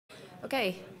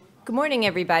Okay, good morning,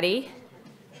 everybody.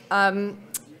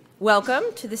 Welcome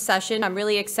to the session. I'm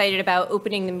really excited about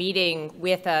opening the meeting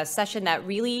with a session that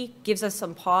really gives us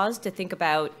some pause to think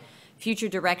about future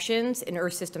directions in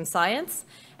Earth system science.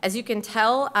 As you can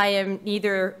tell, I am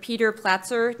neither Peter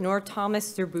Platzer nor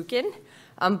Thomas Zurbuchen.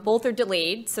 Both are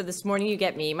delayed, so this morning you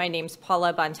get me. My name's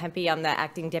Paula Bontempi. I'm the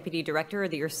Acting Deputy Director of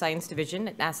the Earth Science Division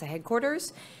at NASA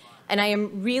headquarters. And I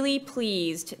am really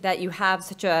pleased that you have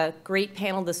such a great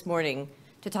panel this morning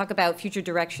to talk about future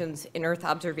directions in Earth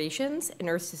observations and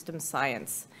Earth system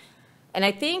science. And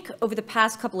I think over the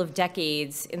past couple of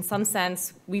decades, in some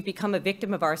sense, we've become a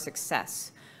victim of our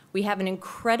success. We have an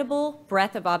incredible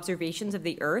breadth of observations of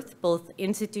the Earth, both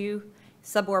in situ,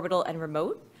 suborbital, and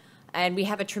remote. And we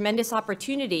have a tremendous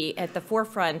opportunity at the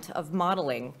forefront of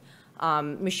modeling,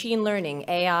 machine learning,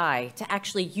 AI, to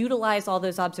actually utilize all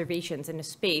those observations in a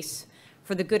space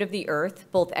for the good of the Earth,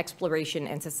 both exploration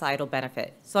and societal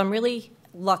benefit. So I'm really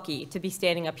lucky to be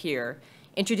standing up here,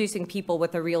 introducing people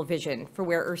with a real vision for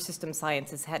where Earth system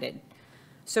science is headed.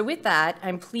 So with that,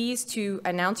 I'm pleased to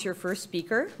announce your first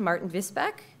speaker, Martin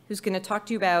Visbeck, who's going to talk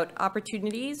to you about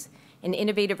opportunities in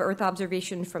innovative Earth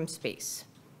observation from space.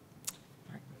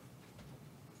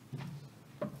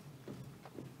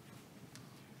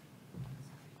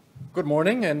 Good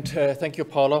morning, and thank you,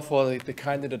 Paula, for the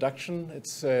kind introduction.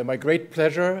 It's my great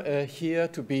pleasure here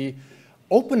to be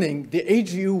opening the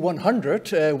AGU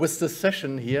 100 with this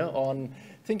session here on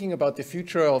thinking about the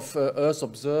future of Earth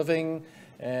observing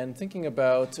and thinking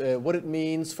about what it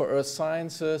means for Earth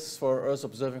sciences, for Earth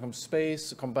observing from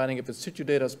space, combining it with situ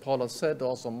data, as Paula said,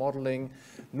 also modeling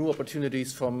new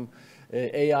opportunities from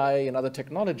AI and other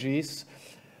technologies.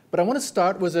 But I want to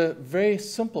start with a very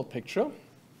simple picture,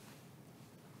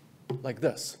 like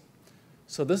this.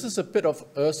 So this is a bit of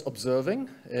Earth observing.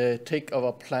 Take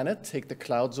our planet, take the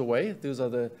clouds away. These are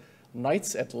the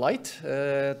nights at light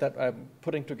that I'm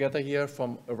putting together here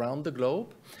from around the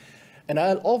globe. And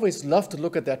I'll always love to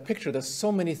look at that picture. There's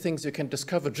so many things you can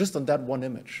discover just on that one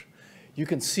image. You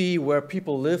can see where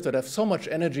people live that have so much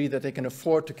energy that they can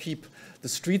afford to keep the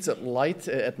streets at light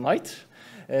at night.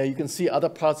 You can see other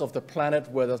parts of the planet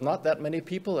where there's not that many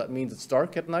people. That means it's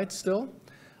dark at night still.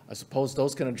 I suppose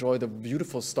those can enjoy the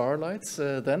beautiful starlights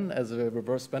then as a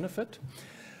reverse benefit.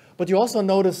 But you also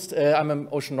noticed, I'm an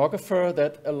oceanographer,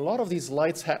 that a lot of these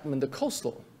lights happen in the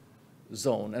coastal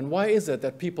zone. And why is it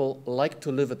that people like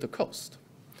to live at the coast?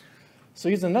 So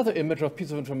here's another image of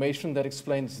piece of information that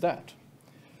explains that.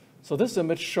 So this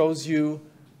image shows you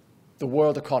the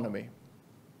world economy.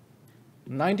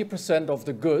 90% of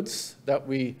the goods that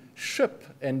we ship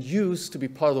and use to be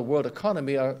part of the world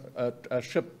economy are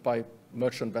shipped by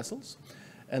merchant vessels.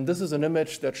 And this is an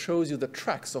image that shows you the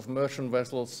tracks of merchant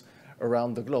vessels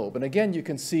around the globe. And again, you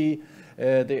can see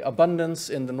the abundance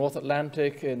in the North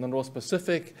Atlantic, in the North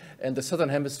Pacific, and the Southern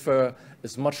Hemisphere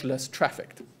is much less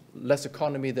trafficked, less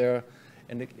economy there.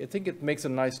 And I think it makes a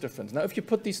nice difference. Now, if you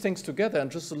put these things together and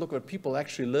just look where people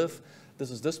actually live, this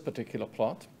is this particular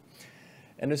plot.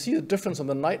 And you see the difference on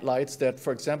the night lights that,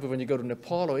 for example, when you go to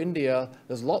Nepal or India,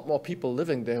 there's a lot more people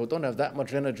living there who don't have that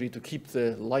much energy to keep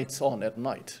the lights on at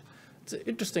night. It's an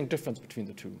interesting difference between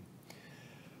the two.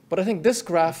 But I think this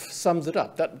graph sums it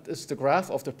up. That is the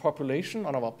graph of the population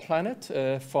on our planet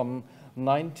from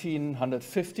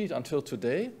 1950 until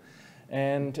today.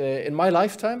 And in my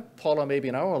lifetime, Paula, maybe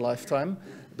in our lifetime,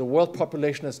 the world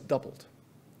population has doubled.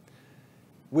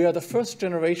 We are the first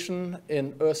generation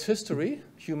in Earth's history,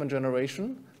 human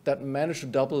generation, that managed to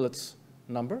double its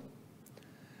number.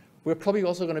 We're probably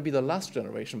also going to be the last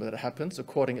generation where that happens,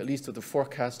 according at least to the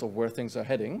forecast of where things are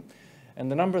heading.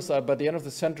 And the numbers are, by the end of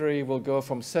the century, will go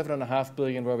from 7.5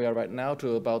 billion, where we are right now,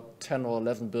 to about 10 or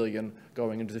 11 billion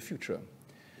going into the future.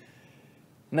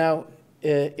 Now,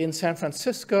 in San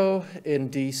Francisco, in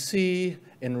DC,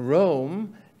 in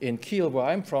Rome, in Kiel, where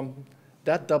I'm from,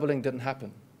 that doubling didn't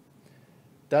happen.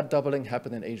 That doubling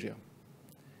happened in Asia.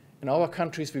 In our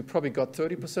countries, we probably got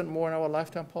 30% more in our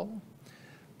lifetime, Paul,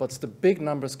 but the big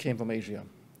numbers came from Asia.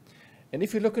 And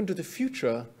if you look into the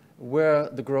future, where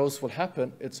the growth will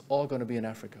happen, it's all going to be in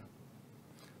Africa.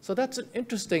 So that's an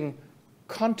interesting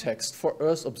context for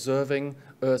Earth observing,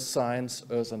 Earth science,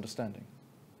 Earth understanding.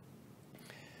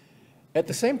 At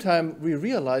the same time, we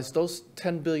realize those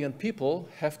 10 billion people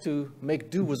have to make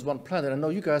do with one planet. I know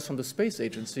you guys from the space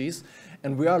agencies,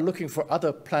 and we are looking for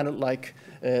other planet-like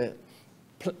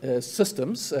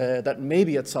systems that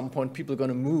maybe at some point people are going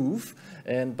to move,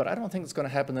 but I don't think it's going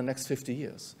to happen in the next 50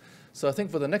 years. So I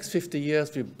think for the next 50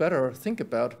 years, we better think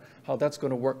about how that's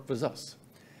going to work with us.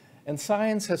 And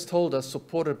science has told us,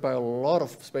 supported by a lot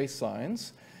of space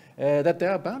science, that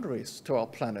there are boundaries to our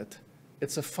planet.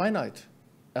 It's a finite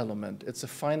element. It's a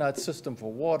finite system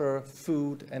for water,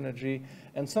 food, energy,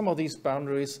 and some of these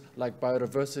boundaries, like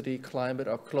biodiversity, climate,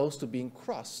 are close to being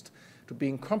crossed, to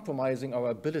being compromising our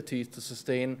ability to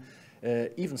sustain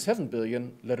even 7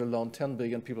 billion, let alone 10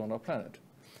 billion people on our planet.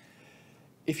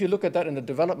 If you look at that in the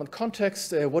development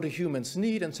context, what do humans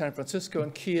need in San Francisco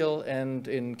and Kiel and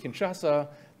in Kinshasa?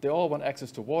 They all want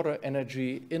access to water,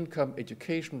 energy, income,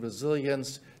 education,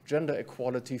 resilience, gender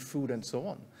equality, food, and so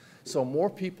on. So more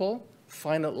people,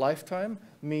 finite lifetime,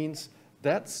 means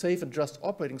that safe and just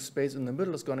operating space in the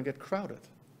middle is going to get crowded.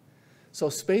 So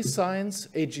space science,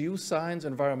 AGU science,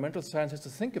 environmental science has to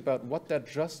think about what that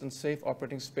just and safe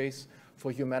operating space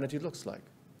for humanity looks like.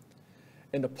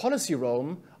 In the policy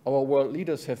realm, our world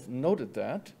leaders have noted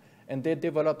that, and they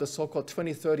developed the so-called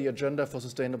 2030 Agenda for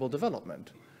Sustainable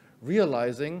Development,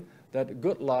 realizing that a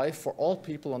good life for all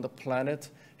people on the planet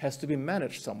has to be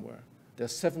managed somewhere.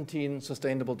 There's 17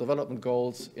 Sustainable Development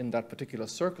Goals in that particular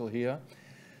circle here.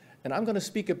 And I'm going to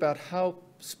speak about how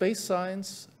space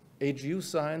science, AGU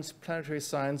science, planetary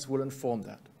science will inform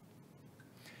that.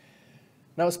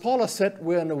 Now, as Paula said,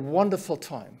 we're in a wonderful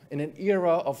time, in an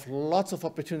era of lots of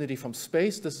opportunity from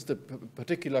space. This is the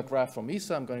particular graph from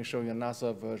ESA. I'm going to show you a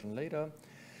NASA version later.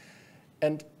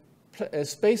 And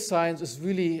space science is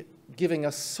really giving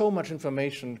us so much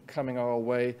information coming our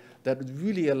way that it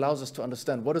really allows us to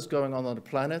understand what is going on the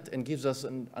planet and gives us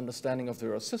an understanding of the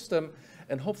Earth system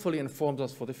and hopefully informs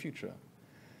us for the future.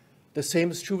 The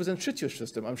same is true with the in situ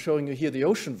system. I'm showing you here the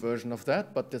ocean version of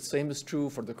that, but the same is true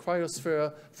for the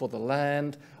cryosphere, for the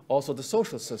land, also the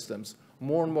social systems.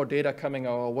 More and more data coming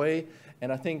our way.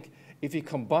 And I think if you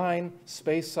combine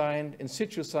space science, in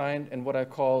situ science, and what I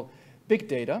call big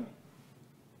data,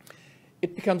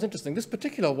 it becomes interesting. This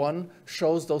particular one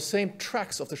shows those same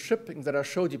tracks of the shipping that I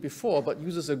showed you before, but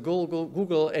uses a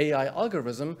Google AI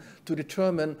algorithm to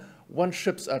determine when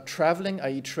ships are traveling,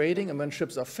 i.e. trading, and when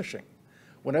ships are fishing.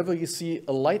 Whenever you see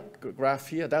a light graph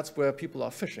here, that's where people are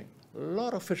fishing. A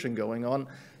lot of fishing going on.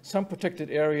 Some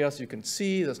protected areas you can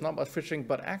see, there's not much fishing,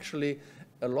 but actually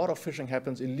a lot of fishing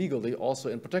happens illegally also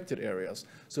in protected areas.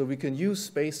 So we can use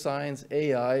space science,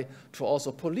 AI, to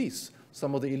also police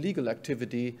some of the illegal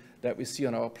activity that we see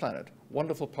on our planet.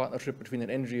 Wonderful partnership between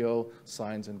an NGO,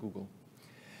 science, and Google.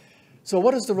 So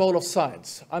what is the role of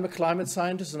science? I'm a climate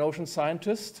scientist, an ocean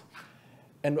scientist,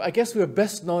 and I guess we're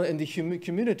best known in the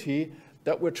community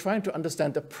that we're trying to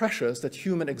understand the pressures that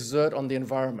humans exert on the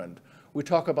environment. We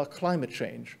talk about climate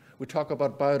change. We talk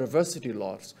about biodiversity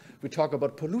loss. We talk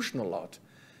about pollution a lot.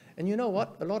 And you know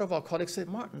what? A lot of our colleagues say,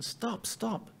 Martin, stop.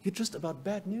 You're just about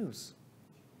bad news.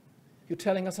 You're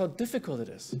telling us how difficult it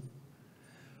is.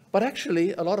 But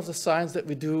actually, a lot of the science that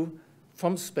we do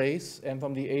from space and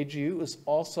from the AGU is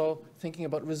also thinking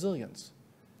about resilience,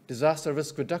 disaster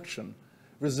risk reduction,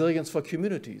 resilience for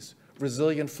communities,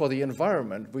 resilience for the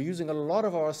environment. We're using a lot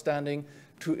of our standing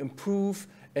to improve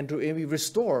and to maybe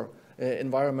restore an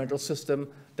environmental system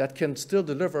that can still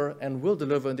deliver and will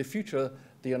deliver in the future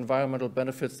the environmental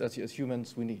benefits that as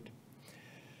humans we need.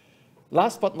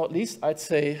 Last but not least, I'd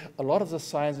say a lot of the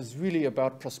science is really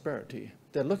about prosperity.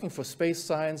 They're looking for space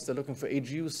science, they're looking for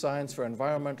AGU science, for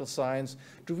environmental science,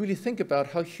 to really think about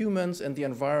how humans and the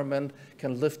environment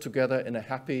can live together in a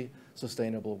happy,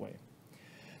 sustainable way.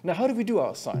 Now, how do we do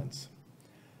our science?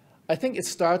 I think it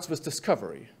starts with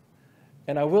discovery.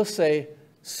 And I will say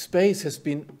space has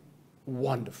been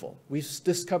wonderful. We've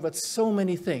discovered so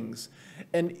many things.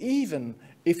 And even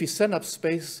if we send up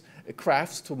space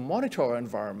crafts to monitor our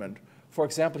environment, for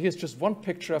example, here's just one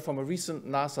picture from a recent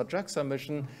NASA JAXA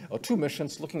mission, or 2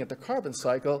 missions looking at the carbon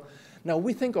cycle. Now,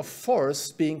 we think of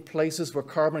forests being places where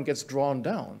carbon gets drawn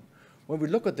down. When we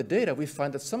look at the data, we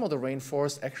find that some of the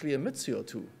rainforests actually emit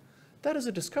CO2. That is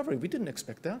a discovery. We didn't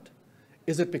expect that.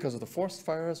 Is it because of the forest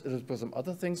fires? Is it because of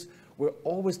other things? We're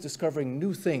always discovering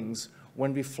new things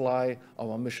when we fly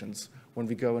our missions, when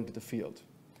we go into the field.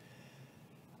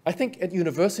 I think at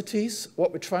universities,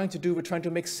 what we're trying to do, we're trying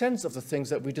to make sense of the things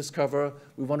that we discover.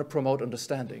 We want to promote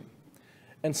understanding.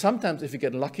 And sometimes, if we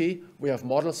get lucky, we have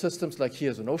model systems, like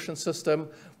here's an ocean system,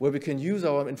 where we can use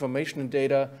our information and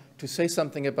data to say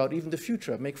something about even the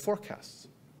future, make forecasts.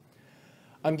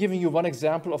 I'm giving you one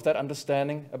example of that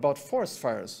understanding about forest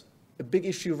fires, a big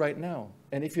issue right now.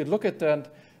 And if you look at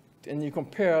that and you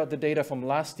compare the data from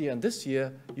last year and this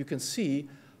year, you can see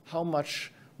how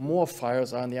much more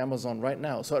fires are in the Amazon right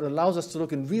now. So it allows us to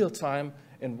look in real time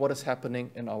in what is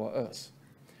happening in our Earth.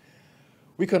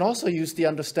 We can also use the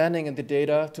understanding and the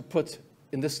data to put,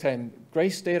 in this time,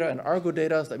 GRACE data and Argo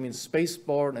data, that means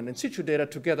spaceborne and in situ data,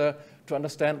 together to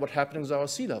understand what's happening with our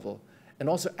sea level, and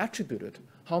also attribute it.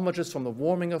 How much is from the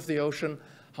warming of the ocean?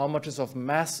 how much is of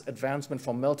mass advancement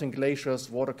from melting glaciers,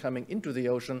 water coming into the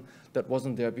ocean that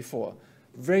wasn't there before.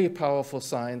 Very powerful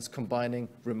science combining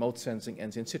remote sensing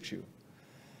and in situ.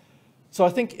 So I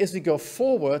think as we go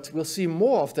forward, we'll see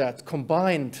more of that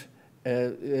combined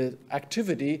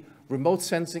activity, remote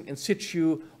sensing, in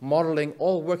situ, modeling,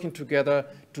 all working together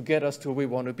to get us to where we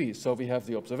want to be. So we have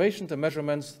the observation, the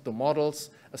measurements, the models,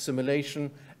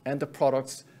 assimilation, and the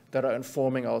products that are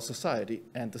informing our society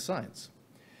and the science.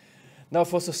 Now,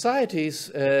 for societies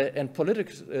and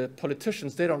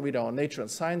politicians, they don't read our nature and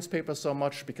science papers so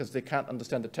much because they can't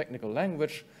understand the technical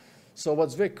language. So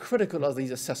what's very critical are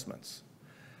these assessments.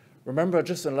 Remember,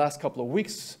 just in the last couple of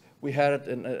weeks, we had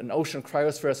an ocean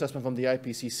cryosphere assessment from the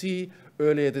IPCC.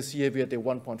 Earlier this year, we had the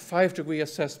 1.5-degree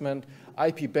assessment.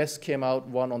 IPBES came out,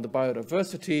 one on the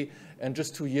biodiversity, and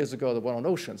just 2 years ago, the one on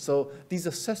ocean. So these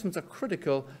assessments are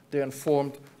critical. They're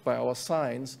informed by our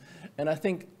science. And I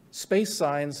think space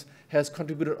science has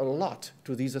contributed a lot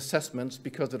to these assessments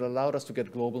because it allowed us to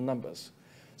get global numbers.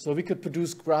 So we could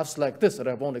produce graphs like this that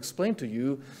I won't explain to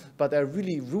you, but they're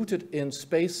really rooted in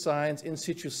space science, in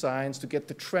situ science, to get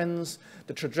the trends,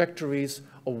 the trajectories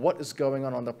of what is going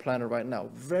on the planet right now.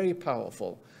 Very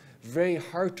powerful, very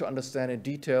hard to understand in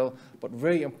detail, but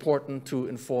very important to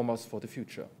inform us for the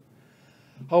future.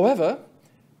 However,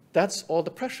 that's all the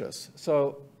pressures.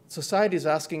 So society is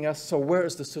asking us, so where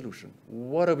is the solution?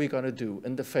 What are we going to do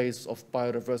in the face of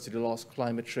biodiversity loss,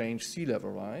 climate change, sea level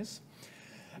rise?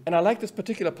 And I like this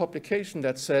particular publication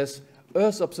that says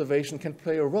Earth's observation can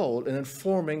play a role in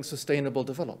informing sustainable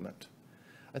development.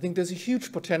 I think there's a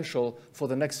huge potential for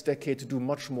the next decade to do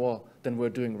much more than we're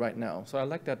doing right now. So I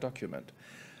like that document.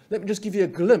 Let me just give you a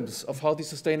glimpse of how these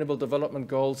sustainable development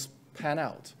goals pan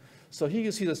out. So here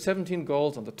you see the 17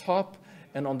 goals on the top,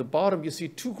 and on the bottom you see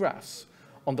two graphs.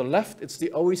 On the left, it's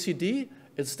the OECD,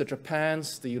 it's the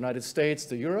Japans, the United States,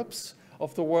 the Europes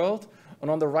of the world. And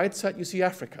on the right side, you see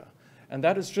Africa. And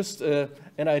that is just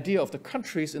an idea of the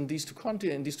countries in these two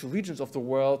continents, in these two regions of the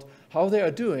world, how they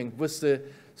are doing with the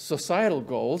societal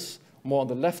goals, more on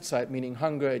the left side, meaning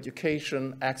hunger,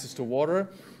 education, access to water,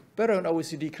 better in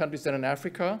OECD countries than in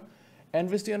Africa, and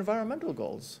with the environmental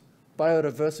goals,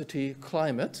 biodiversity,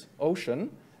 climate,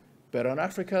 ocean, better in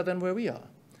Africa than where we are.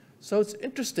 So it's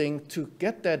interesting to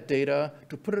get that data,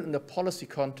 to put it in the policy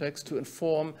context, to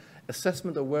inform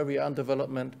assessment of where we are in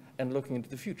development and looking into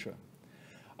the future.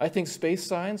 I think space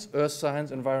science, earth science,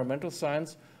 environmental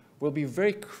science will be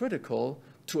very critical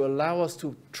to allow us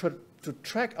to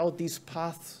track out these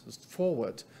paths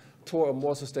forward toward a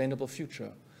more sustainable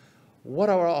future. What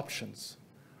are our options?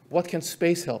 What can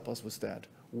space help us with that?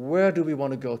 Where do we want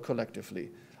to go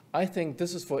collectively? I think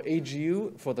this is for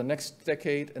AGU, for the next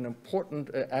decade, an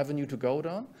important avenue to go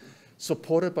down,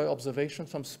 supported by observations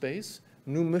from space.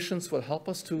 New missions will help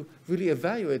us to really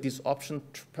evaluate these option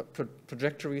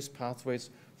trajectories, pathways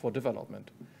for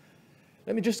development.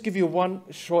 Let me just give you one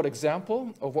short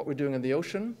example of what we're doing in the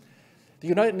ocean. The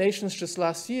United Nations just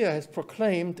last year has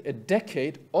proclaimed a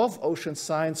decade of ocean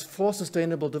science for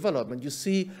sustainable development. You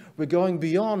see, we're going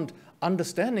beyond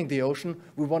understanding the ocean.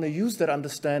 We want to use that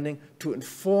understanding to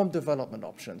inform development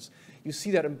options. You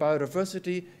see that in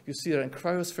biodiversity. You see that in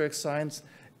cryospheric science.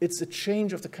 It's a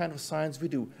change of the kind of science we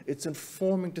do. It's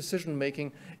informing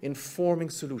decision-making,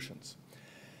 informing solutions.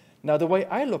 Now, the way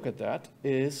I look at that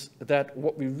is that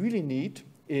what we really need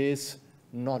is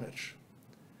knowledge.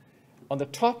 On the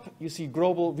top, you see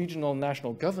global, regional,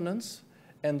 national governance.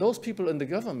 And those people in the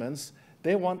governments,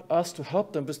 they want us to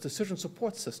help them with decision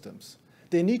support systems.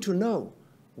 They need to know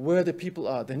where the people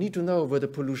are. They need to know where the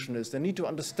pollution is. They need to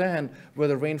understand where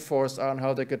the rainforests are and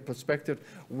how they get perspective,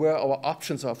 where our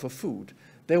options are for food.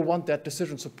 They want that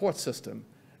decision support system.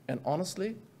 And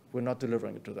honestly, we're not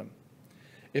delivering it to them.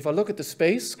 If I look at the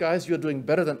space, guys, you're doing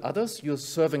better than others. You're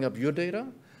serving up your data.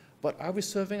 But are we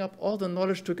serving up all the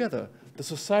knowledge together? The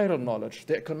societal knowledge,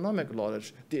 the economic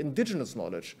knowledge, the indigenous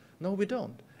knowledge? No, we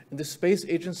don't. In the space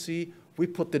agency, we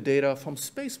put the data from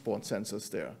spaceborne sensors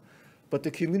there. But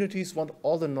the communities want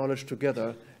all the knowledge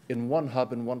together in one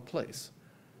hub, in one place.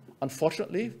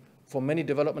 Unfortunately, for many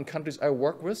development countries I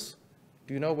work with,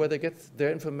 do you know where they get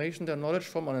their information, their knowledge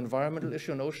from on an environmental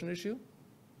issue, an ocean issue?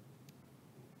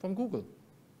 From Google.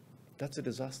 That's a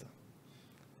disaster.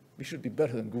 We should be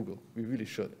better than Google. We really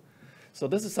should. So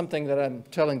this is something that I'm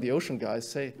telling the ocean guys,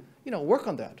 say, work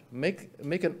on that. Make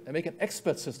an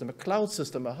expert system, a cloud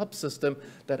system, a hub system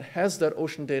that has that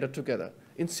ocean data together.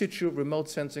 In situ, remote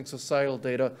sensing, societal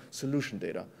data, solution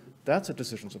data. That's a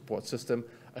decision support system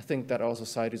I think that our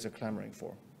societies are clamoring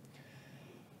for.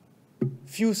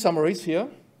 Few summaries here.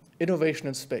 Innovation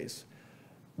in space.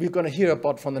 We're going to hear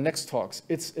about from the next talks.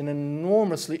 It's an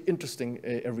enormously interesting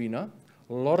arena.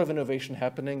 A lot of innovation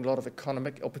happening, a lot of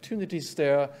economic opportunities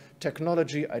there,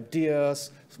 technology,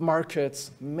 ideas,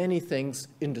 markets, many things,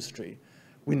 industry.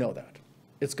 We know that.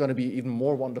 It's going to be even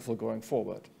more wonderful going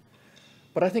forward.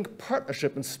 But I think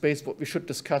partnership in space, what we should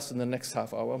discuss in the next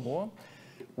half hour more,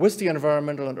 with the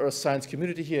environmental and earth science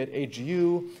community here at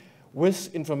AGU,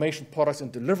 with information products and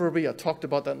delivery, I talked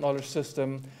about that knowledge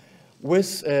system,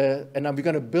 with, and we're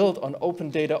going to build on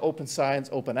open data, open science,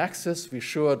 open access. We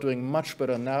sure are doing much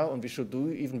better now, and we should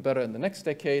do even better in the next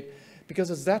decade,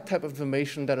 because it's that type of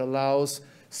information that allows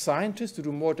scientists to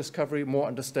do more discovery, more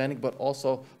understanding, but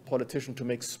also politicians to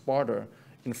make smarter,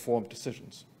 informed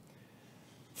decisions.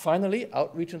 Finally,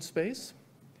 outreach in space,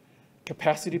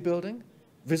 capacity building,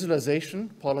 visualization.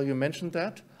 Paula, you mentioned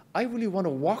that. I really want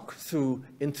to walk through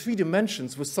in 3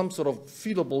 dimensions with some sort of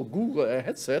feelable Google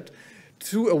headset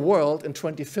to a world in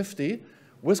 2050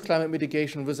 with climate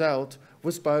mitigation without,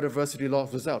 with biodiversity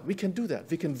loss without. We can do that.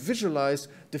 We can visualize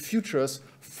the futures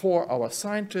for our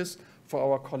scientists, for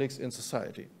our colleagues in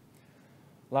society.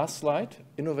 Last slide,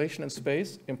 innovation in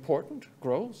space, important,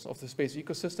 growth of the space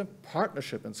ecosystem,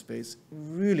 partnership in space,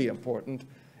 really important.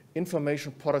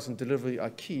 Information, products, and delivery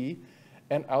are key,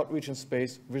 and outreach in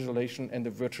space, visualization, and the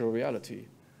virtual reality.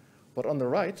 But on the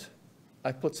right,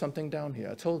 I put something down here.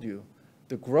 I told you,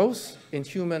 the growth in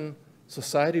human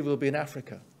society will be in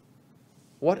Africa.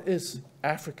 What is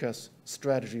Africa's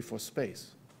strategy for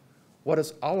space? What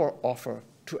is our offer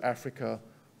to Africa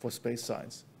for space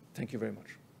science? Thank you very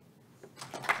much.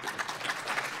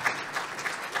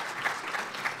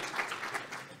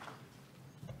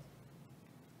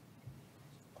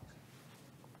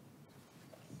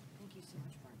 Thank you so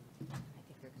much, Martin. I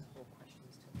think there's a whole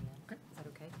questions till the end. Okay. Is that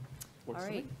okay? Works All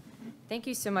for right. me. Thank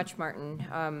you so much,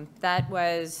 Martin. That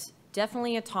was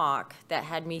definitely a talk that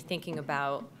had me thinking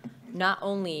about not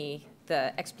only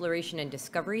the exploration and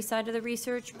discovery side of the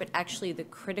research, but actually the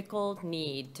critical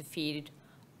need to feed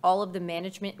all of the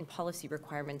management and policy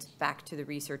requirements back to the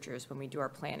researchers when we do our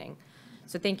planning.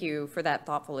 So thank you for that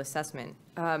thoughtful assessment.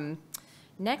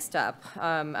 Next up,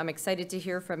 I'm excited to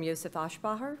hear from Josef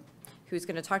Aschbacher, who's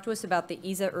going to talk to us about the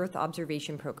ESA Earth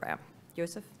Observation Program.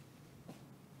 Josef?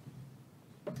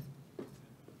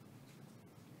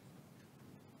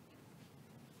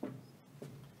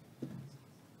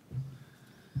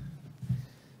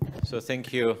 So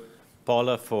thank you,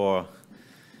 Paula, for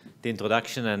the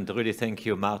introduction, and really thank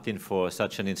you, Martin, for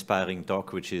such an inspiring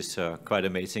talk, which is quite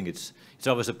amazing. It's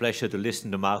always a pleasure to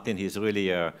listen to Martin. He's really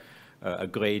a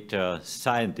great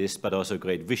scientist, but also a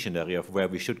great visionary of where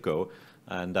we should go.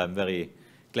 And I'm very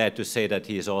glad to say that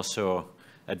he is also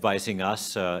advising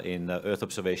us in Earth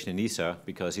observation in ESA,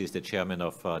 because he's the chairman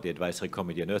of the Advisory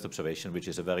Committee on Earth Observation, which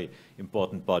is a very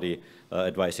important body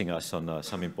advising us on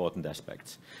some important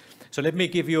aspects. So let me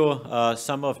give you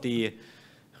some of the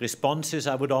responses,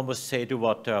 I would almost say, to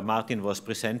what Martin was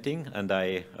presenting, and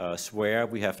I swear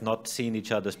we have not seen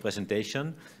each other's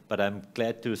presentation, but I'm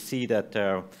glad to see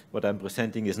that what I'm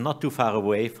presenting is not too far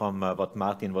away from what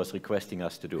Martin was requesting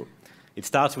us to do. It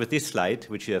starts with this slide,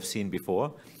 which you have seen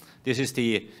before. This is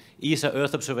the ESA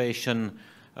Earth observation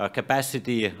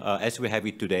capacity as we have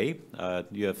it today.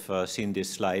 You have seen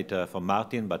this slide from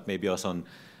Martin, but maybe also on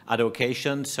other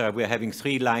occasions. We are having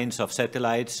 3 lines of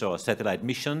satellites or satellite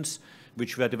missions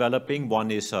which we are developing.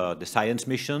 One is the science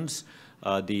missions,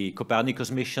 the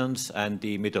Copernicus missions, and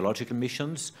the meteorological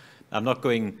missions. I'm not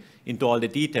going into all the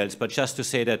details, but just to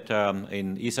say that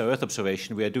in ESA Earth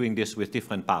observation, we are doing this with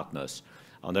different partners.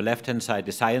 On the left-hand side,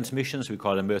 the science missions, we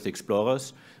call them Earth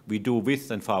Explorers. We do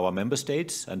with and for our member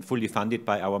states and fully funded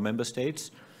by our member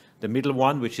states. The middle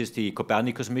one, which is the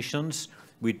Copernicus missions,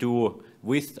 we do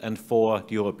with and for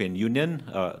the European Union,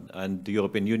 and the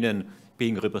European Union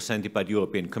being represented by the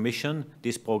European Commission.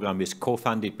 This program is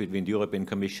co-funded between the European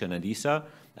Commission and ESA.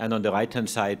 And on the right-hand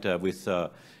side with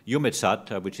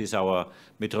EUMETSAT, which is our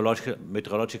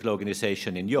meteorological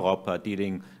organization in Europe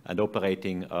dealing and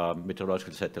operating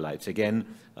meteorological satellites. Again,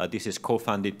 this is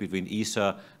co-funded between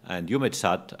ESA and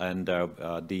EUMETSAT,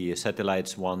 and the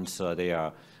satellites, once they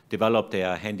are developed, they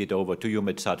are handed over to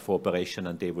EUMETSAT for operation,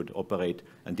 and they would operate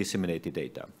and disseminate the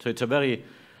data. So it's a very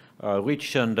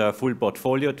rich and full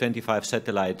portfolio, 25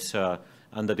 satellites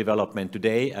under development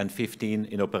today and 15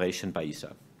 in operation by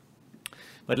ESA.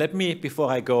 But let me,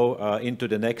 before I go into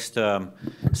the next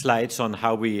slides on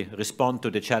how we respond to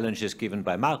the challenges given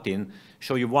by Martin,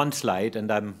 show you one slide,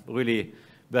 and I'm really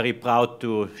very proud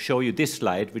to show you this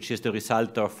slide, which is the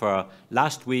result of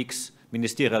last week's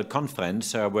ministerial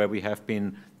conference, where we have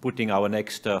been putting our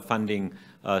next funding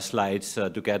slides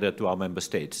together to our member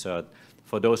states.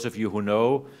 For those of you who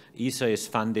know, ESA is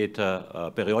funded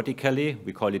periodically.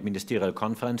 We call it ministerial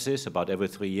conferences, about every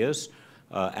 3 years.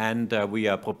 and we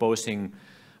are proposing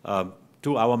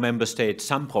to our member states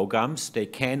some programs. They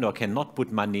can or cannot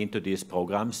put money into these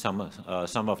programs. Some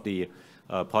of the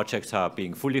projects are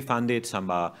being fully funded, some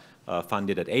are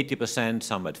funded at 80%,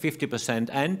 some at 50%,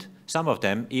 and some of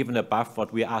them even above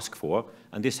what we ask for.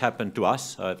 And this happened to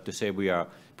us. I have to say we are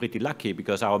pretty lucky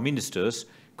because our ministers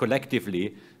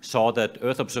collectively saw that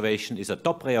Earth observation is a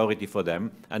top priority for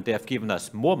them, and they have given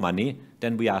us more money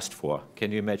than we asked for.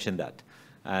 Can you imagine that?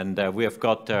 And we have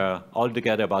got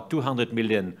altogether about 200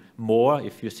 million more.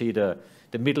 If you see the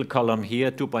middle column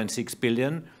here, 2.6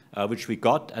 billion, which we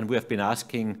got, and we have been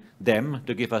asking them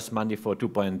to give us money for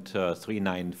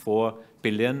 2.394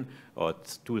 billion or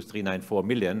 2.394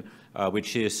 million,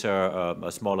 which is a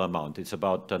small amount. It's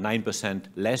about 9%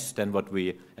 less than what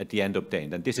we at the end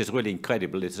obtained. And this is really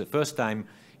incredible. It's the first time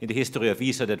in the history of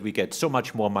ESA that we get so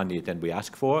much more money than we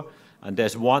ask for. And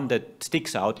there's one that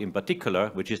sticks out in particular,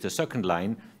 which is the second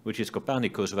line, which is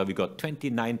Copernicus, where we got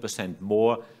 29%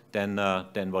 more than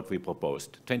what we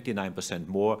proposed. 29%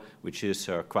 more, which is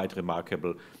quite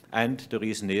remarkable. And the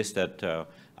reason is that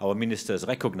our ministers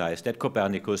recognize that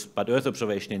Copernicus, but Earth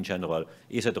observation in general,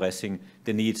 is addressing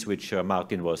the needs which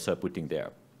Martin was putting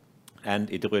there. And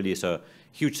it really is a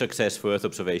huge success for Earth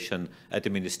observation at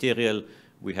the ministerial.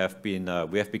 We have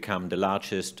become the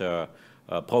largest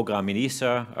program in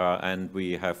ESA, and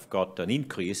we have got an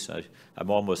increase.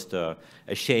 I'm almost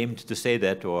ashamed to say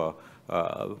that, or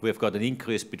we've got an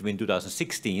increase between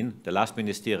 2016, the last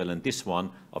ministerial, and this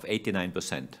one of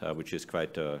 89%, which is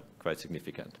quite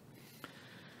significant.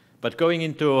 But going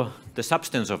into the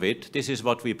substance of it, this is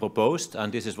what we proposed,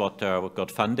 and this is what got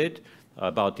funded.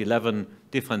 About 11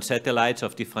 different satellites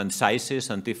of different sizes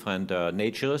and different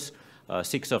natures.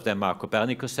 6 of them are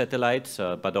Copernicus satellites,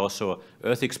 but also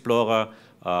Earth Explorer,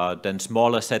 then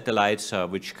smaller satellites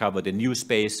which cover the new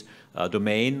space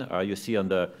domain. You see on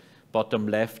the bottom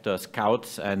left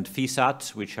Scouts and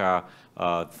FISATs, which are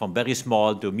from very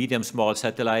small to medium small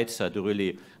satellites to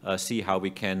really see how we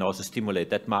can also stimulate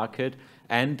that market,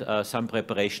 and some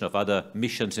preparation of other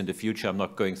missions in the future. I'm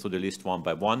not going through the list one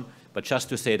by one, but just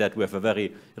to say that we have a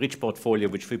very rich portfolio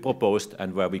which we proposed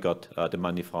and where we got the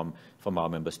money from our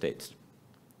member states.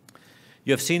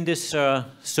 You have seen these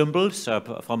symbols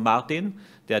from Martin.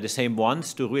 They are the same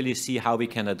ones to really see how we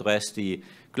can address the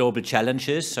global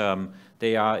challenges.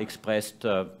 They are expressed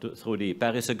through the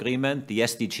Paris Agreement, the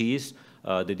SDGs,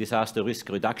 the disaster risk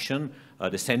reduction,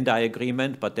 the Sendai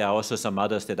Agreement, but there are also some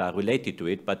others that are related to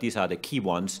it, but these are the key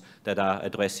ones that are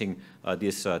addressing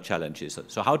these challenges.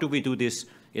 So how do we do this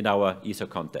in our ESA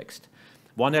context?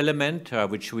 One element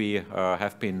which we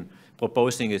have been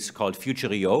proposing is called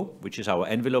Future EO, which is our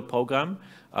envelope program,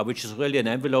 which is really an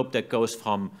envelope that goes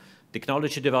from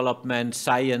technology development,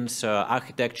 science,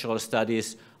 architectural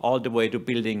studies, all the way to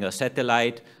building a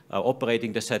satellite,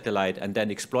 operating the satellite, and then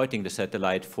exploiting the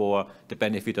satellite for the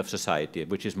benefit of society,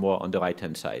 which is more on the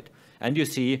right-hand side. And you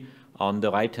see on the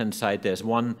right-hand side, there's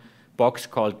one box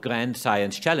called Grand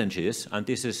Science Challenges, and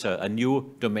this is a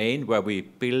new domain where we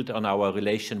build on our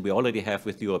relation we already have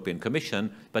with the European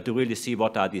Commission, but to really see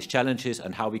what are these challenges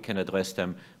and how we can address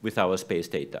them with our space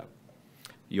data.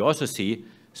 You also see,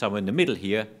 somewhere in the middle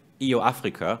here, EO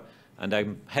Africa, and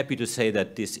I'm happy to say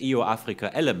that this EO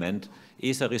Africa element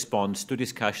is a response to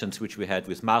discussions which we had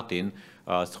with Martin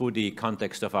through the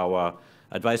context of our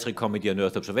Advisory Committee on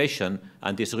Earth Observation,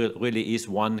 and this really is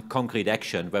one concrete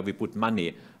action where we put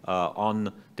money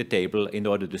on the table in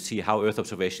order to see how Earth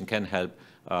observation can help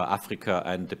Africa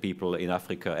and the people in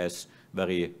Africa, as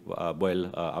very well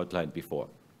outlined before.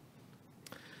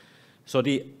 So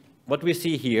what we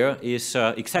see here is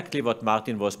exactly what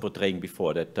Martin was portraying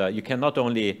before, that you can not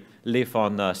only live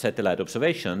on satellite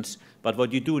observations, but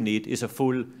what you do need is a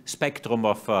full spectrum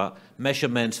of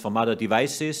measurements from other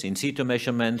devices, in situ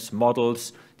measurements,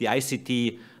 models, the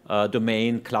ICT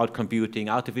domain, cloud computing,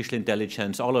 artificial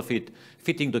intelligence, all of it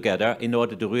fitting together in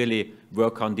order to really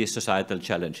work on these societal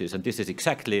challenges. And this is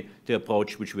exactly the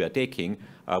approach which we are taking.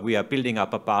 We are building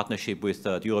up a partnership with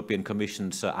the European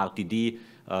Commission's RTD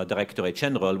Directorate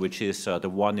General, which is the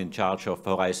one in charge of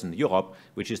Horizon Europe,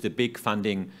 which is the big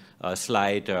funding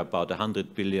slide, about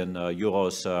 100 billion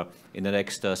euros in the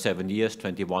next 7 years,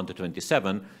 21 to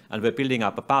 27. And we're building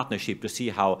up a partnership to see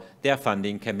how their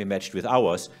funding can be matched with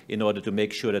ours in order to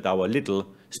make sure that our little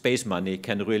space money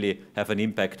can really have an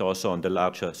impact also on the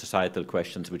larger societal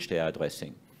questions which they are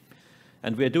addressing.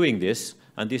 And we're doing this,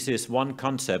 and this is one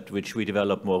concept which we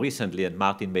developed more recently, and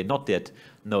Martin may not yet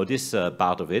know this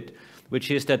part of it, which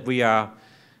is that we are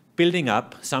building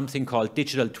up something called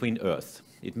Digital Twin Earth.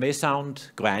 It may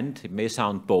sound grand, it may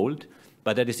sound bold,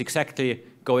 but that is exactly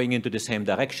going into the same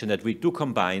direction, that we do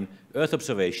combine Earth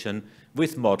observation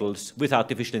with models, with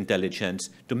artificial intelligence,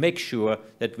 to make sure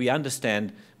that we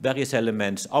understand various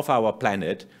elements of our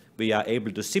planet. We are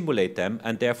able to simulate them,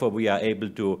 and therefore we are able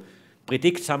to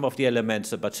predict some of the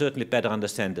elements, but certainly better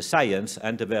understand the science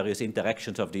and the various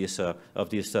interactions of these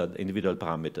individual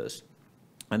parameters.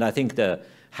 And I think the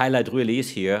highlight really is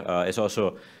here, as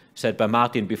also said by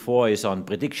Martin before, is on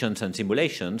predictions and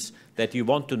simulations, that you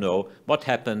want to know what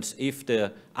happens if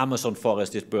the Amazon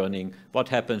forest is burning, what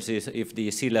happens if the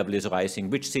sea level is rising,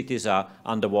 which cities are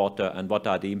underwater, and what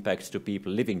are the impacts to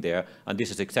people living there. And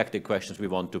this is exactly questions we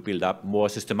want to build up more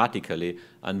systematically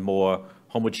and more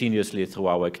homogeneously through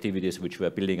our activities, which we're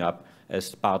building up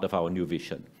as part of our new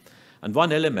vision. And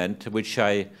one element which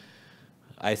I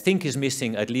think is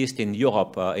missing, at least in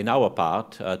Europe, in our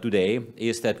part today,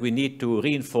 is that we need to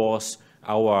reinforce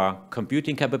our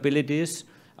computing capabilities,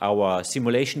 our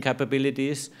simulation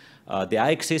capabilities. They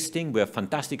are existing. We have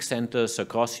fantastic centers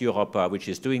across Europe which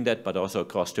is doing that, but also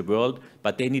across the world.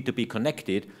 But they need to be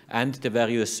connected, and the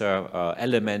various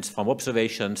elements from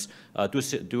observations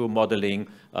to modeling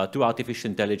to artificial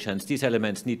intelligence, these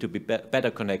elements need to be better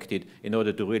connected in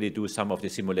order to really do some of the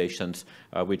simulations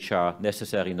which are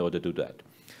necessary in order to do that.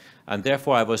 And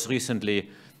therefore, I was recently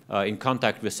in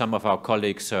contact with some of our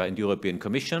colleagues in the European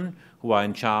Commission who are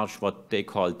in charge of what they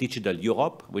call Digital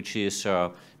Europe, which is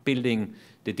building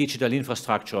the digital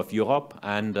infrastructure of Europe.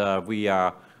 And we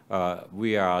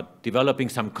are developing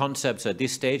some concepts at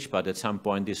this stage, but at some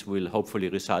point this will hopefully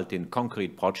result in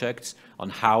concrete projects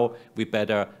on how we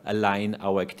better align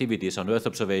our activities on Earth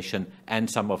observation and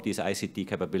some of these ICT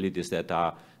capabilities that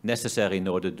are necessary in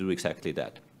order to do exactly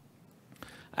that.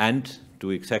 And to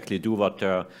exactly do what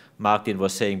Martin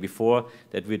was saying before,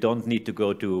 that we don't need to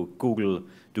go to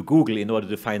Google in order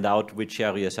to find out which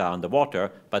areas are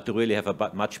underwater, but to really have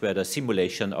a much better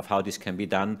simulation of how this can be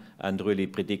done and really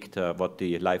predict what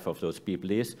the life of those people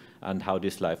is and how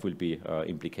this life will be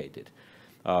implicated.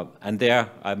 And there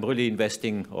I'm really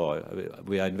investing, or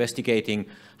we are investigating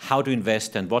how to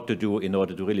invest and what to do in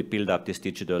order to really build up this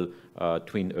digital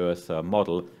twin Earth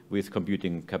model with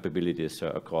computing capabilities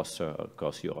across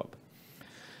Europe.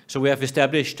 So we have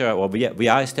established, or we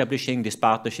are establishing this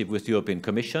partnership with the European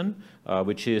Commission,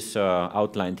 which is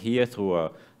outlined here through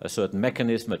a certain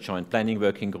mechanism, a joint planning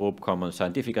working group, common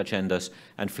scientific agendas,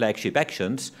 and flagship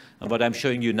actions. And what I'm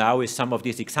showing you now is some of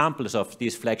these examples of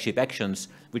these flagship actions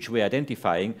which we're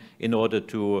identifying in order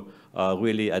to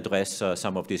really address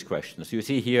some of these questions. You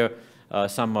see here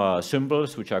some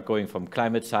symbols which are going from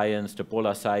climate science to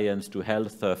polar science to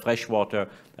health, freshwater,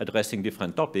 addressing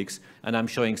different topics. And I'm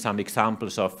showing some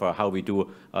examples of how we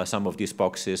do some of these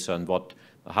boxes and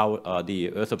how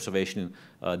the Earth observation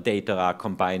data are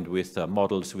combined with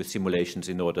models, with simulations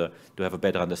in order to have a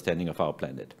better understanding of our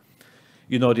planet.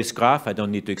 You know this graph, I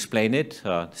don't need to explain it,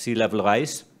 sea level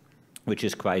rise, which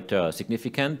is quite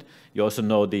significant. You also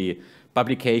know the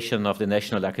publication of the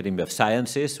National Academy of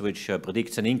Sciences, which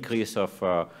predicts an increase of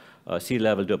sea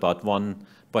level to about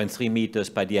 1.3 meters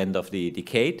by the end of the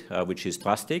decade, which is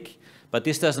drastic. But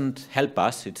this doesn't help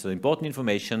us. It's important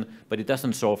information, but it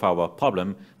doesn't solve our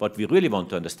problem. What we really want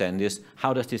to understand is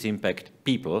how does this impact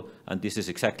people? And this is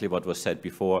exactly what was said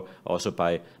before, also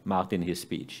by Martin in his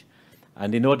speech.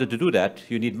 And in order to do that,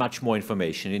 you need much more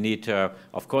information. You need,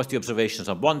 of course, the observations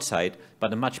on one side,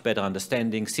 but a much better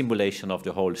understanding, simulation of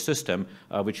the whole system,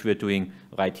 which we're doing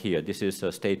right here. This is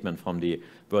a statement from the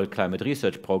World Climate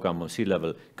Research Program on Sea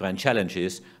Level Grand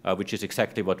Challenges, which is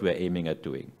exactly what we're aiming at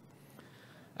doing.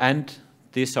 And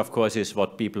this, of course, is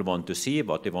what people want to see.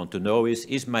 What they want to know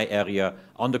is my area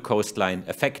on the coastline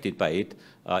affected by it?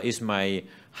 Is my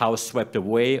house swept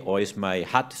away, or is my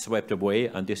hut swept away?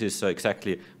 And this is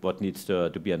exactly what needs to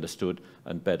be understood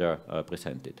and better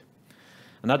presented.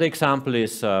 Another example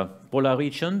is polar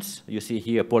regions. You see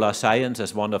here polar science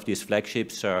as one of these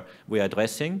flagships we are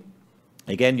addressing.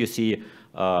 Again, you see,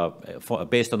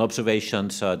 based on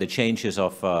observations, the changes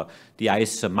of the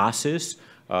ice masses.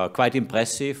 Quite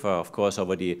impressive, of course,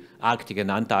 over the Arctic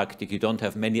and Antarctic. You don't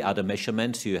have many other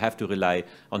measurements. You have to rely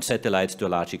on satellites to a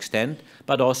large extent,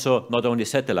 but also not only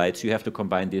satellites, you have to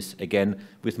combine this again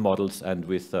with models and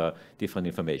with different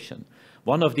information.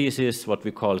 One of these is what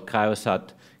we call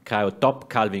CryoSat CryoTop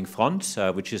calving fronts,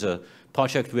 which is a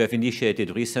project we have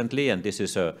initiated recently, and this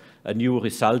is a new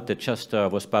result that just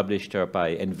was published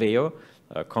by Enveo,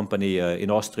 a company in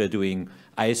Austria doing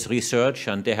ice research,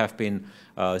 and they have been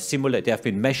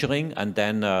measuring and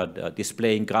then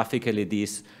displaying graphically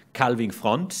these calving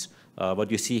fronts.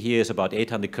 What you see here is about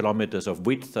 800 kilometers of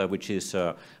width, which is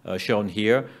shown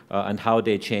here, and how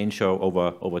they change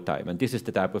over time. And this is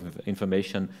the type of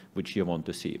information which you want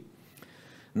to see.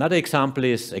 Another example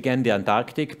is, again, the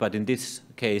Antarctic, but in this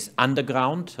case,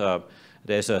 underground.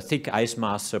 There's a thick ice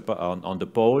mass on the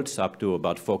poles up to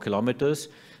about 4 kilometers.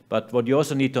 But what you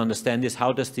also need to understand is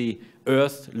how does the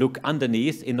Earth look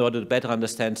underneath in order to better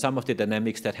understand some of the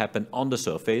dynamics that happen on the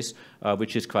surface,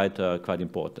 which is quite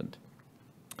important.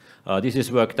 This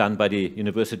is work done by the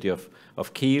University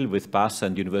of Kiel with BAS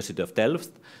and University of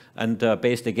Delft, and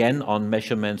based again on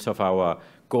measurements of our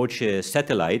GCOS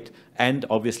satellite, and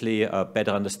obviously a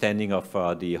better understanding of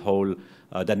the whole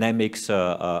dynamics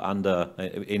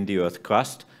in the Earth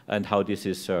crust and how this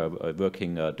is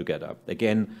working together.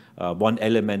 Again, one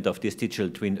element of this digital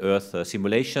twin Earth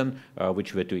simulation,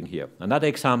 which we're doing here. Another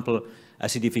example,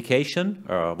 acidification,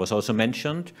 was also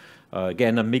mentioned.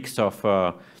 Again, a mix of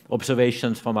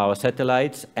observations from our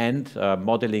satellites and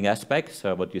modeling aspects.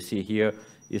 What you see here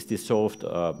is dissolved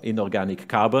inorganic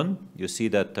carbon. You see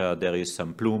that there is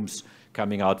some plumes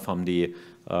coming out from the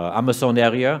Amazon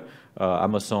area,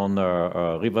 Amazon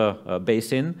river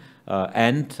basin.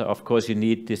 And of course, you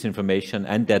need this information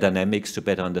and their dynamics to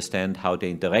better understand how they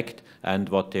interact and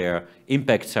what their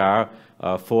impacts are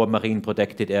for marine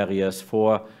protected areas,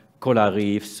 for coral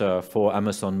reefs, for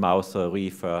Amazon mouth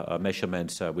reef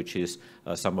measurements, which is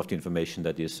some of the information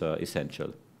that is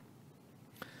essential.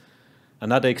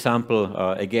 Another example,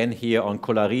 again here on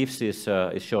coral reefs, is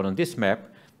shown on this map.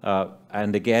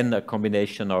 And again, a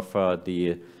combination of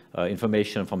the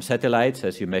information from satellites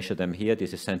as you measure them here.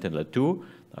 This is Sentinel-2.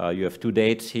 You have 2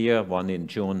 dates here, one in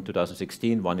June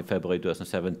 2016, one in February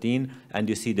 2017, and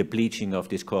you see the bleaching of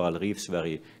these coral reefs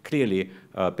very clearly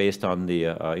based on the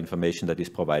information that is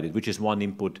provided, which is one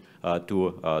input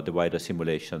to the wider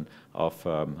simulation of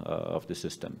the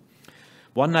system.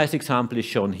 One nice example is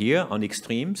shown here on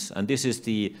extremes, and this is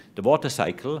the water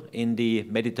cycle in the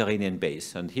Mediterranean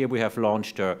basin. And here we have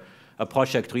launched a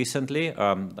project recently,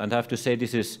 and I have to say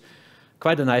this is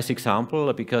quite a nice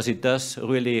example because it does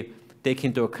really take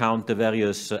into account the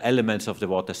various elements of the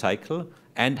water cycle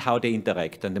and how they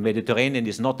interact. And the Mediterranean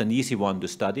is not an easy one to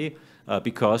study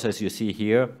because, as you see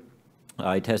here,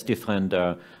 it has different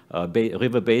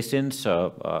river basins,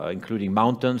 including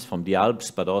mountains from the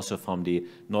Alps, but also from the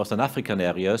Northern African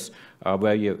areas,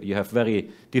 where you have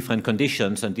very different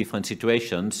conditions and different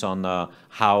situations on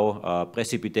how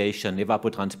precipitation,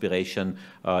 evapotranspiration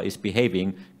is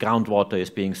behaving, groundwater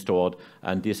is being stored,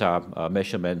 and these are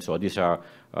measurements, or these are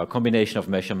a combination of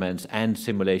measurements and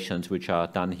simulations which are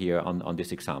done here on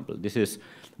this example. This is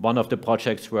one of the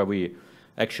projects where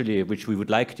which we would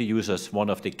like to use as one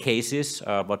of the cases,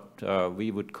 what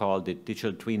we would call the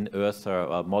digital twin Earth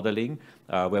modeling,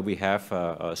 where we have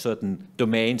certain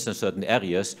domains and certain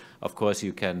areas. Of course,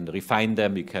 you can refine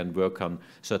them, you can work on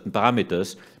certain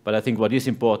parameters, but I think what is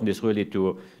important is really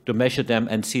to measure them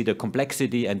and see the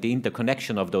complexity and the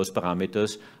interconnection of those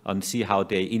parameters and see how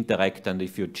they interact, and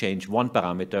if you change one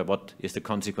parameter, what is the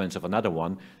consequence of another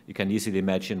one. You can easily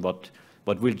imagine what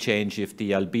will change if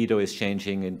the albedo is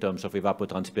changing in terms of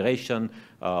evapotranspiration,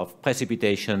 of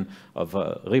precipitation, of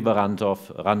river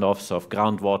runoffs, of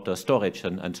groundwater storage,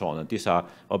 and so on. And these are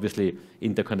obviously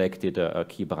interconnected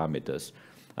key parameters.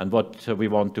 And what we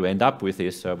want to end up with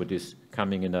is, what is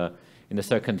coming in a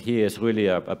second here, is really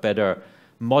a better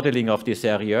modeling of this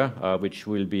area, which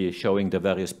will be showing the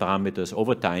various parameters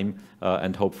over time,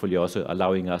 and hopefully also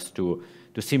allowing us to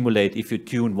simulate, if you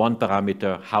tune one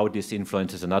parameter, how this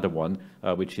influences another one,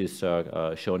 which is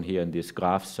shown here in these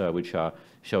graphs, which are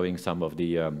showing some of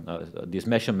these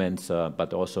measurements,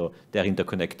 but also their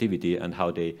interconnectivity and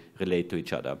how they relate to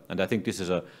each other. And I think this is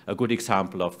a good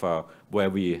example of where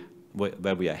we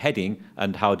are heading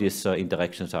and how these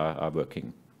interactions are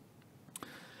working.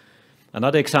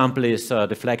 Another example is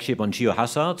the flagship on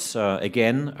geohazards.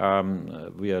 Again,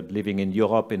 we are living in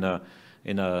Europe in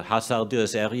a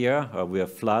hazardous area. We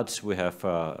have floods, we have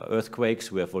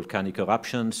earthquakes, we have volcanic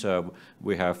eruptions,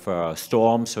 we have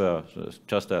storms,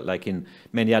 just like in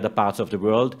many other parts of the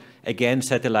world. Again,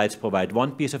 satellites provide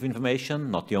one piece of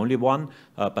information, not the only one,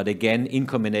 but again, in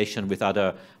combination with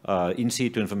other in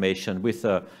situ information, with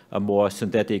a more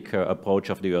synthetic approach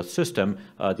of the Earth system,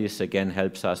 this again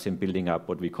helps us in building up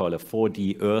what we call a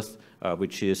 4D Earth,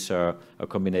 which is a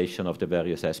combination of the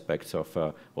various aspects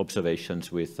of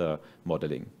observations with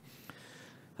modeling.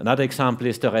 Another example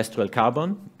is terrestrial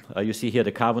carbon. You see here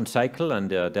the carbon cycle, and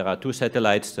there are 2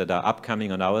 satellites that are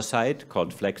upcoming on our side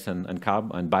called FLEX and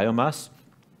biomass,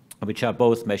 which are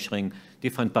both measuring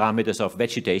different parameters of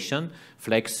vegetation.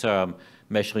 FLEX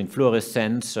measuring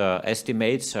fluorescence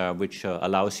estimates, which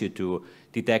allows you to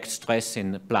detect stress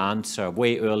in plants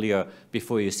way earlier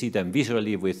before you see them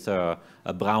visually with a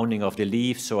browning of the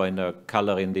leaves or in a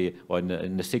color in the, or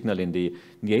in the signal in the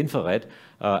infrared.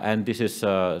 And this is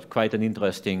quite an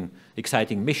interesting,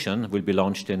 exciting mission. Will be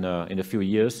launched in a few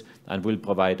years and will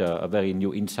provide a very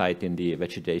new insight in the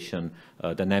vegetation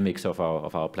dynamics of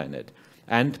our planet.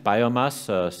 And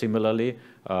biomass, similarly,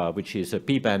 which is a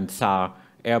P-band SAR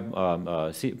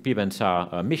P-band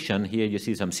SAR mission. Here you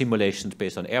see some simulations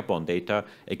based on airborne data.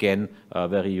 Again,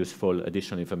 very useful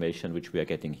additional information which we are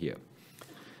getting here.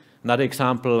 Another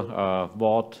example,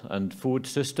 water and food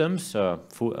systems.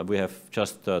 We have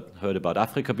just heard about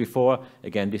Africa before.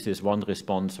 Again, this is one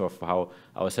response of how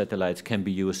our satellites can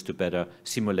be used to better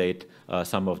simulate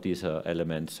some of these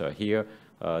elements here.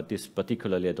 This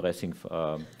particularly addressing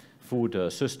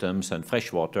food systems and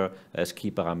freshwater as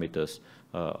key parameters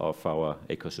of our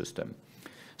ecosystem.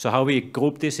 So how we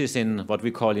group this is in what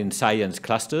we call in science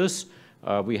clusters.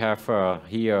 We have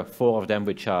here 4 of them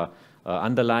which are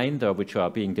underlined, which are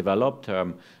being developed.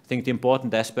 I think the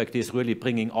important aspect is really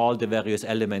bringing all the various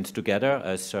elements together,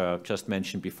 as just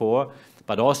mentioned before,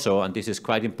 but also, and this is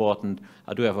quite important,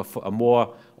 to have a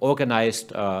more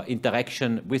organized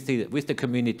interaction with the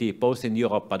community, both in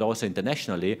Europe but also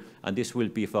internationally. And this will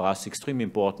be for us extremely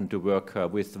important to work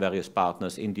with various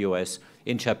partners in the US,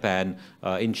 in Japan,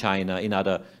 in China, in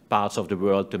other parts of the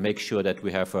world to make sure that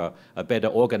we have a better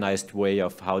organized way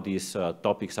of how these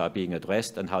topics are being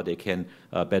addressed and how they can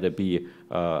better be,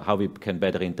 how we can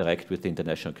better interact with the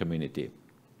international community.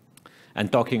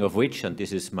 And talking of which, and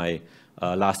this is my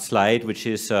last slide, which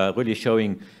is really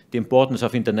showing the importance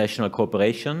of international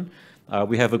cooperation.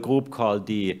 We have a group called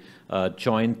the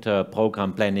Joint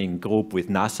Program Planning Group with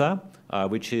NASA,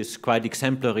 which is quite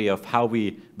exemplary of how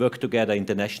we work together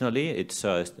internationally. It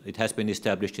has been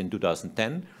established in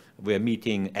 2010. We are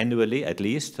meeting annually, at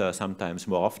least, sometimes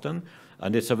more often.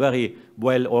 And it's a very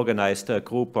well-organized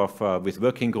group of, with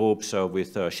working groups,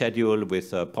 with schedule,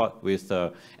 with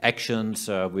actions,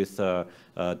 with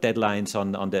deadlines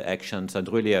on the actions,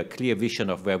 and really a clear vision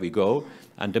of where we go.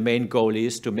 And the main goal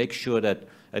is to make sure that,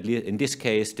 at least in this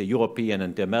case, the European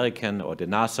and the American, or the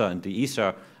NASA and the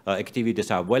ESA activities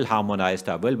are well harmonized,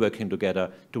 are well working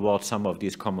together towards some of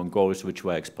these common goals which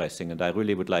we're expressing. And I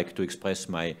really would like to express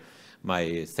my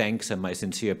thanks and my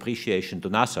sincere appreciation to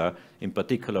NASA, in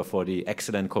particular for the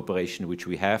excellent cooperation which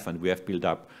we have and we have built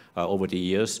up over the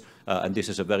years. And this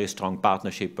is a very strong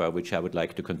partnership which I would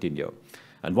like to continue.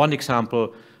 And one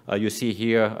example you see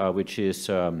here, which is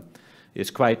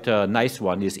quite a nice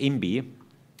one, is IMBI,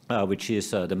 which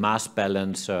is the mass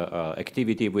balance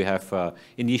activity we have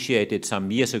initiated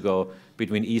some years ago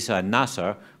between ESA and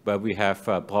NASA, where we have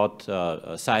brought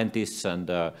scientists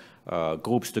and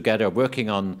groups together working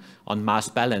on mass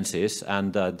balances,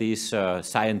 and these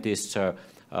scientists are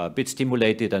a bit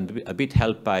stimulated and a bit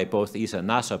helped by both ESA and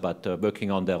NASA, but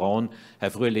working on their own,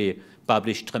 have really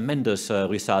published tremendous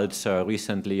results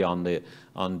recently on the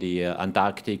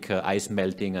Antarctic ice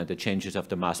melting and the changes of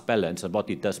the mass balance and what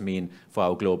it does mean for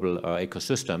our global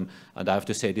ecosystem. And I have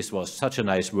to say this was such a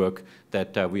nice work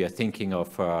that we are thinking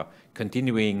of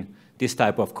continuing this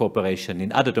type of cooperation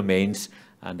in other domains.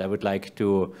 And I would like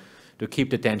to keep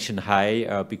the tension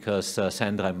high because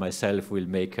Sandra and myself will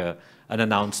make an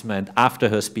announcement after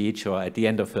her speech or at the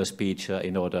end of her speech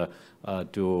in order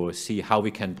to see how we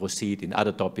can proceed in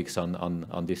other topics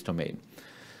on this domain.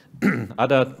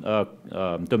 Other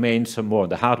domains are more on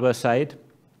the hardware side,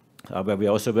 where we're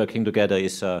also working together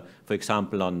is, for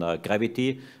example, on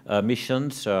gravity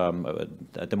missions.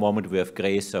 At the moment, we have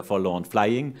GRACE follow-on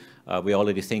flying. We're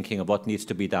already thinking of what needs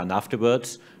to be done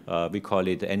afterwards. We call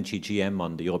it NGGM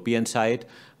on the European side,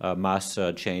 mass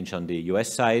change on the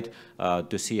US side,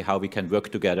 to see how we can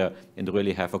work together and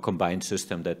really have a combined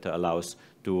system that allows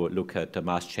to look at the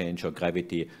mass change or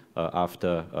gravity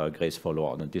after GRACE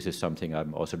follow-on. And this is something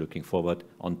I'm also looking forward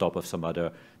on top of some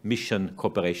other mission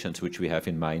cooperations which we have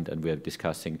in mind and we are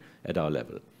discussing at our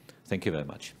level. Thank you very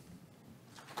much.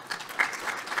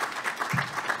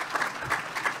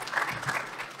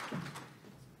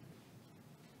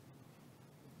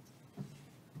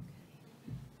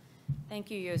 Thank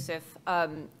you, Josef.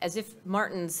 As if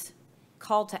Martin's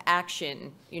call to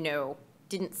action,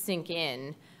 didn't sink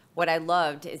in, what I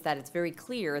loved is that it's very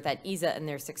clear that ESA and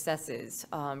their successes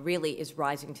really is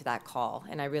rising to that call,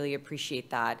 and I really appreciate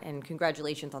that. And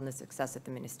congratulations on the success at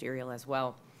the ministerial as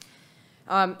well.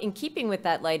 In keeping with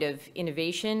that light of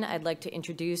innovation, I'd like to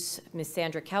introduce Ms.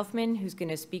 Sandra Kaufman, who's going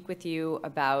to speak with you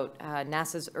about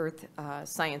NASA's Earth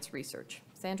science research.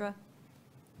 Sandra?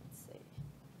 Let's see.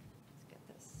 Let's get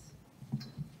this.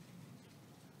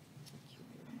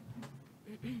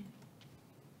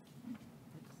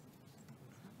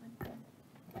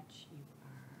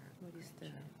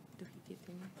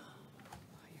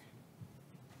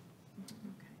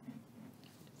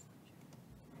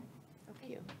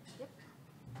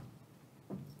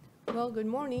 Well, good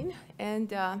morning.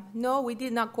 And no, we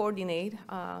did not coordinate.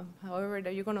 However,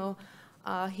 you're going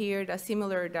to hear the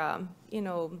similar,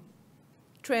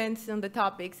 trends on the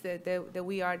topics that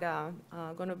we are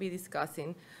going to be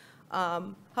discussing.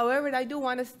 However, I do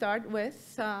want to start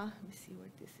with, let me see where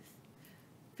this is,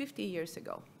 50 years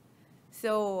ago.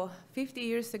 So 50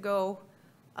 years ago,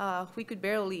 we could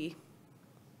barely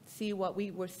see what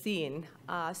we were seeing.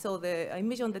 So the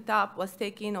image on the top was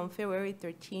taken on February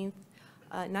 13th,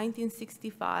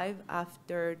 1965,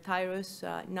 after TIRUS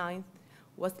 9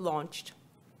 was launched.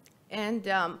 And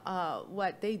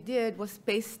what they did was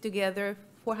paste together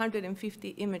 450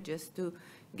 images to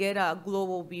get a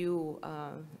global view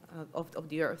of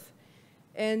the Earth.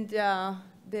 And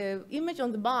the image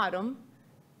on the bottom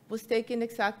was taken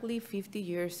exactly 50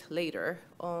 years later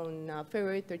on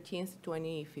February 13th,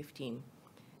 2015.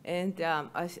 And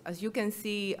as you can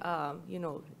see,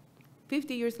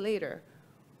 50 years later,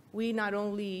 we not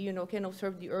only can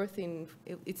observe the Earth in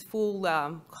its full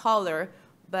color,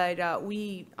 but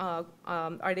we are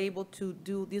able to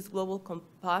do these global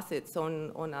composites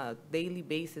on a daily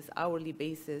basis, hourly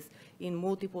basis, in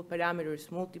multiple parameters,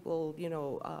 multiple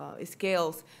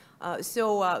scales.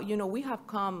 So we have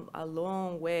come a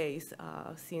long ways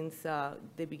since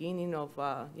the beginning of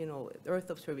Earth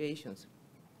observations.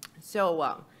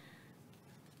 So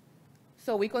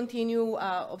we continue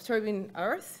observing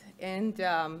Earth, and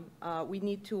we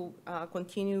need to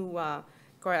continue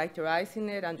characterizing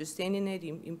it, understanding it,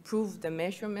 improve the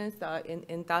measurements,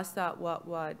 and that's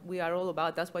what we are all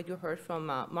about. That's what you heard from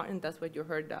Martin. That's what you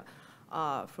heard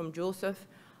from Joseph.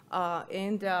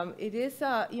 And it is,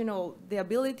 the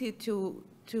ability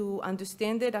to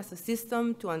understand it as a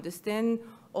system, to understand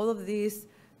all of these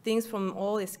things from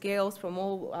all scales, from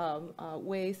all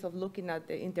ways of looking at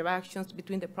the interactions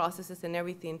between the processes and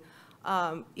everything.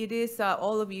 It is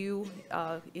all of you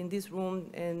in this room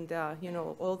and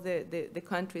all the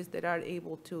countries that are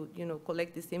able to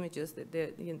collect these images,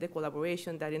 the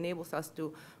collaboration that enables us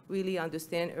to really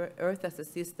understand Earth as a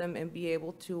system and be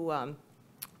able to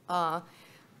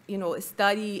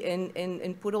study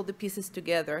and put all the pieces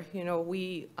together.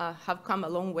 We have come a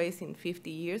long ways in 50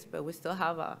 years, but we still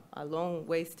have a long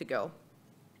ways to go.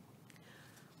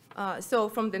 So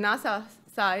from the NASA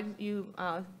side, you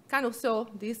kind of saw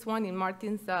this one in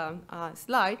Martin's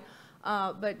slide,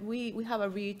 but we have a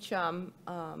rich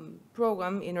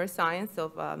program in Earth science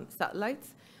of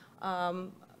satellites.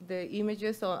 The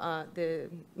images, the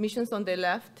missions on the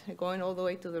left, going all the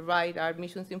way to the right, are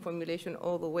missions in formulation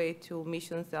all the way to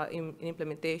missions in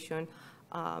implementation,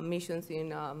 missions in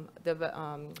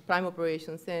the prime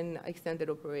operations and extended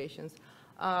operations.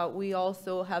 We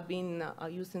also have been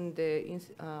using the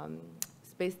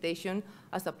space station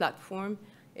as a platform,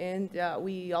 and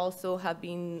we also have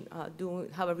been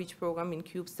have a rich program in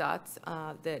CubeSats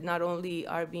that not only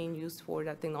are being used for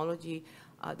the technology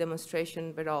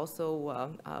demonstration, but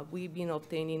also we've been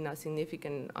obtaining a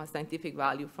significant scientific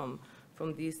value from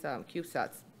these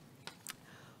CubeSats.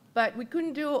 But we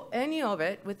couldn't do any of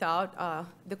it without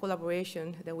the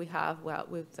collaboration that we have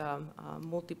with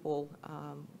multiple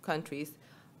countries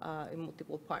and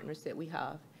multiple partners that we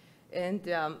have. And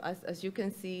as you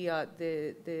can see,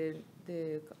 the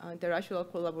international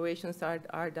collaborations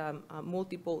are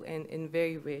multiple and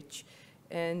very rich.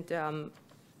 And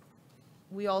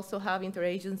we also have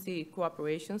interagency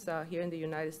cooperations here in the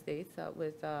United States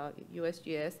with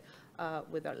USGS,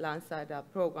 with our Landsat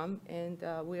program. And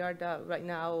we are right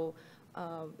now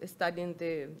studying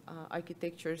the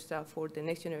architectures for the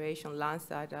next generation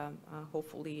Landsat,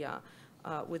 hopefully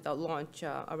with a launch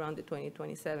around the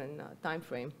 2027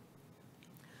 timeframe.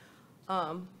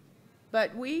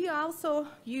 But we also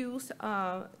use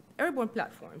airborne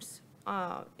platforms,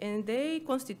 and they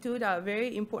constitute a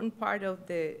very important part of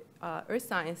the Earth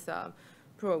science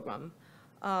program.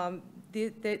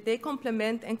 They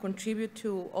complement and contribute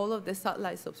to all of the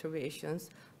satellites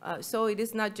observations. So it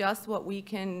is not just what we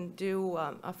can do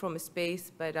from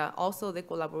space, but also the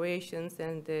collaborations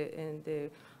and the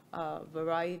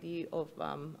variety of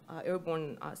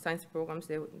airborne science programs,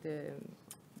 the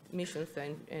missions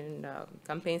and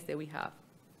campaigns that we have.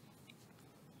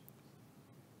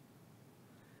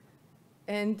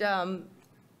 And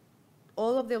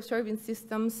all of the observing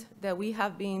systems that we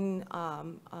have been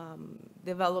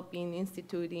developing,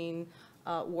 instituting,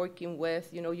 working with,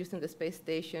 using the space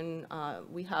station.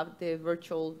 We have the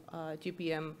virtual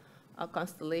GPM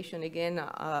constellation, again,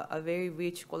 a very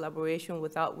rich collaboration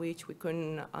without which we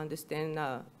couldn't understand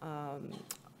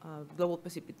global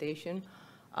precipitation.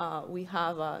 We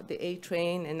have the A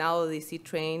train and now the C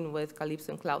train with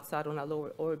Calypso and CloudSat on a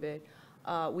lower orbit.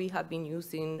 We have been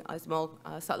using small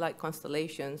satellite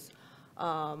constellations,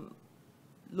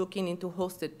 looking into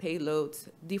hosted payloads,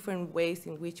 different ways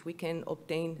in which we can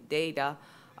obtain data.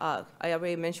 I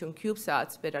already mentioned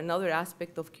CubeSats, but another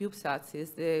aspect of CubeSats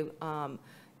is the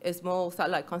small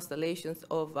satellite constellations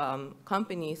of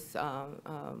companies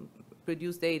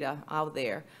produce data out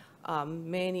there.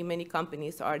 Many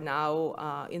companies are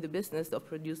now in the business of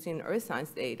producing Earth science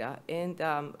data, and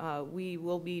we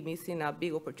will be missing a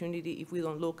big opportunity if we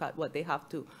don't look at what they have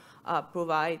to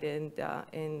provide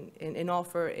and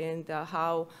offer, and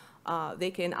how they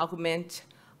can augment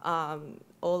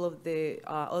all of the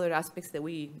other aspects that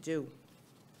we do.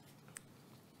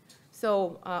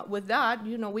 So with that,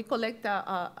 we collect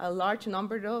a large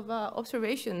number of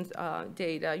observations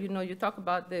data. You talk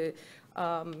about the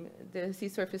sea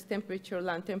surface temperature,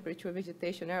 land temperature,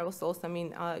 vegetation, aerosols. I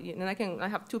mean, and I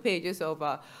have 2 pages of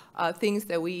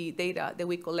data that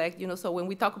we collect. So when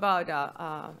we talk about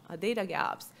data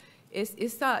gaps,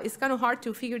 it's kind of hard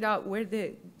to figure out where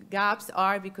the gaps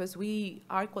are because we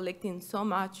are collecting so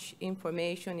much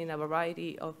information in a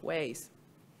variety of ways.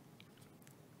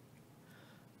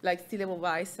 Like sea level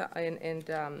rise, and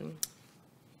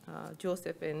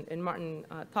Joseph and Martin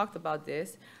talked about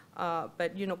this.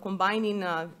 But combining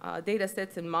data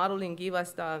sets and modeling give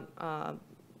us the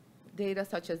data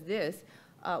such as this.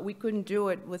 We couldn't do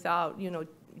it without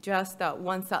just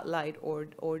one satellite or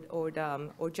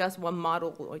just one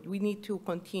model. We need to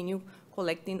continue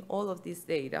collecting all of this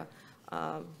data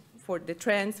for the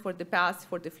trends, for the past,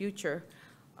 for the future.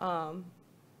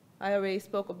 I already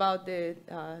spoke about the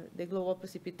global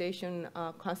precipitation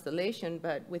constellation,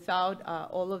 but without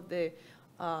all of the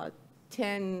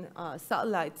 10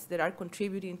 satellites that are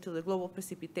contributing to the global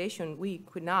precipitation, we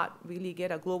could not really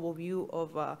get a global view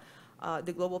of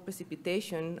the global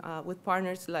precipitation with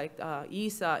partners like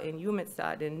ESA and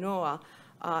UNSDGs and NOAA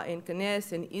and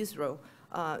CNES and ISRO.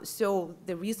 So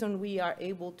the reason we are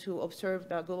able to observe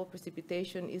the global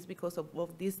precipitation is because of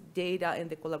this data and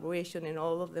the collaboration and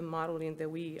all of the modeling that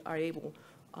we are able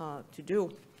to do.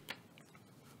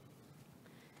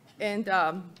 And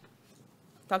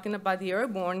talking about the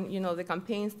airborne, the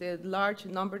campaigns, the large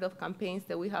number of campaigns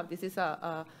that we have, this is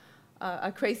a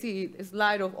crazy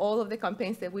slide of all of the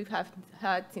campaigns that we've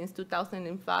had since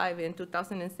 2005 and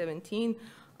 2017.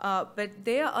 But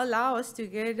they allow us to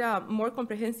get more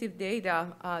comprehensive data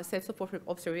sets of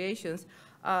observations.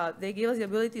 They give us the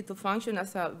ability to function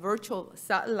as a virtual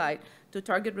satellite to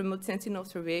target remote sensing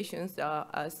observations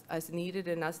as needed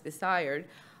and as desired.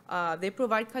 They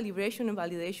provide calibration and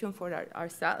validation for our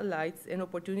satellites and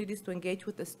opportunities to engage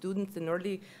with the students and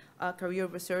early career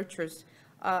researchers.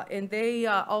 And they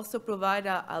also provide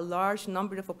a large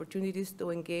number of opportunities to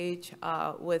engage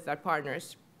with our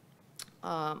partners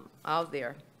out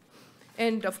there.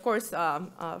 And of course,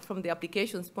 from the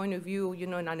applications point of view,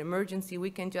 in an emergency, we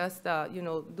can just,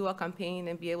 do a campaign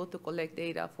and be able to collect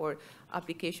data for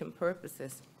application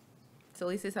purposes. So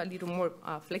this is a little more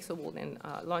flexible than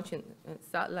launching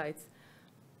satellites.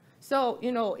 So,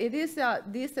 it is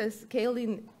this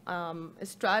scaling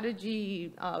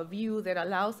strategy view that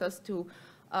allows us to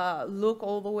look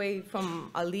all the way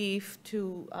from a leaf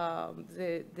to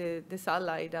the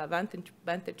satellite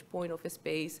vantage point of a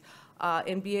space,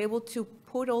 and be able to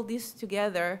put all this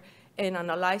together and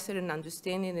analyze it and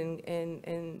understand it,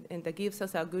 and that gives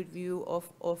us a good view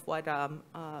of what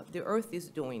the Earth is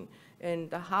doing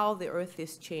and how the Earth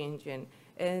is changing,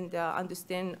 and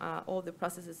understand all the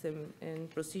processes and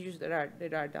procedures that are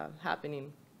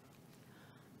happening.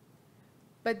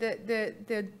 But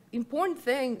the important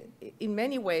thing in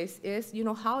many ways is,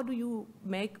 how do you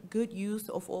make good use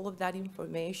of all of that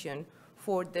information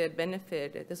for the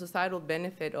benefit, the societal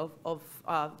benefit of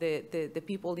the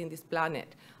people in this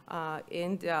planet? The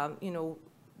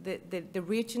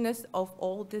richness of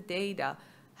all the data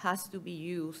has to be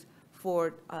used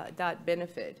for that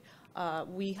benefit.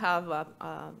 We have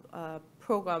a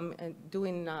program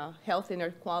doing health and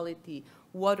air quality,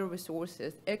 water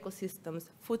resources, ecosystems,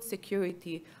 food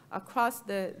security across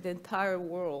the entire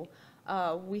world.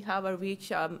 We have a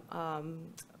rich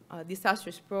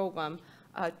disasters program,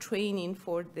 training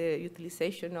for the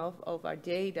utilization of our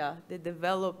data. They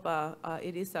develop,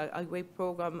 it is a great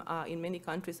program in many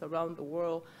countries around the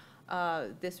world.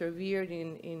 They surveyed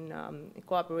in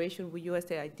cooperation with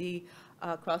USAID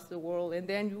across the world. And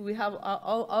then we have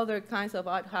all other kinds of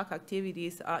ad hoc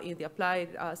activities in the applied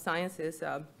sciences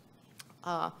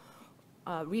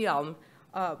realm.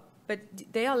 But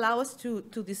they allow us to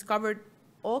discover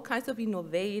all kinds of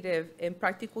innovative and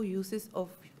practical uses of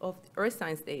earth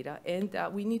science data, and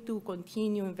we need to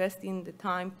continue investing the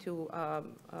time to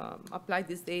apply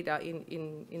this data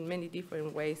in many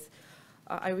different ways.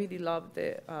 I really love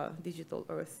the digital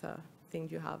earth thing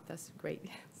you have. That's great.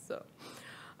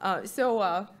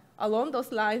 So, along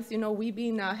those lines, we've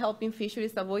been helping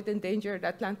fisheries avoid endangered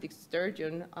Atlantic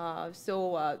sturgeon.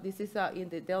 This is in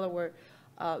the Delaware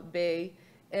Bay,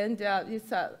 and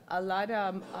it's a lot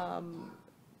of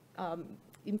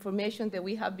information that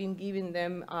we have been giving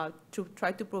them to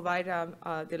try to provide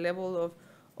the level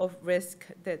of risk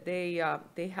that they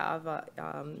have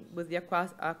with the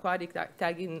aquatic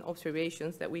tagging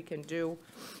observations that we can do.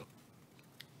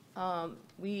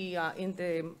 We, in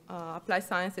the applied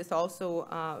sciences also,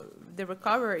 the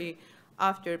recovery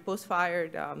after post-fire,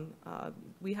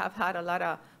 we have had a lot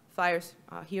of fires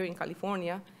here in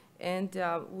California, and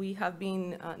we have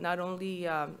been not only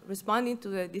responding to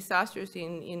the disasters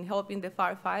in helping the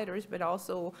firefighters, but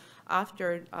also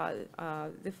after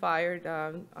the fire,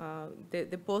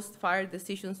 the post-fire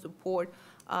decision support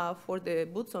for the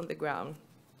boots on the ground.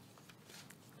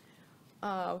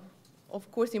 Of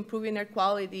course, improving air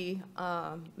quality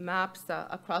maps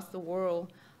across the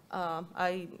world.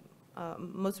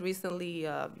 Most recently,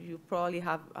 you probably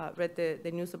have read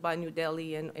the news about New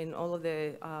Delhi and all of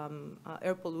the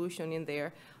air pollution in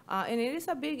there. And it is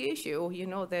a big issue,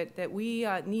 that we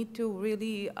need to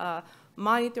really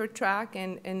monitor, track,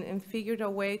 and figure out a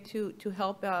way to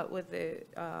help with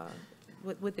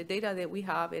the data that we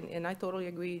have. And I totally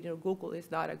agree, Google is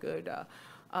not a good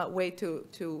way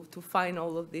to find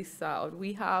all of this out.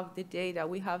 We have the data,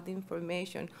 we have the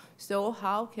information. So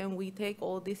how can we take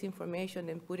all this information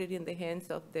and put it in the hands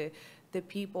of the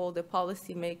people, the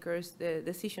policymakers, the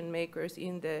decision makers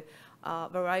in the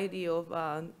variety of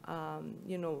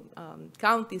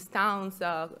counties, towns,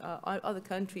 other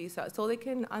countries, so they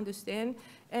can understand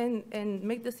and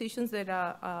make decisions that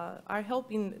are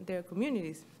helping their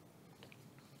communities.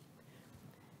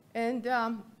 And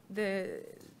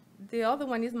the other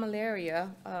one is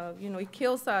malaria. It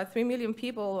kills 3 million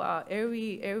people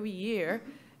every year.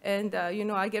 And,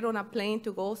 I get on a plane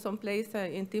to go someplace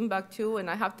in Timbuktu, and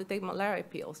I have to take malaria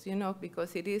pills,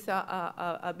 because it is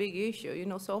a big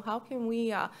issue, So how can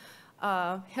we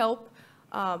help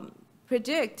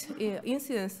predict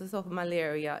incidences of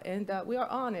malaria? And we are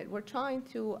on it. We're trying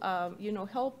to,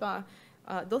 help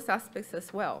those aspects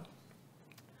as well.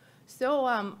 So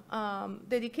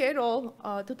the decadal,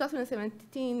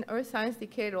 2017 Earth Science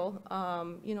Decadal,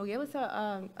 gave us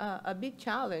a big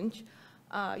challenge.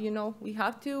 We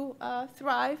have to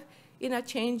thrive in a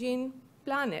changing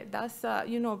planet. That's,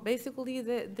 basically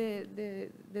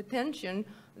the tension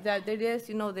that there is.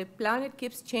 The planet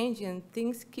keeps changing,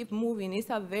 things keep moving. It's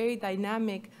a very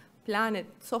dynamic planet.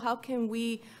 So how can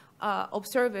we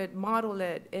observe it, model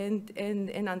it,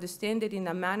 and understand it in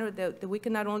a manner that we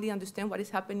can not only understand what is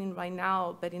happening right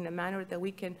now, but in a manner that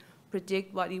we can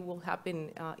predict what it will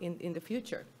happen in the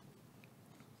future.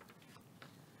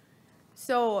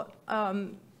 So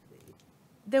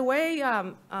the way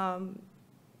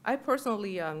I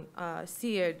personally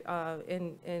see it,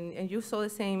 and you saw the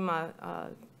same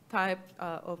type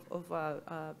of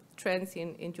trends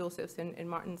in Joseph's and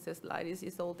Martin's slide,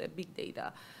 is all the big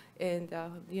data. And,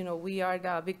 we are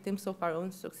the victims of our own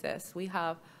success. We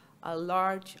have a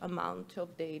large amount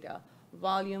of data,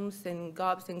 volumes and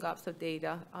gobs of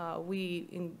data.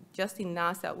 Just in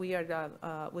NASA, we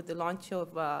are with the launch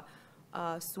of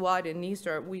SWOT and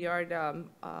NISR, we are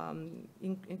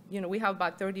we have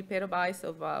about 30 petabytes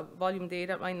of volume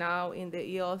data right now in the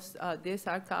EOS disk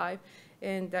archive,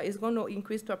 and it's going to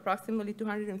increase to approximately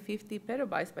 250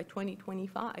 petabytes by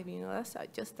 2025. That's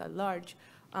just a large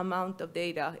amount of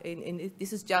data, and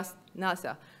this is just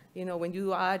NASA. When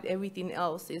you add everything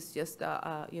else, it's just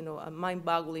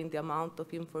mind-boggling the amount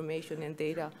of information and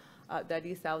data that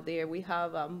is out there. We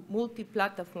have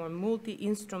multi-platform,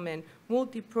 multi-instrument,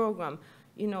 multi-program.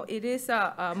 It is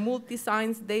a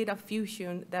multi-science data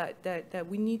fusion that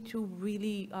we need to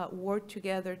really work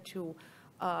together to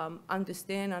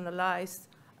understand, analyze,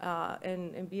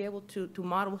 and be able to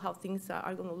model how things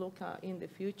are going to look in the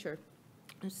future.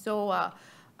 So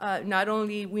not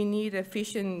only we need an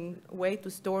efficient way to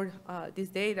store this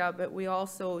data, but we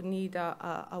also need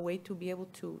a way to be able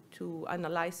to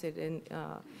analyze it.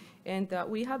 And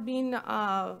we have been,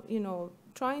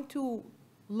 trying to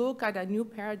look at a new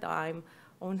paradigm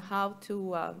on how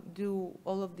to do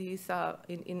all of these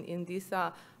in this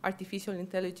artificial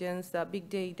intelligence, big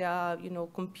data,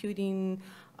 computing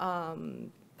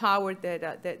power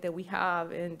that we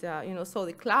have. And, so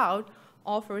the cloud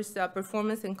offers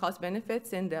performance and cost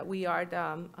benefits, and we are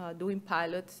doing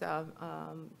pilots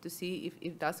to see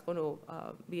if that's going to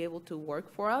be able to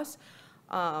work for us.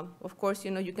 Of course,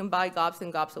 you can buy gobs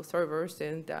and gobs of servers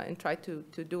and try to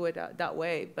do it that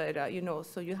way, but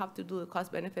so you have to do the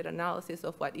cost-benefit analysis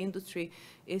of what industry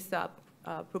is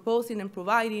proposing and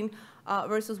providing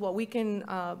versus what we can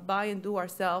buy and do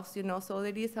ourselves. So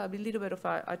there is a little bit of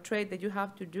a trade that you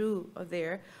have to do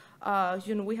there.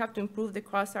 We have to improve the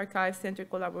cross-archive center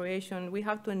collaboration. We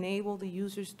have to enable the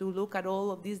users to look at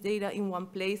all of this data in one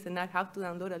place and not have to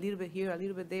download a little bit here, a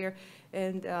little bit there,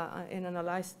 and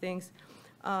analyze things.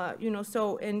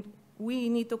 And we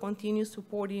need to continue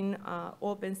supporting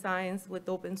open science with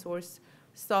open source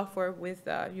software with,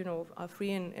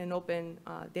 free and open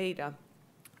data.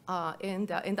 And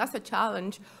that's a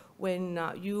challenge when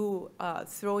you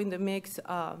throw in the mix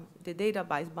the data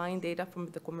by buying data from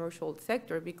the commercial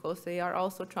sector, because they are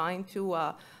also trying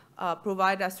to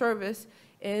provide a service.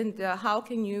 And how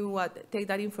can you take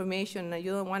that information?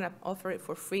 You don't want to offer it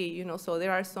for free, so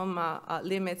there are some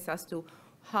limits as to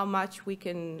how much we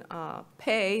can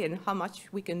pay and how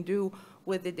much we can do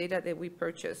with the data that we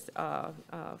purchase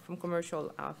from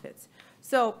commercial outfits.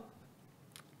 So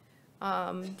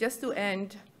just to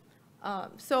end,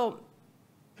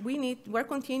 we're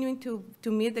continuing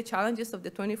to meet the challenges of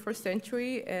the 21st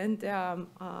century, and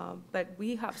but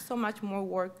we have so much more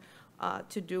work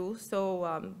to do.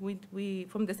 So we,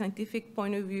 from the scientific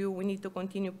point of view, we need to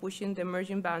continue pushing the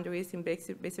emerging boundaries in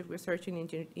basic research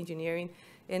and engineering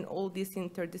and all this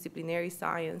interdisciplinary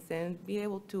science, and be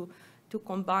able to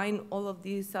combine all of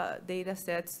these data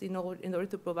sets in order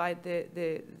to provide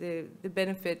the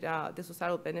benefit, the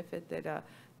societal benefit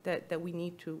that we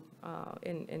need to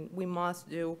and we must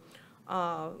do.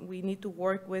 We need to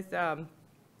work with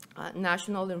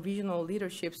national and regional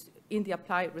leaderships in the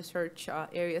applied research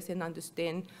areas and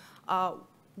understand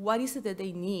what is it that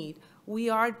they need. We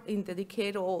are in the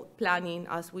decadal planning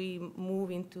as we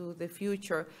move into the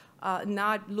future,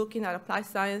 not looking at applied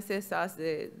sciences as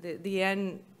the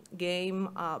end game,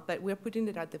 but we're putting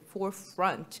it at the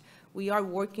forefront. We are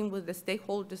working with the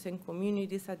stakeholders and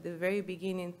communities at the very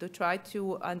beginning to try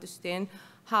to understand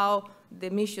how the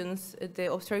missions,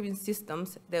 the observing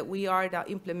systems that we are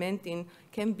implementing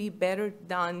can be better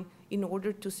done in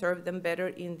order to serve them better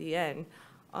in the end.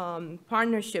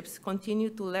 Partnerships, continue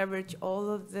to leverage all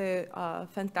of the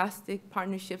fantastic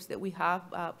partnerships that we have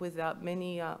with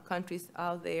many countries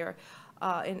out there.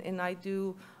 And I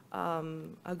do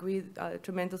agree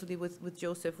tremendously with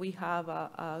Joseph. We have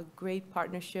a great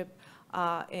partnership,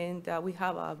 and we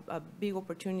have a big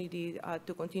opportunity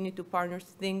to continue to partner.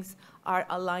 Things are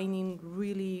aligning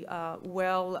really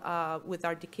well with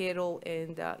our decadal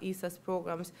and ESA's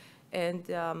programs, and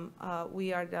we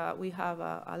have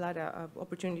a lot of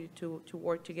opportunity to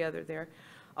work together there.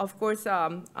 Of course,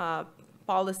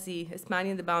 policy,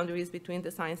 expanding the boundaries between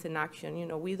the science and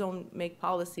action. We don't make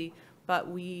policy, but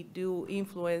we do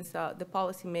influence the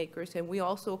policymakers, and we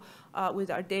also,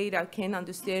 with our data, can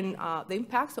understand the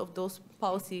impacts of those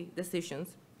policy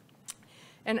decisions.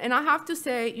 And I have to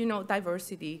say,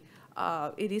 diversity,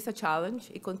 it is a challenge.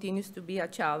 It continues to be a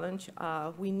challenge.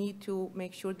 We need to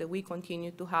make sure that we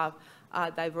continue to have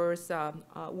a diverse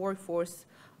workforce.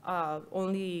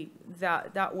 Only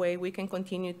that way we can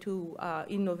continue to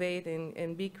innovate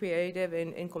and be creative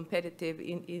and competitive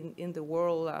in the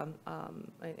world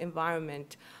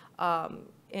environment.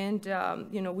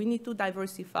 We need to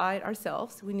diversify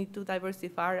ourselves. We need to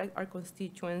diversify our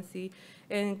constituency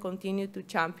and continue to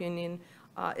champion in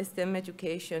STEM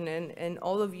education. And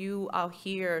all of you out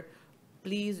here,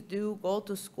 please do go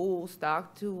to schools,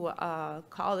 talk to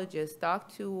colleges,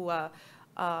 talk to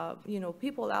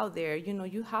people out there.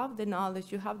 You have the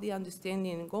knowledge, you have the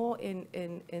understanding. Go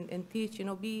and teach.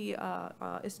 Be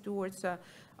stewards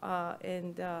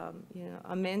and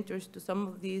mentors to some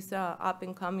of these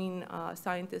up-and-coming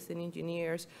scientists and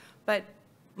engineers. But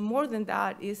more than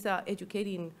that is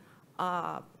educating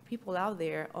people out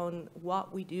there on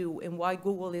what we do and why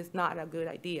Google is not a good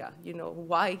idea.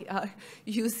 Why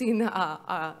using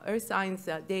earth science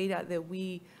data that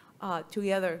we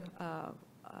together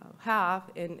have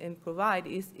and provide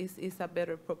is a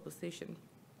better proposition.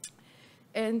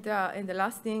 And the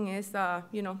last thing is, the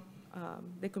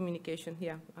communication.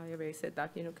 Yeah, I already said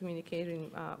that.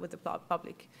 Communicating with the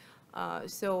public.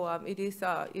 So it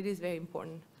is very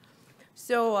important.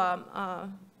 So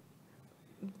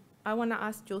I want to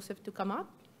ask Joseph to come up.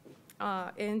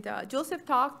 And Joseph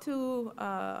talked to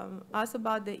us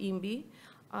about the INVI.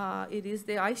 It is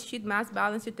the ice sheet mass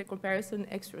balance intercomparison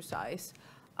exercise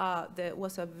that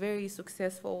was a very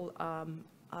successful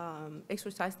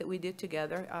exercise that we did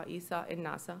together, ESA and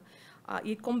NASA.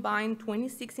 It combined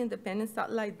 26 independent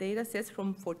satellite data sets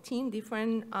from 14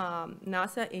 different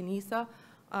NASA and ESA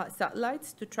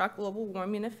satellites to track global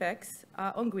warming effects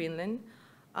on Greenland.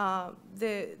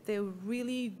 The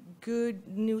really good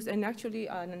news, and actually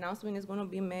an announcement is going to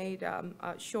be made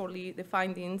shortly, the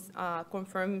findings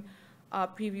confirm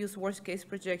previous worst-case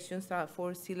projections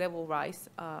for sea level rise.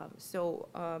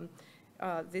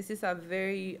 This is a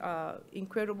very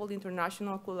incredible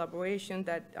international collaboration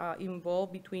that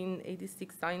involved between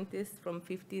 86 scientists from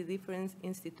 50 different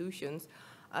institutions.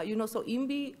 You know, so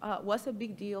INVI was a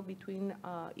big deal between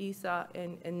ESA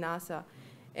and NASA.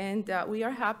 And we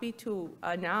are happy to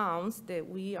announce that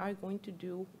we are going to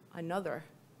do another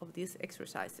of these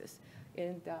exercises.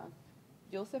 And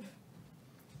Joseph?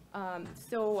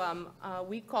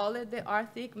 We call it the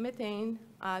Arctic Methane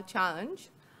Challenge.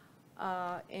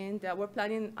 And we're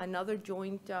planning another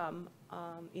joint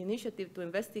initiative to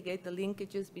investigate the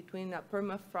linkages between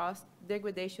permafrost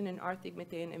degradation and Arctic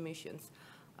methane emissions.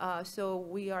 So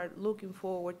we are looking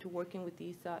forward to working with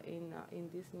ESA in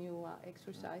this new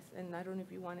exercise. And I don't know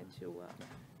if you wanted to.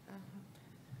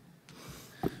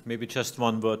 Maybe just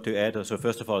one word to add. So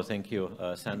first of all, thank you,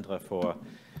 Sandra, for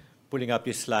pulling up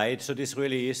this slide. So this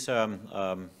really is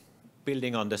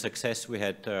building on the success we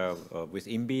had with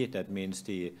INVI. That means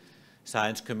the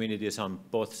science communities on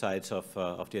both sides of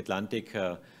the Atlantic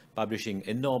publishing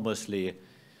enormously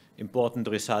important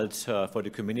results for the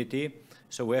community.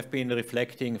 So we have been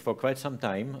reflecting for quite some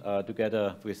time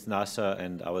together with NASA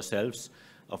and ourselves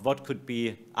of what could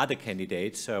be other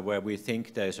candidates where we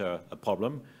think there's a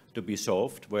problem to be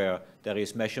solved, where there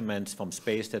is measurements from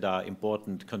space that are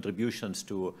important contributions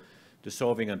to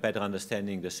solving and better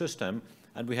understanding the system.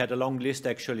 And we had a long list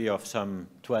actually of some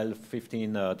 12,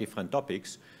 15 different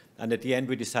topics. And at the end,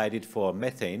 we decided for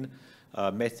methane,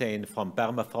 methane from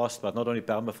permafrost, but not only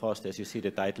permafrost, as you see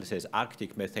the title says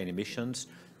Arctic methane emissions,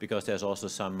 because there's also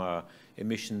some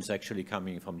emissions actually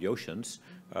coming from the oceans,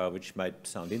 which might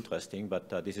sound interesting, but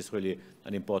this is really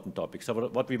an important topic. So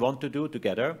what we want to do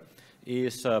together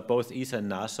is both ESA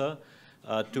and NASA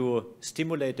to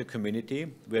stimulate the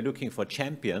community. We're looking for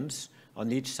champions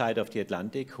on each side of the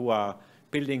Atlantic who are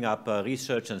building up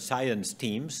research and science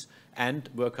teams and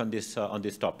work on this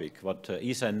topic. What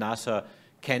ESA and NASA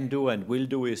can do and will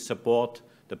do is support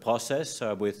the process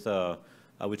with, I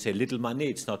would say, little money.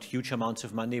 It's not huge amounts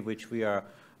of money which we are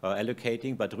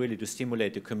allocating, but really to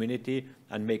stimulate the community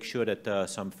and make sure that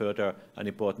some further and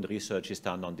important research is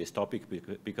done on this topic,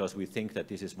 because we think that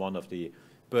this is one of the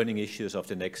burning issues of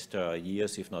the next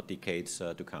years, if not decades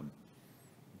to come.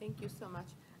 Thank you so much.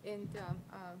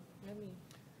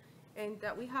 And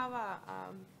we have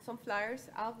some flyers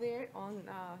out there on,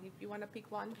 if you want to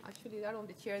pick one, actually they're on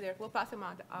the chair there. We'll pass them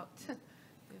out.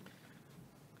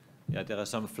 Yeah, there are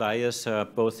some flyers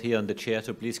both here on the chair,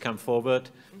 so please come forward.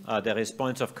 There is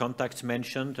points of contacts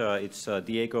mentioned. It's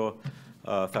Diego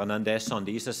Fernandez on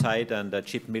the ESA side and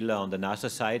Chip Miller on the NASA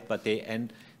side, but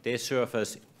they serve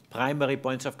as primary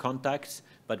points of contacts,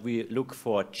 but we look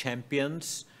for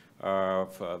champions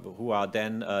who are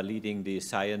then leading the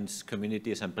science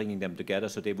communities and bringing them together,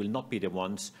 so they will not be the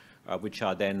ones which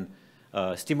are then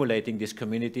stimulating this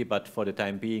community, but for the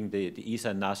time being, the ESA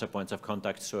and NASA points of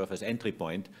contact serve as entry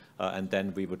point, and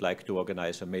then we would like to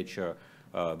organize a major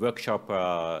workshop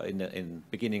in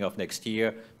beginning of next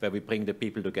year where we bring the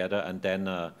people together, and then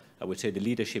I would say the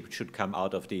leadership should come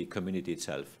out of the community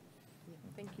itself. Yeah,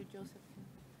 thank you, Joseph.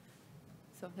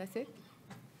 So that's it.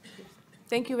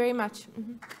 Thank you very much.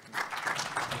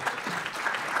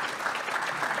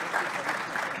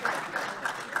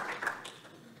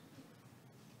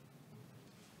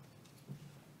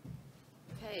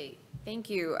 Okay, thank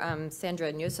you, Sandra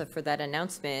and Yusuf, for that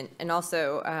announcement. And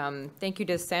also, thank you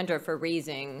to Sandra for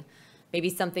raising maybe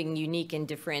something unique and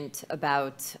different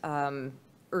about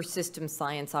Earth system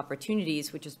science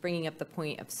opportunities, which is bringing up the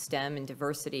point of STEM and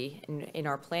diversity in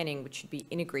our planning, which should be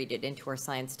integrated into our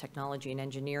science, technology, and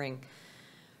engineering.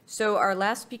 So our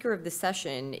last speaker of the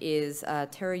session is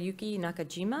Teruyuki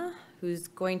Nakajima, who's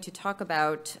going to talk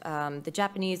about the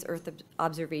Japanese Earth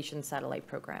observation satellite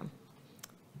program.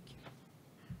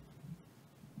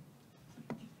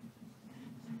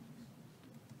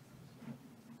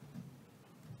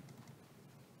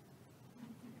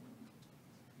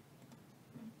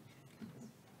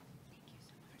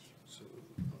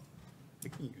 I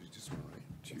can use this one, right?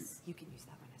 Yes, you can use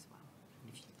that one as well,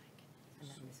 if you like. And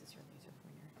then this is your laser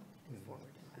pointer, and forward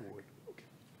and back.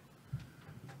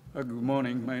 Okay. Good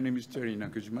morning. My name is Terry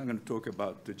Nakajima. I'm going to talk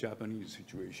about the Japanese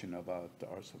situation about the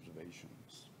Earth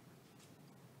observations.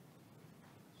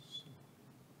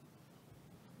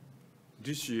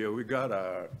 This year we got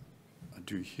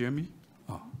do you hear me?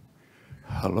 Oh,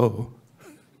 hello.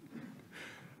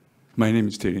 My name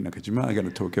is Terry Nakajima. I'm going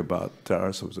to talk about the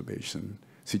Earth observation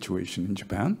situation in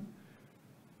Japan.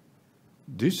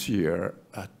 This year,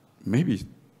 maybe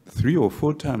 3 or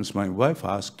 4 times, my wife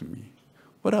asked me,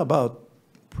 what about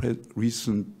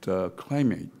recent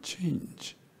climate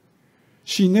change?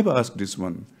 She never asked this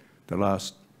one the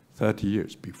last 30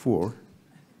 years before.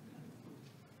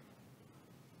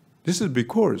 This is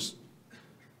because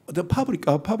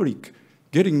our public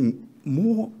getting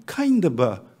more kind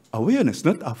of awareness,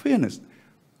 not awareness,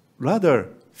 rather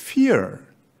fear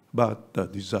about the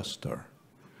disaster.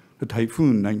 The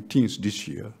typhoon 19th this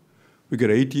year, we got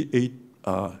 88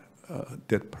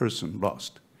 dead person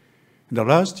lost. In the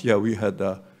last year, we had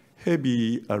a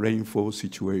heavy rainfall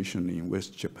situation in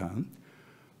West Japan,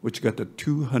 which got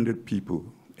 200 people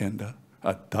and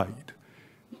died.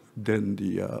 Then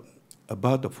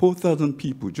about 4,000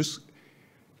 people just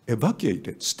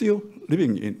evacuated, still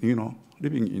living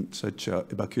in such an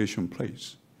evacuation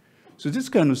place. So this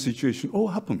kind of situation all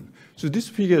happened. So this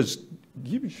figures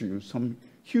gives you some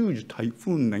huge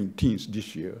typhoon 19th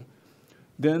this year.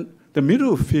 Then the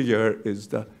middle figure is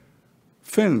the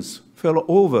fence fell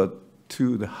over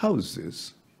to the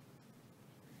houses.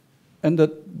 And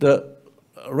the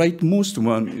rightmost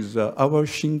one is our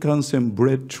Shinkansen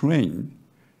bread train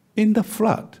in the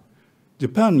flood.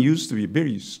 Japan used to be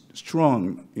very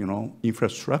strong,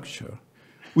 infrastructure.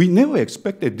 We never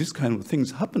expected this kind of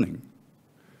things happening.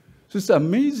 So it's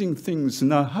amazing things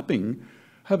now happening.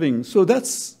 So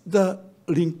that's the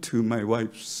link to my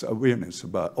wife's awareness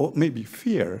about, or maybe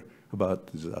fear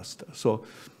about disaster. So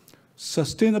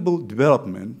sustainable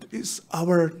development is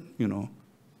our,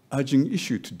 urgent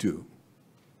issue to do.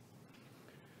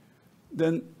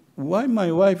 Then why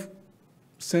my wife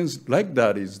sensed like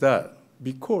that is that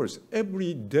because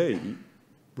every day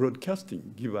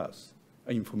broadcasting give us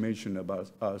information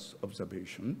about Earth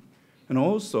observation, and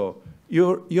also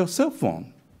your cell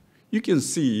phone, you can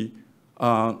see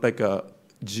our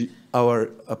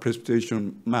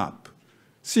precipitation map,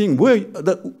 seeing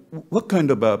what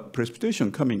kind of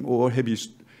precipitation coming or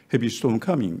heavy storm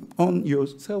coming on your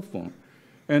cell phone.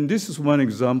 And this is one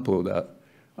example that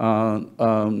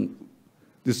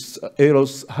this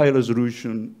AROS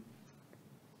high-resolution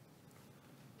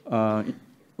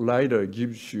LiDAR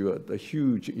gives you the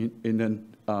huge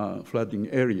flooding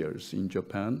areas in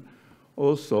Japan.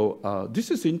 Also,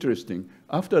 this is interesting.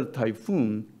 After the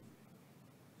typhoon,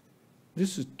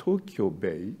 this is Tokyo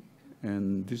Bay,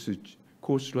 and this is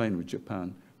coastline of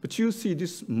Japan. But you see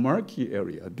this murky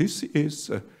area. This is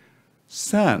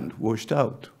sand washed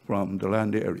out from the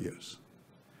land areas.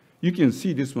 You can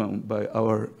see this one by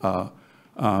our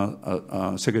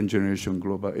second-generation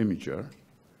global imager.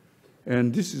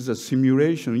 And this is a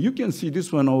simulation. You can see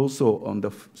this one also on the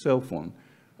cell phone,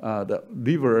 the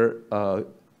river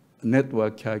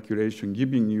network calculation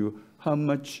giving you how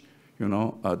much,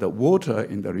 the water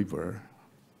in the river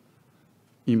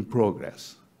in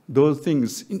progress. Those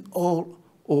things in all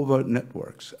over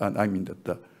networks, and I mean that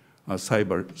the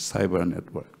cyber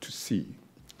network to see.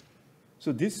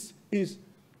 So this is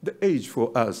the age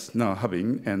for us now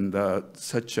having, and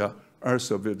such a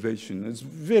Earth observation is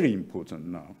very important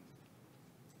now.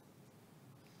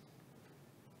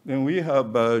 Then we have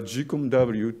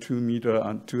GCOM-W 2 meter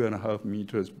and 2.5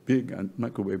 meters big and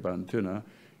microwave antenna,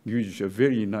 gives a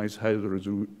very nice high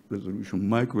resolution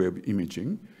microwave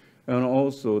imaging, and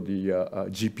also the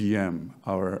GPM,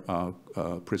 our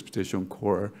precipitation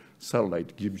core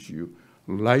satellite, gives you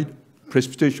light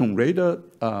precipitation radar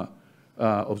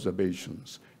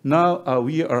observations. Now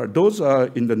those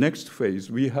are in the next phase.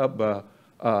 We have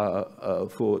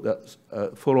for the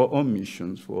follow-on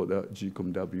missions for the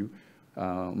GCOM-W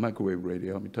microwave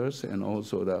radiometers, and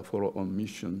also the follow-on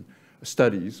mission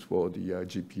studies for the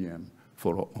GPM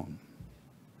follow-on.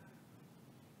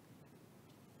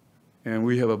 And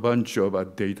we have a bunch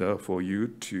of data for you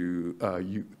to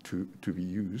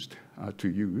use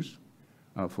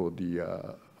for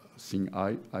the thing.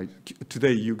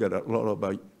 Today you got a lot of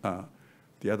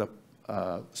the other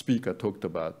speaker talked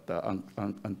about the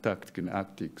Antarctic and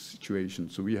Arctic situation.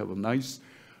 So we have a nice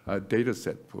data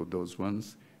set for those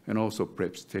ones, and also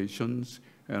precipitations,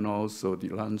 and also the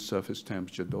land surface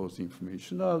temperature. Those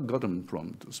information are gotten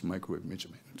from those microwave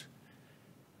measurement.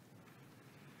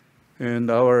 And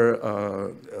our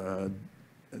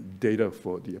data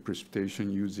for the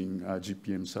precipitation using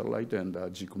GPM satellite and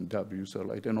GCOM-W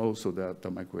satellite, and also the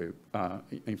microwave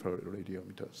infrared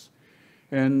radiometers.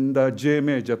 And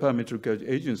JMA, Japan Meteorological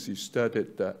Agency,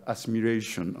 started the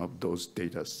assimilation of those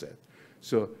data sets.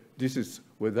 So this is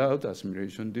without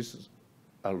assimilation. This is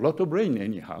a lot of rain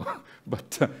anyhow,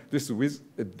 but this with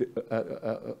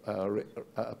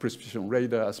precipitation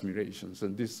radar assimilations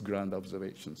and this ground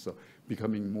observation, so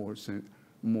becoming more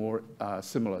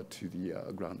similar to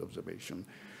the ground observation,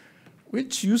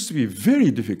 which used to be a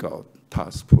very difficult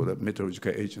task for the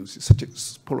meteorological agency, such a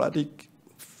sporadic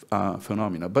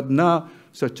phenomena. But now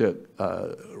such a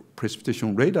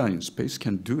precipitation radar in space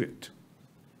can do it.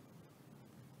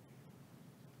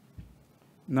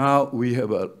 Now we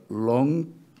have a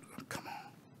long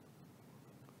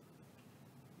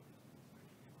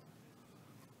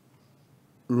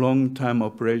time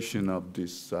operation of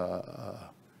this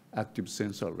active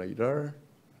sensor radar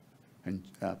and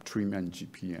TRIM and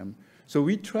GPM. So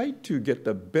we tried to get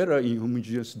a better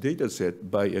homogeneous data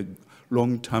set by a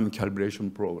long-term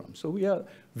calibration program. So we are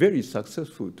very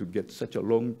successful to get such a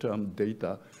long-term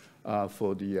data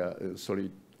for the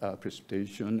solid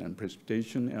precipitation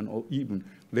and even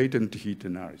latent heat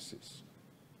analysis.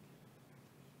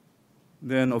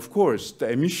 Then, of course, the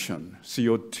emission,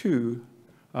 CO2,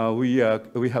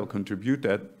 we have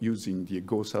contributed using the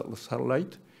GOSAT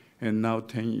satellite, and now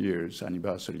 10 years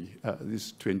anniversary,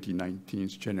 this 2019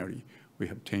 January, we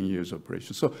have 10 years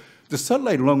operation. So the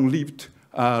satellite long-lived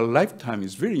lifetime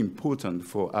is very important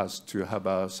for us to have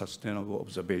a sustainable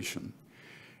observation.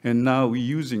 And now we're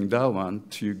using that one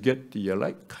to get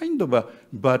the kind of a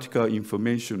vertical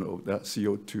information of the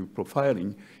CO2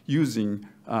 profiling using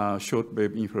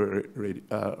shortwave infrared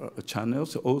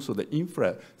channels, also the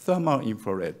thermal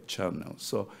infrared channels.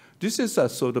 So this is a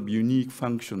sort of unique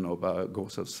function of a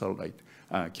GOSAT satellite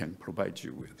can provide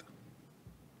you with.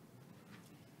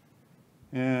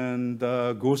 And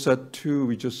GOSAT-2,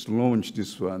 we just launched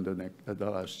this one the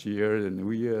last year, and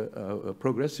we are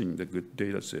progressing the good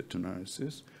data set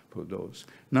analysis for those.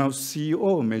 Now,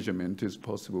 CO measurement is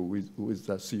possible with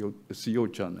the CO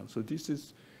channel. So this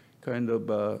is kind of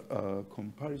a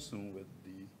comparison with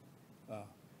the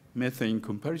methane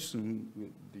comparison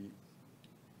with the,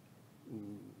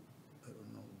 I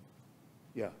don't know,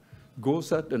 yeah,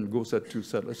 GOSAT and GOSAT-2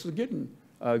 satellites. So getting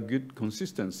a good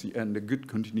consistency and a good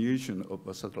continuation of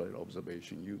a satellite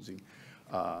observation using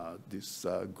this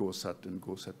GOSAT and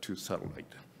GOSAT-2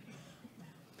 satellite.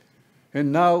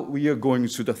 And now we are going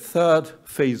to the third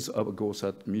phase of a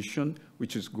GOSAT mission,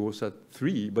 which is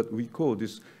GOSAT-3, but we call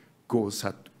this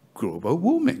GOSAT Global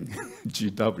Warming,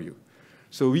 GW.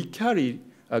 So we carry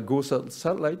a GOSAT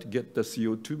satellite, get the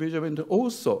CO2 measurement,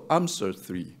 also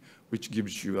AMSR-3, which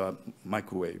gives you a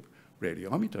microwave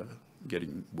radiometer,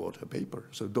 getting water vapor.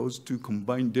 So those two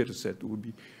combined data set will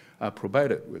be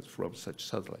provided with from such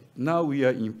satellite. Now we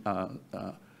are in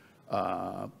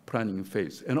planning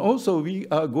phase. And also we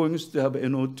are going to have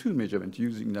NO2 measurement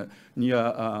using the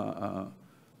near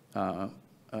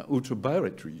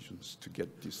ultraviolet regions to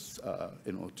get this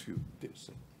NO2 data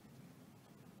set.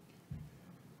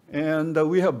 And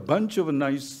we have a bunch of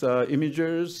nice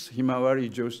imagers, Himawari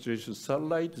geostationary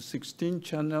satellite, 16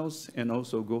 channels, and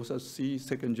also GOSAT-C,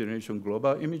 second generation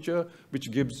global imager,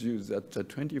 which gives you that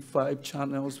 25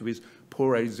 channels with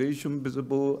polarization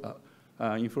visible,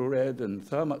 infrared and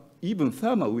thermal. Even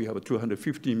thermal, we have a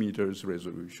 250 meters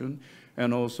resolution,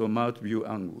 and also multi-view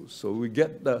angles. So we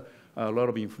get a lot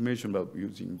of information about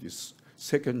using this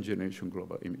second generation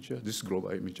global imager, this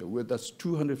global imager, with that's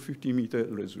 250 meter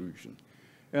resolution.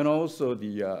 And also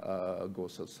the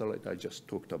GOSAT satellite I just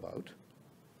talked about.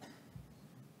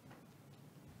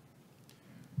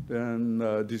 Then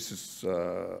this is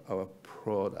our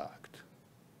product.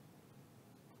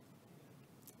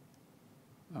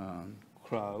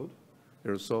 Cloud,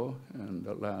 aerosol, and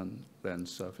land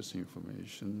surface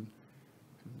information,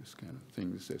 and this kind of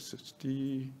thing. This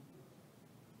SSD.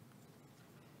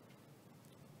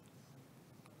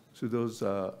 So those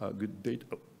are good data.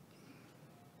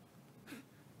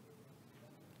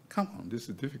 Come on, this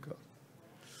is difficult.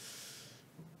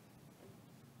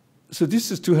 So this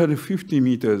is 250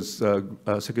 meters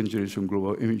second generation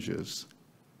global images.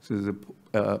 So the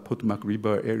Potomac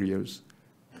River areas.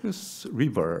 This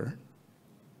river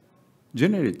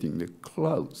generating the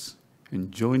clouds and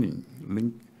joining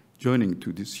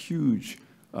to this huge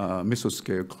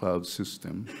mesoscale cloud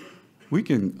system. We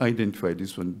can identify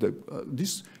this one.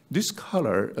 This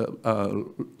color,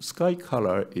 sky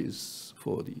color, is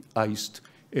for the iced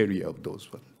area of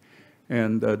those ones.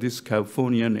 And these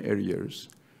Californian areas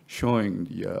showing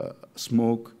the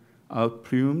smoke out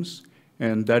plumes,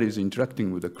 and that is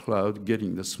interacting with the cloud,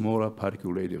 getting the smaller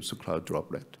particle radius of cloud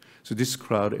droplet. So this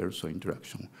cloud aerosol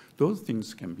interaction, those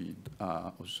things can be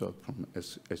observed from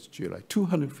SGLI,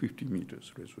 250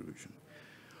 meters resolution.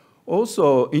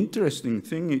 Also, interesting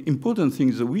thing, important thing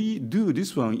is that we do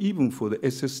this one even for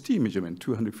the SST measurement,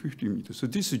 250 meters. So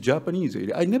this is Japanese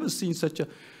area. I never seen such a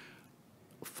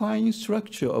fine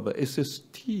structure of a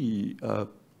SST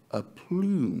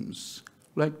plumes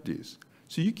like this.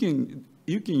 So you can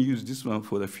use this one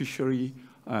for the fishery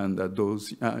and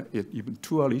those even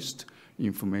tourist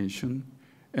information.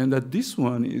 And this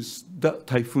one is the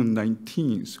Typhoon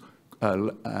 19's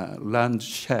land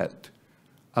shed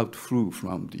outflow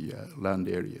from the land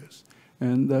areas.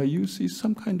 And you see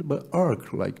some kind of an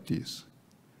arc like this.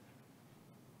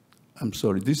 I'm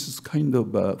sorry, this is kind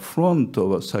of a front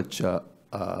of such a,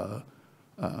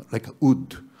 like a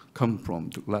wood come from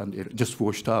the land area, just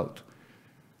washed out.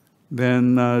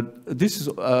 Then this is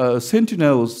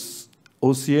Sentinel's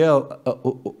OCI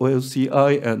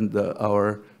and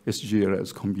our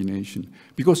SGLS combination.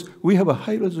 Because we have a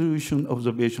high resolution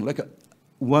observation, like a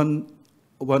one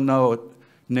hour,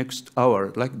 next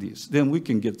hour like this, then we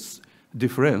can get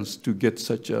difference to get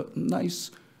such a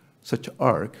nice, such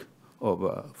arc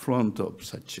of front of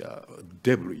such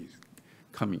debris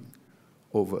coming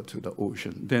over to the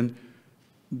ocean. Then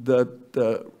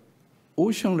the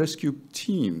ocean rescue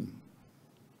team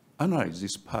analyzed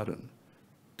this pattern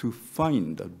to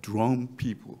find the drowned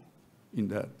people in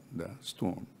the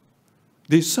storm.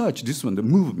 They searched this one, the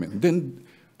movement. Then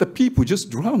the people just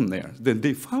drowned there. Then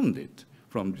they found it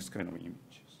from this kind of images.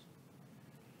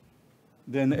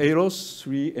 Then AROS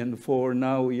 3 and 4,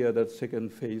 now we are at the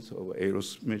second phase of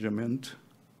AROS measurement.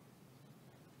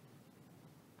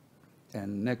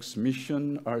 And next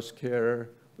mission, RSCARE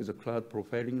with a cloud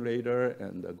profiling radar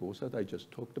and GCOS I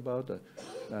just talked about.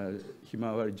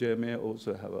 Himawari JMA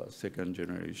also have a second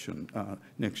generation,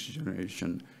 next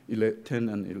generation, 10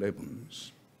 and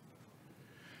 11s.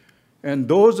 And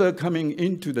those are coming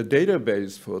into the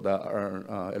database for the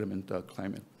elemental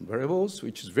climate variables,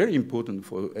 which is very important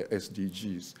for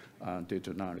SDGs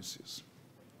data analysis.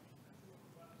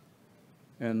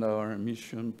 And our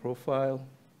mission profile,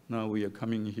 now we are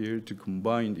coming here to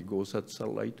combine the GCOS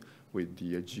satellite with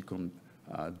the GCON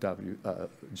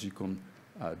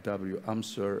W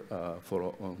answer for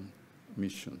our own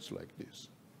missions like this.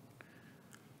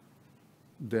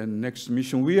 Then next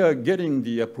mission, we are getting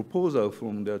the proposal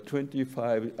from the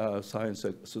 25 science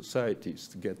societies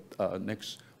to get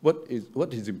next, what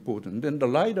is important. Then the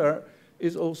LiDAR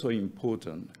is also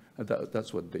important,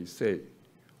 that's what they say.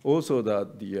 Also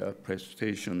that the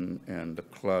precipitation and the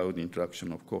cloud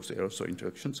interaction, of course, aerosol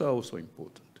interactions are also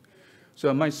important.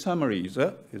 So my summary is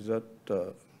that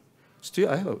still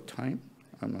I have time?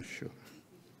 I'm not sure.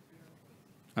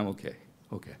 I'm okay,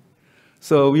 okay.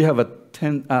 So we have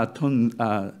tons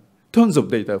of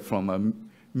data from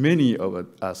many of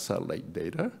our satellite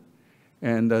data.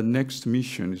 And the next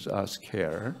mission is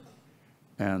RSCARE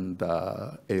and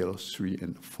AROS 3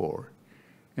 and 4.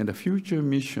 And the future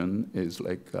mission is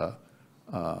like,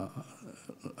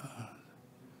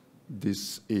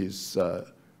 this is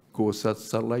GCOS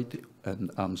satellite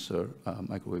and AMSR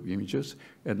microwave images.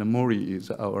 And the MORI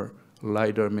is our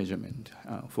LiDAR measurement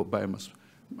for biomass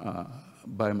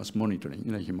monitoring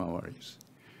in the Himalayas.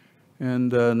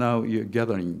 And now we are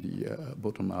gathering the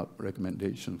bottom-up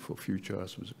recommendation for future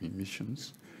astronomy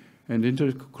missions. And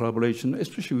inter-collaboration,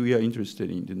 especially we are interested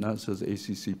in the NASA's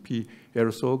ACCP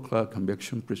aerosol cloud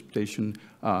convection precipitation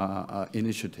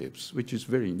initiatives, which is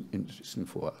very interesting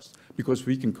for us because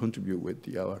we can contribute with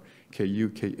our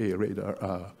KU-KA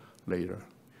radar later.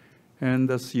 And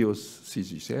the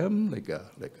COCGCM, like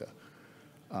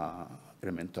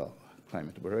elemental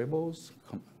climate variables,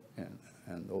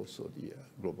 and also the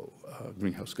global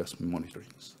greenhouse gas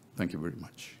monitorings. Thank you very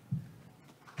much.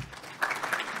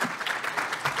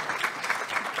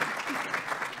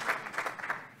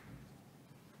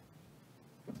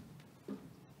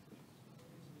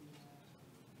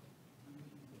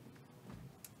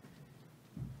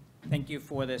 Thank you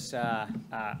for this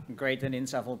great and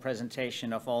insightful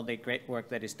presentation of all the great work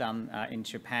that is done in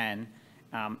Japan.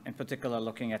 In particular,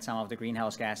 looking at some of the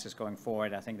greenhouse gases going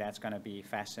forward. I think that's going to be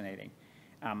fascinating.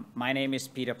 My name is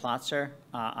Peter Platzer.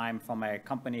 I'm from a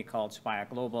company called Spire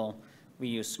Global. We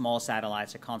use small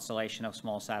satellites, a constellation of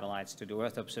small satellites to do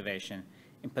Earth observation,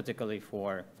 in particularly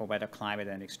for weather, climate,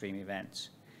 and extreme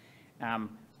events.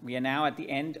 We are now at the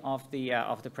end of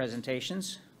the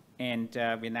presentations, and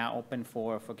we're now open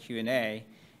for Q&A.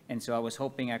 And so I was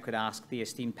hoping I could ask the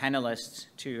esteemed panelists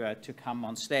to come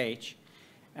on stage.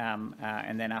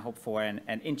 And then I hope for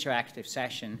an interactive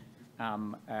session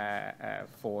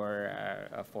for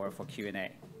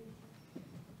Q&A.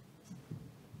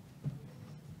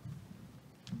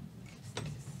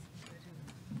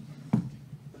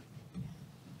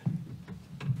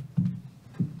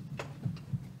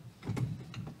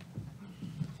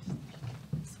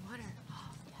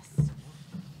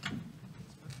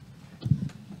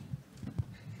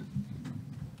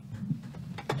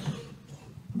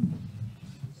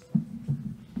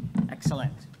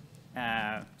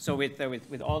 Excellent. So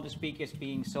with all the speakers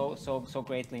being so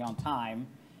greatly on time,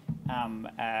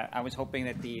 I was hoping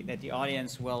that the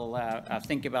audience will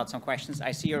think about some questions.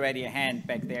 I see already a hand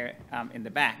back there in the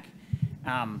back.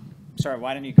 Sir,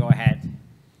 why don't you go ahead?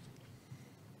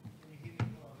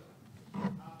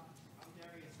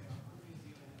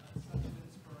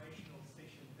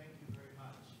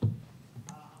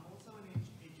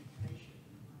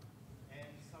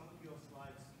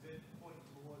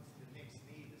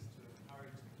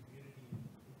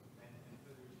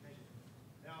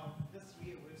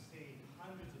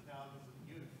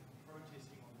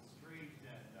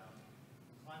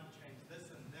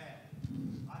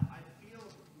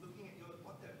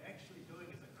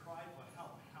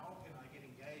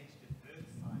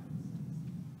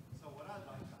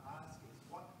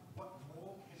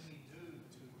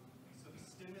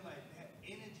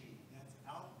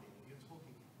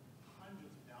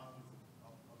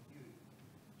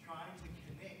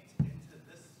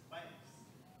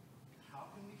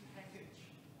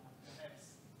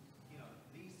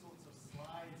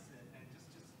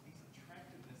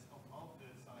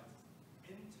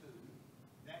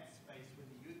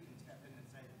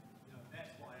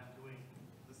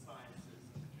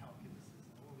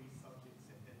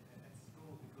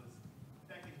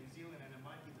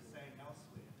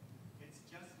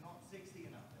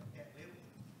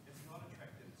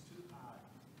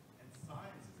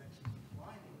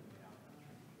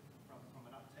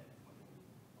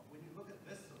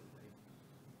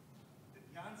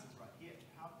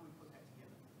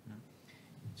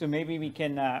 So maybe we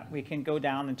can go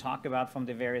down and talk about from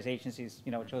the various agencies.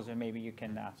 You know, Joseph, maybe you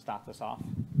can start us off.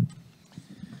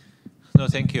 No,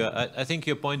 thank you. I think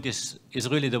your point is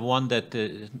really the one that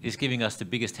is giving us the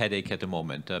biggest headache at the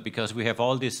moment, because we have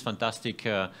all these fantastic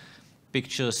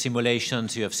pictures,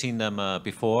 simulations. You have seen them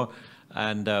before,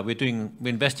 and we're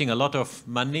investing a lot of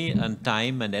money and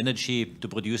time and energy to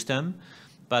produce them.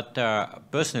 But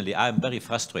personally, I'm very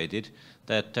frustrated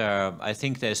that I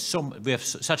think we have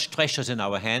such treasures in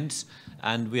our hands,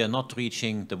 and we are not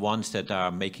reaching the ones that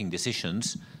are making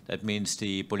decisions. That means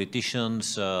the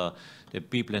politicians, the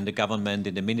people in the government,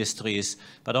 in the ministries,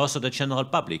 but also the general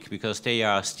public, because they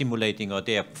are stimulating, or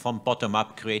they are from bottom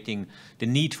up creating the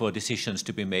need for decisions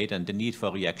to be made and the need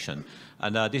for reaction.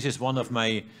 And this is one of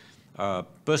my,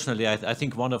 personally, I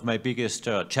think one of my biggest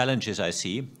challenges I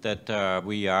see, that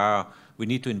we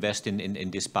need to invest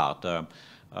in this part.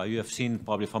 You have seen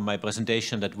probably from my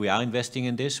presentation that we are investing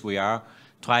in this. We are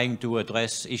trying to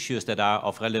address issues that are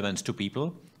of relevance to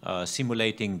people,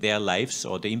 simulating their lives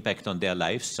or the impact on their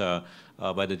lives,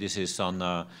 whether this is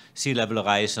on sea level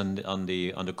rise on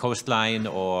the coastline,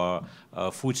 or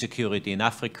food security in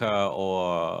Africa,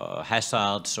 or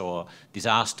hazards or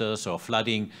disasters or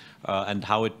flooding, and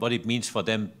what it means for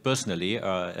them personally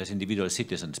as individual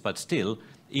citizens. But still,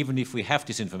 even if we have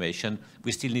this information,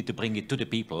 we still need to bring it to the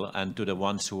people and to the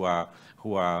ones who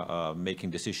are making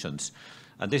decisions.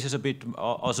 And this is a bit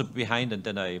also behind, and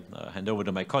then I hand over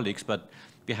to my colleagues, but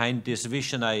behind this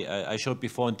vision I showed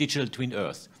before on digital twin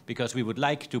Earth, because we would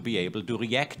like to be able to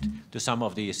react to some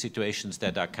of the situations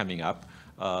that are coming up.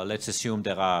 Let's assume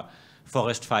there are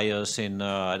forest fires in,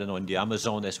 I don't know, in the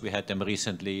Amazon as we had them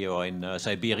recently, or in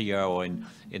Siberia, or in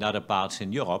other parts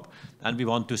in Europe. And we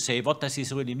want to say, what does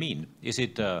this really mean? Is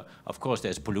it, of course,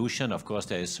 there's pollution, of course,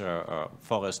 there's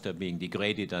forest being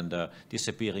degraded and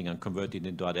disappearing and converted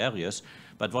into other areas.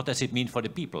 But what does it mean for the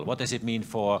people? What does it mean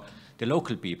for the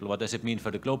local people? What does it mean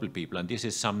for the global people? And this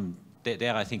is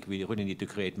there I think we really need to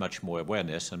create much more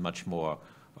awareness and much more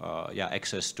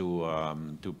access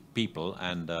to people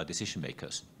and decision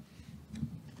makers.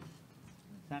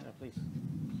 Sandra, please.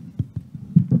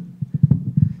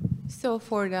 So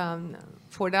for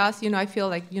us, I feel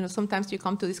like, sometimes you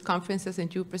come to these conferences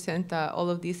and you present all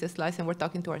of these slides, and we're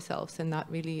talking to ourselves and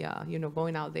not really,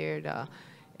 going out there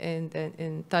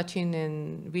and touching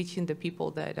and reaching the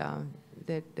people that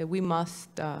we must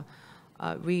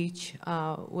reach.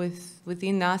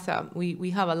 Within NASA, we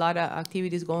have a lot of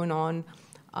activities going on.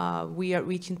 We are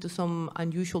reaching to some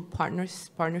unusual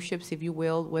partnerships, if you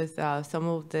will, with some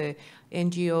of the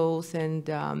NGOs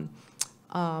and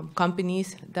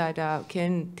companies that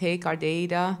can take our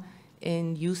data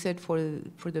and use it for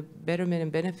the betterment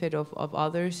and benefit of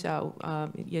others.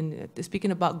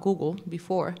 Speaking about Google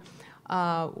before,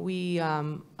 we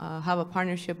have a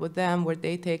partnership with them where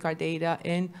they take our data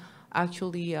and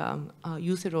actually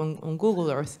use it on Google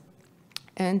Earth.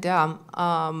 And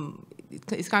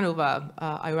it's kind of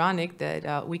ironic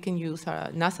that we can use our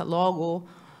NASA logo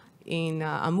in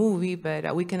a movie,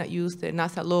 but we cannot use the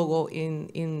NASA logo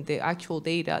in the actual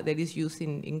data that is used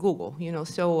in Google.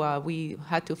 So we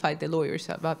had to fight the lawyers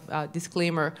about a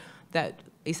disclaimer that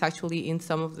is actually in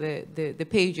some of the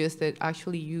pages that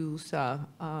actually use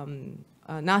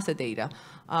NASA data,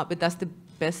 but that's the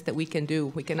best that we can do.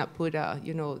 We cannot put,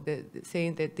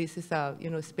 saying that this is,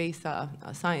 space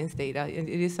science data. And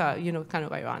it is, kind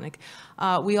of ironic.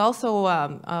 We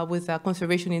also, with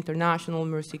Conservation International,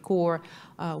 Mercy Corps,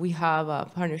 we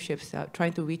have partnerships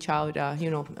trying to reach out,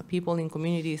 people in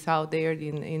communities out there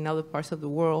in other parts of the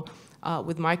world.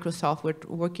 With Microsoft, we're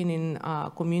working in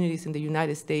communities in the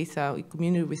United States,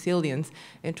 community resilience,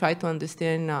 and try to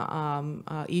understand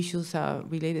issues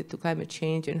related to climate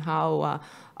change and how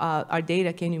our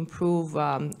data can improve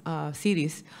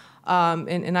cities.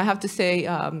 And I have to say,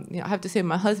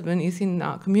 my husband is in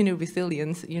community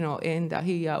resilience, and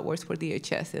he works for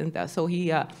DHS, and so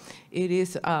it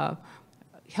is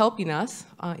helping us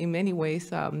in many ways,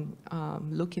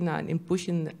 looking at and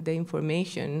pushing the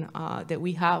information that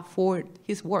we have for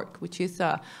his work, which is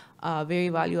very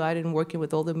value-added in working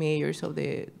with all the mayors of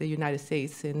the United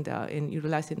States and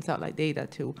utilizing satellite data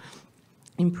to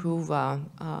improve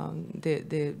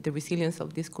the resilience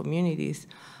of these communities.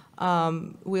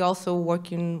 We're also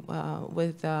working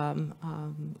with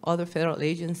other federal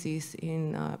agencies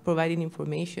in providing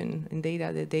information and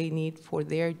data that they need for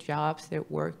their jobs, their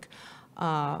work.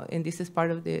 And this is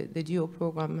part of the GEO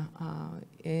program.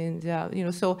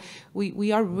 So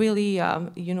we are really,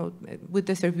 with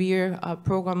the severe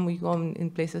program, we go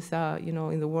in places,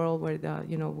 in the world where,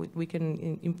 we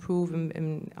can improve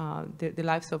the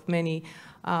lives of many.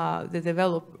 The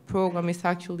developed program is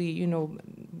actually,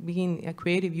 being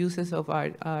creative uses of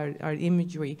our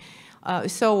imagery. It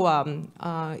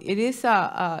is,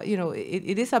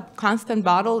 it is a constant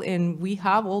battle, and we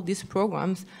have all these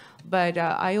programs. But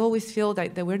I always feel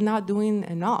that we're not doing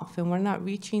enough, and we're not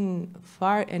reaching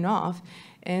far enough,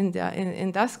 and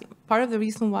that's part of the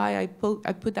reason why I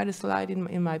put that slide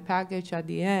in my package at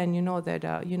the end.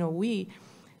 That we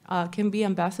can be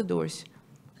ambassadors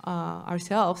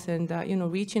ourselves, and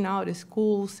reaching out to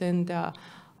schools and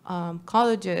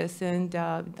colleges and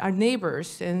our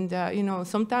neighbors, and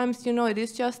sometimes it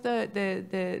is just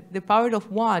the power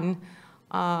of one.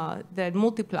 That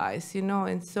multiplies,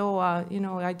 and so,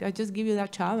 I just give you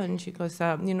that challenge because,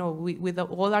 with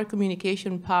all our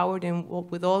communication powered and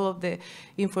with all of the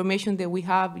information that we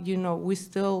have, we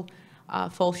still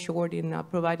fall short in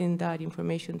providing that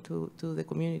information to the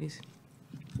communities.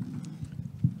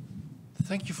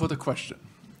 Thank you for the question.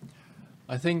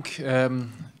 I think,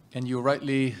 and you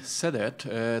rightly said it,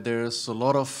 there's a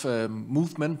lot of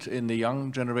movement in the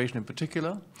young generation in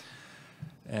particular.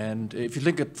 And if you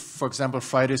look at, for example,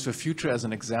 Fridays for Future as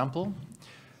an example,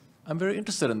 I'm very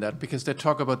interested in that because they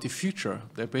talk about the future.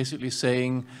 They're basically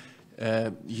saying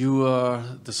you are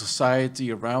the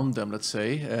society around them, let's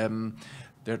say.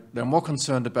 They're more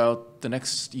concerned about the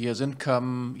next year's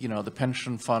income, the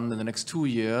pension fund in the next 2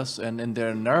 years. And in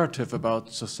their narrative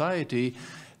about society,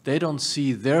 they don't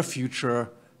see their future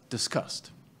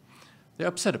discussed. They're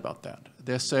upset about that.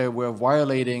 They say we're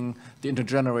violating the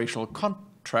intergenerational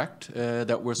contract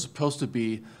that we're supposed to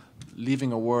be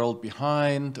leaving a world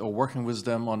behind or working with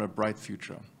them on a bright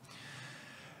future.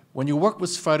 When you work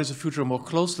with Fridays for Future more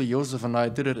closely, Josef and I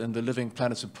did it in the Living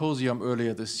Planet Symposium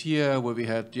earlier this year, where we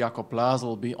had Jakob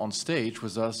Lasel be on stage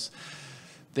with us.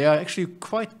 They are actually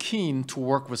quite keen to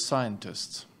work with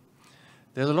scientists.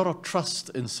 There's a lot of trust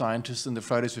in scientists in the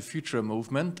Fridays for Future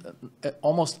movement.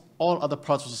 Almost all other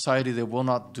parts of society, they will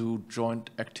not do joint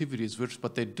activities with,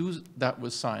 but they do that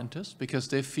with scientists because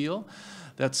they feel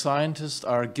that scientists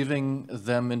are giving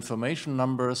them information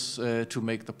numbers to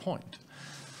make the point.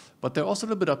 But they're also a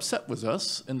little bit upset with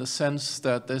us in the sense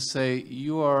that they say,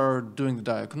 you are doing the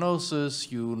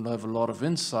diagnosis, you have a lot of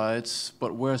insights,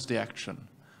 but where's the action?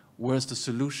 Where's the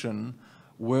solution?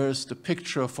 Where's the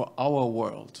picture for our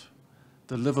world?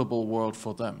 The livable world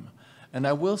for them. And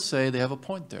I will say they have a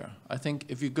point there. I think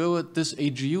if you go at this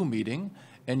AGU meeting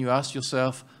and you ask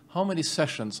yourself, how many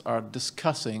sessions are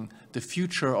discussing the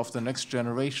future of the next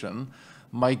generation,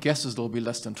 my guess is there'll be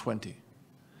less than 20.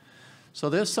 So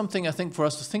there's something I think for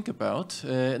us to think about,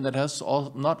 and that has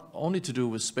not only to do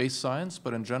with space science,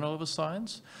 but in general with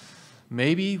science.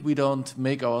 Maybe we don't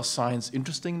make our science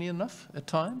interestingly enough at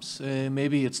times.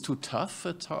 Maybe it's too tough,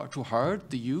 too hard,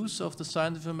 the use of the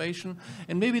science information.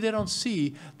 And maybe they don't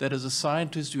see that as a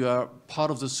scientist, you are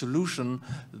part of the solution,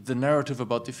 the narrative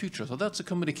about the future. So that's a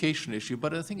communication issue.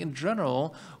 But I think in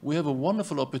general, we have a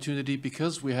wonderful opportunity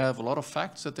because we have a lot of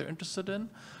facts that they're interested in.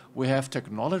 We have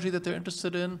technology that they're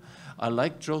interested in. I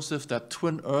like, Joseph, that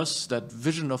twin Earths, that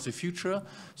vision of the future.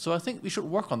 So I think we should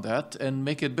work on that and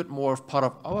make it a bit more of part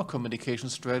of our communication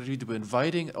strategy to be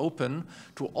inviting, open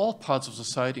to all parts of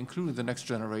society, including the next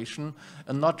generation,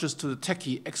 and not just to the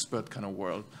techie expert kind of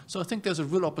world. So I think there's a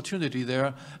real opportunity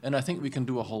there, and I think we can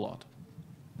do a whole lot.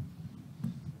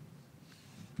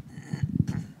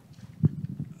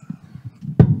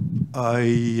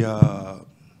 I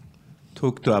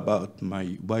talked about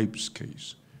my wife's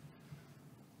case.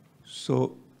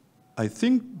 So I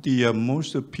think the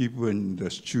most of people and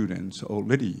the students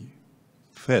already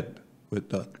fed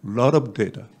with a lot of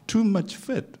data, too much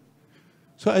fed.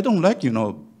 So I don't like,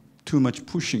 too much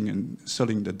pushing and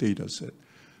selling the data set.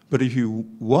 But if you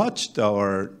watched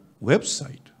our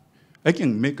website, I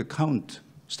can make a count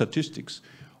statistics.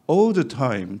 All the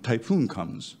time typhoon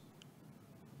comes,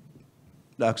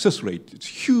 the access rate is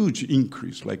huge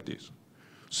increase like this.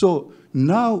 So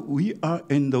now we are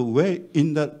in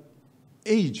the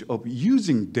age of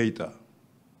using data.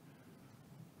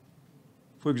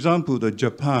 For example, the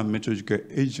Japan Meteorological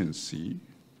Agency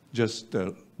just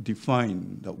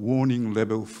defined the warning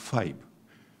level 5,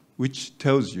 which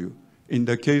tells you, in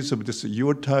the case of this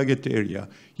your target area,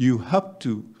 you have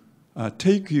to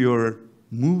take your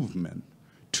movement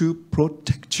to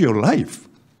protect your life.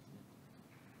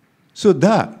 So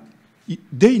that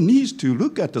they need to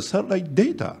look at the satellite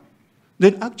data.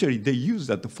 Then actually they use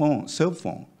that cell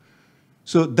phone.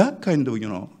 So that kind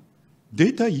of,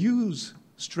 data use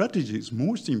strategy is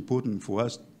most important for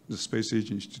us, the space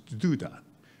agency, to do that.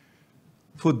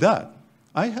 For that,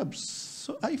 I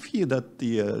feel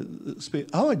that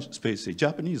our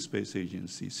Japanese space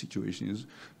agency situation is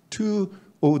too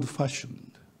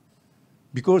old-fashioned.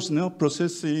 Because now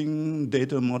processing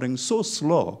data modeling so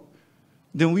slow,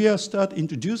 then we are start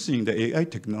introducing the AI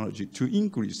technology to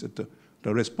increase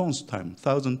the response time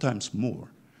 1,000 times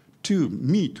more to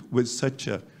meet with such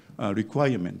a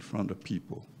requirement from the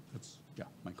people. That's,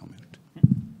 my comment.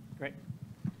 Great.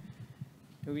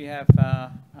 Do we have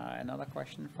another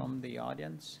question from the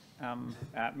audience?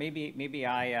 Maybe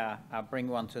I bring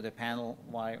one to the panel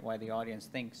while the audience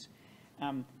thinks.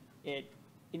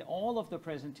 In all of the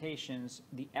presentations,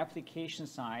 the application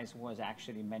size was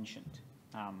actually mentioned.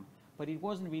 But it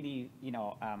wasn't really,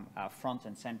 front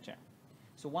and center.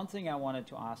 So one thing I wanted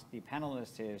to ask the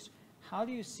panelists is, how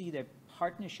do you see the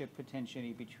partnership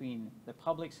potentially between the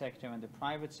public sector and the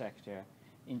private sector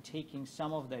in taking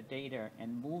some of that data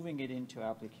and moving it into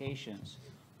applications?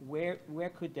 Where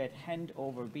could that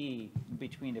handover be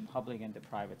between the public and the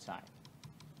private side?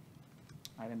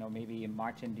 I don't know, maybe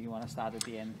Martin, do you want to start at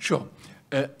the end? Sure.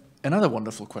 Another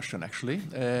wonderful question, actually.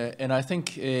 And I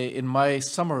think in my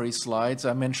summary slides,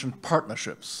 I mentioned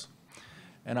partnerships.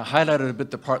 And I highlighted a bit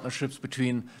the partnerships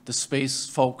between the space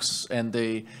folks and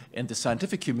the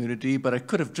scientific community, but I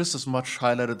could have just as much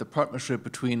highlighted the partnership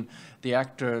between the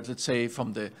actors, let's say,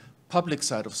 from the public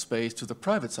side of space to the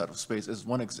private side of space as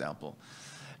one example.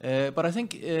 But I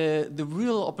think the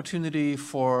real opportunity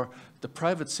for the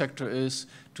private sector is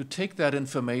to take that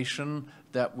information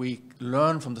that we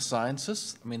learn from the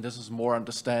sciences. I mean, this is more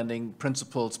understanding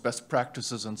principles, best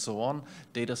practices, and so on,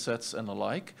 data sets and the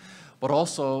like, but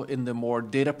also in the more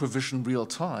data provision real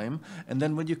time. And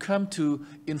then when you come to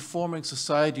informing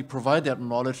society, provide that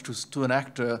knowledge to an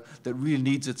actor that really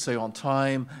needs it, say, on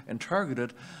time and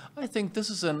targeted, I think this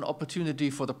is an opportunity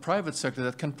for the private sector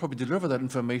that can probably deliver that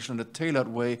information in a tailored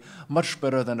way much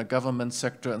better than a government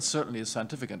sector and certainly a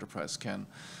scientific enterprise can.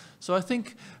 So I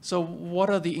think, what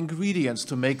are the ingredients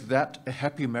to make that a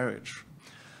happy marriage?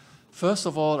 First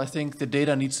of all, I think the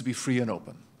data needs to be free and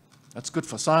open. That's good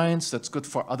for science, that's good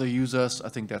for other users, I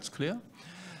think that's clear.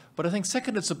 But I think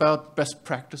second, it's about best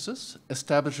practices,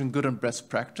 establishing good and best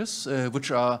practice, which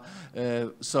are,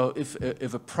 so if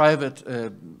a private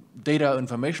data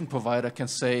information provider can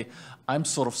say, I'm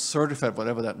sort of certified,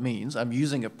 whatever that means, I'm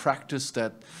using a practice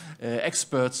that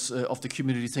experts of the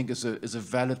community think is a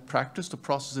valid practice to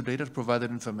process the data, to provide that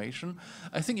information,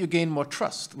 I think you gain more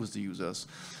trust with the users.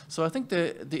 So I think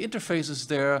the interface is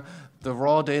there, the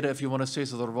raw data, if you want to say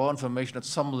so, the raw information at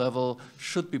some level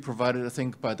should be provided, I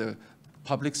think, by the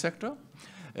public sector.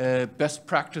 Best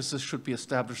practices should be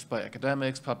established by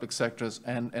academics, public sectors,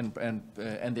 and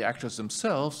the actors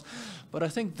themselves. But I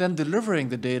think then delivering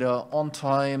the data on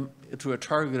time to a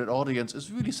targeted audience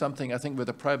is really something I think where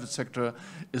the private sector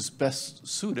is best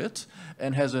suited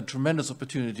and has a tremendous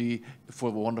opportunity for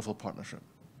a wonderful partnership.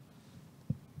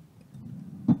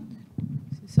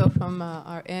 So from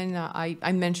our end,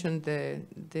 I mentioned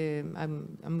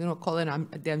I'm going to call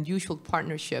it the unusual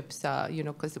partnerships,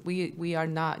 because we are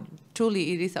not,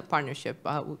 truly it is a partnership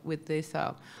with this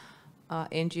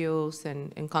NGOs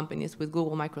and companies with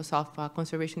Google, Microsoft,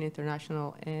 Conservation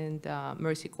International, and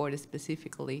Mercy Corps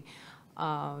specifically.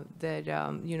 That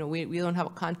we don't have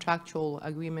a contractual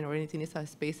agreement or anything. It's a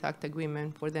Space Act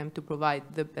agreement for them to provide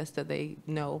the best that they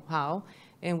know how,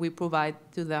 and we provide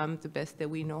to them the best that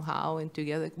we know how, and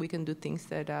together we can do things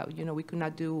that we could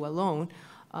not do alone.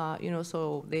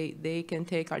 So they can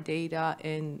take our data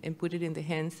and put it in the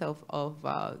hands of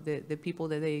the people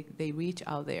that they reach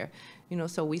out there.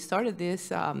 So we started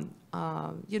this,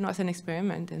 as an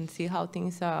experiment and see how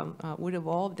things would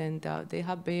evolve, and they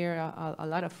have bear a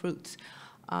lot of fruits.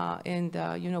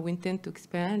 We intend to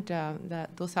expand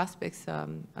those aspects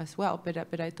as well.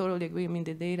 But I totally agree. I mean,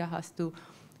 the data has to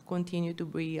continue to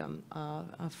be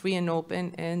free and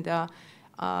open. And,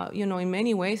 in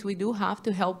many ways, we do have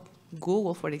to help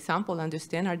Google, for example,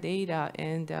 understand our data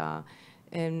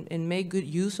and make good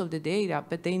use of the data,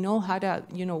 but they know how to,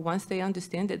 once they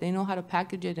understand it, they know how to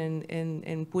package it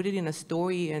and put it in a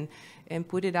story and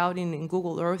put it out in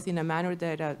Google Earth in a manner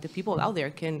that the people out there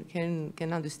can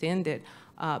understand it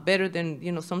better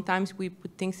than, sometimes we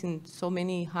put things in so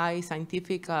many high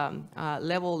scientific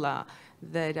level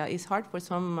that it's hard for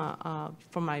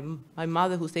for my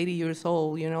mother who's 80 years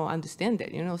old, understand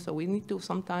it, so we need to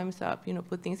sometimes,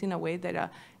 put things in a way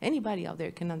that anybody out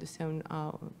there can understand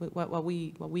what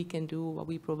we can do, what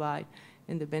we provide,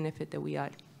 and the benefit that we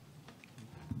add.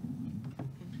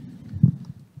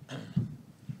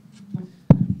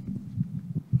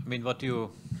 I mean, what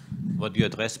you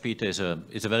address, Peter, is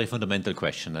a very fundamental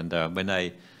question. And when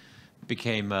I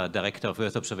became Director of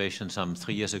Earth Observation some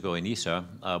 3 years ago in ESA,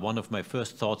 one of my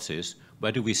first thoughts is,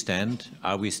 where do we stand?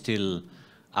 Are we still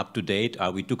up to date?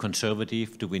 Are we too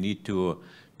conservative? Do we need to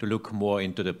look more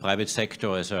into the private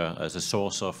sector as a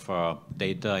source of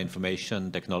data,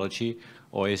 information, technology?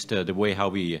 Or is the way how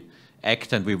we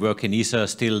act and we work in ESA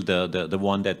still the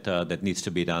one that needs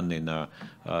to be done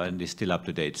and is still up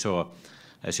to date? So,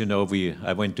 as you know,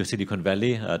 I went to Silicon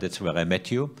Valley. That's where I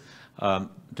met you.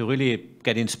 To really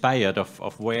get inspired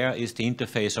of where is the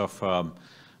interface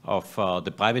of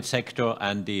the private sector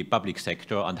and the public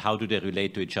sector, and how do they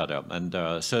relate to each other. And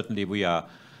certainly we are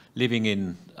living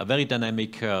in a very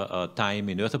dynamic time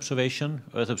in Earth observation.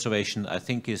 Earth observation, I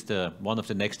think, is one of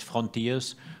the next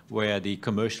frontiers where the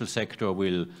commercial sector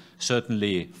will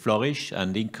certainly flourish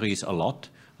and increase a lot.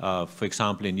 For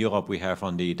example, in Europe, we have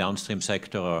on the downstream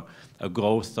sector a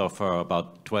growth of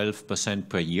about 12%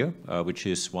 per year, which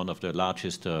is one of the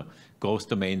largest growth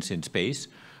domains in space.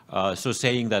 So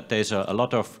saying that there's a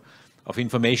lot of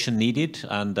information needed,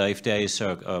 and if there is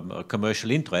a commercial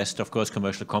interest, of course,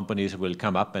 commercial companies will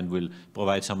come up and will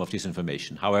provide some of this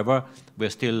information. However,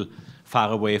 we're still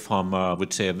far away from, I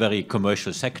would say, a very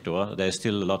commercial sector. There's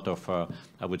still a lot of,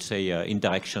 I would say,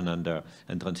 interaction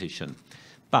and transition.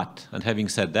 But, and having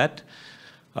said that,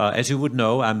 as you would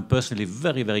know, I'm personally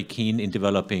very, very keen in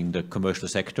developing the commercial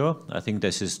sector. I think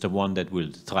this is the one that will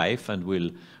thrive and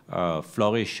will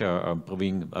flourish,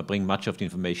 bring much of the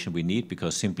information we need,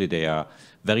 because simply they are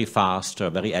very fast,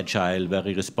 very agile,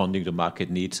 very responding to market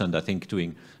needs, and I think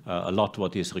doing a lot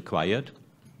what is required.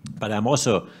 But I'm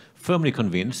also firmly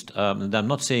convinced, and I'm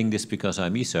not saying this because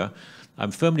I'm ESA,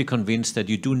 I'm firmly convinced that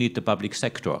you do need the public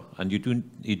sector, and you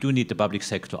do need the public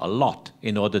sector a lot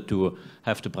in order to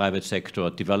have the private sector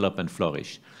develop and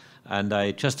flourish. And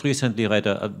I just recently read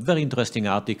a very interesting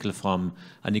article from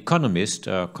an economist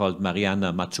called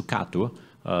Mariana Mazzucato.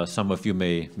 Some of you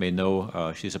may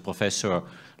know. She's a professor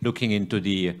looking into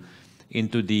the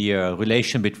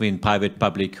relation between private,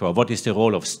 public, or what is the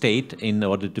role of state in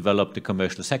order to develop the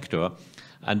commercial sector.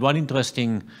 And one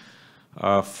interesting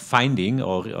finding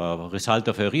or result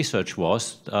of her research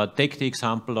was, take the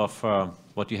example of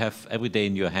what you have every day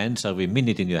in your hands, every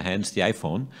minute in your hands, the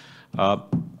iPhone.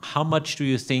 How much do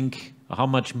you think, how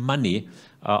much money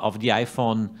of the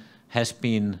iPhone has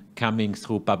been coming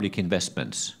through public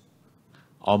investments?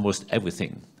 Almost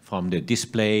everything, from the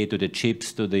display to the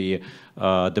chips to the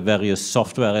various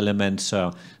software elements.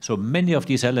 So many of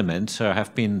these elements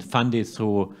have been funded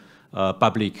through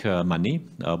public money,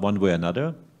 one way or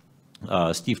another.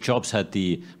 Steve Jobs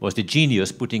was the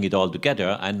genius putting it all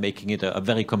together and making it a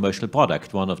very commercial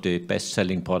product, one of the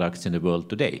best-selling products in the world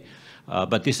today.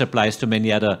 But this applies to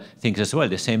many other things as well.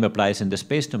 The same applies in the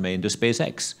space domain to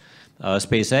SpaceX.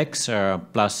 SpaceX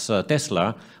plus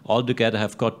Tesla all together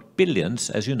have got billions,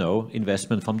 as you know,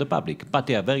 investment from the public. But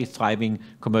they are very thriving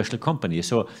commercial companies.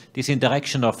 So this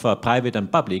interaction of private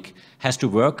and public has to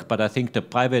work. But I think the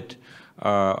private,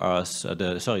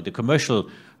 the commercial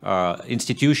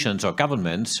institutions or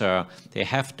governments, they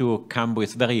have to come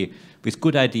with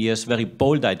good ideas, very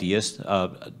bold ideas,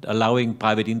 allowing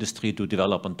private industry to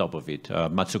develop on top of it.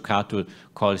 Matsukato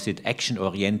calls it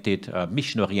action-oriented,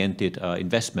 mission-oriented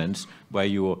investments, where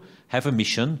you have a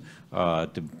mission.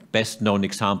 The best known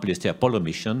example is the Apollo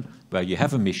mission, where you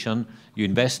have a mission, you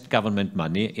invest government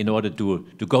money in order to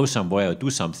go somewhere or do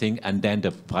something, and then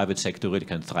the private sector really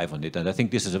can thrive on it. And I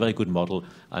think this is a very good model,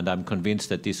 and I'm convinced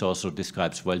that this also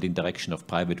describes well the interaction of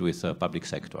private with public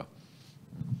sector.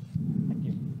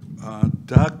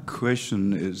 That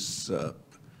question is a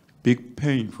big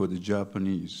pain for the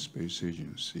Japanese space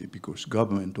agency, because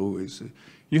government always,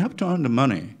 you have to earn the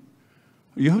money.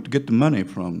 You have to get the money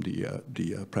from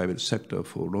the private sector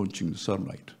for launching the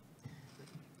satellite.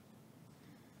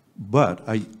 But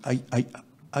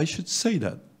I should say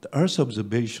that the Earth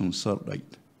observation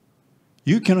satellite,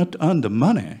 you cannot earn the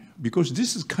money, because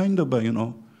this is kind of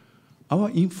a, our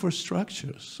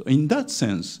infrastructure. So in that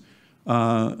sense,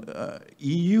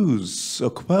 EU's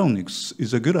Copernicus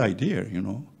is a good idea,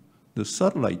 The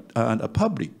satellite, and a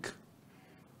public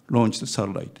launch the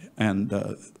satellite and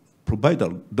provide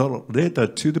the data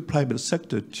to the private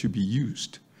sector to be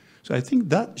used. So I think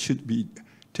that should be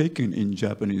taken in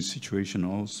Japanese situation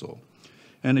also.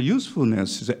 And the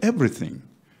usefulness is everything.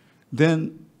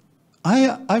 Then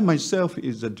I myself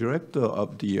is the director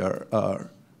of the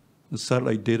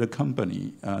satellite data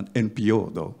company,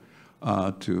 NPO though,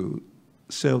 to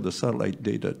sell the satellite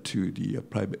data to the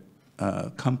private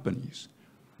companies,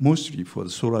 mostly for the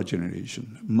solar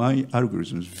generation. My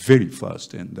algorithm is very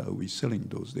fast, and we're selling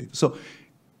those data. So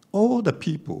all the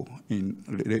people,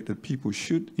 related people,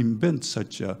 should invent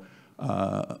such a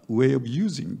way of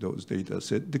using those data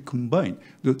set to combine.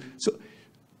 So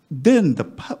then the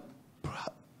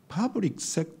public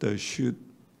sector should,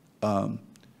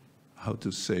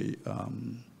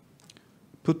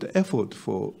 put the effort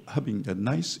for having a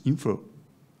nice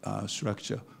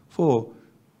infrastructure for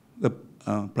the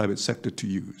private sector to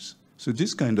use. So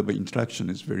this kind of interaction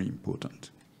is very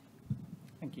important.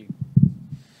 Thank you.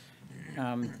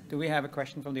 Do we have a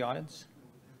question from the audience?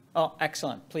 Oh,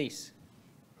 excellent, please.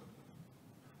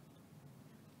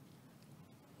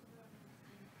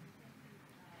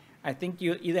 I think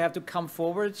you either have to come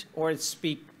forward or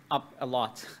speak up a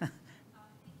lot.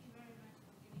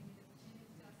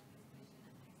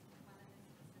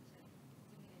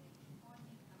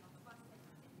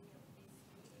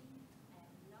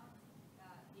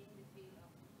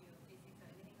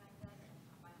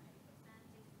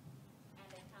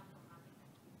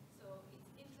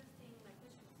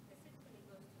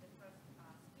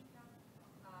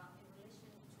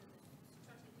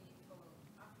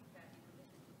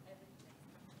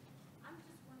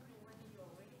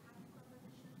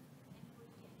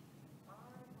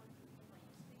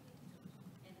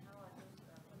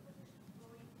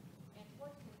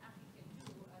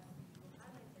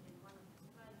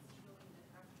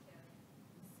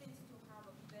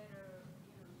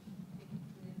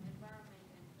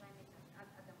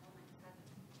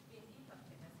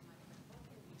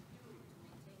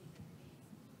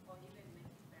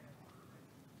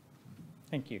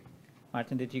 Thank you.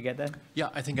 Martin, did you get that? Yeah,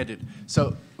 I think I did.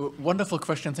 So, wonderful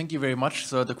question. Thank you very much.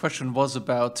 So the question was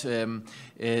about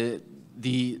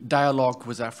the dialogue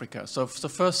with Africa. So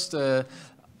first,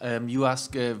 you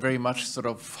ask very much sort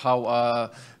of how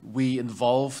are we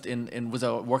involved in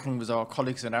working with our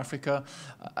colleagues in Africa.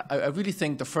 I really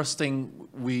think the first thing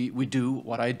we do,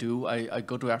 what I do, I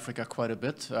go to Africa quite a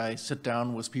bit. I sit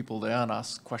down with people there and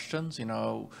ask questions,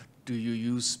 do you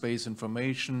use space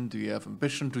information? Do you have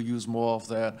ambition to use more of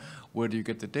that? Where do you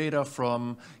get the data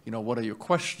from? What are your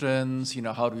questions?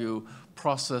 How do you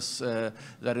process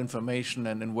that information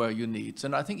and where are your needs?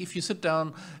 And I think if you sit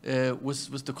down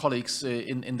with the colleagues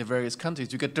in the various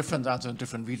countries, you get different answers in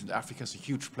different regions. Africa is a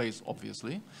huge place,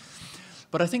 obviously.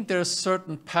 But I think there are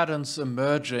certain patterns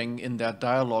emerging in that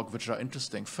dialogue which are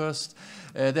interesting. First,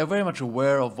 they're very much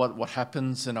aware of what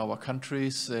happens in our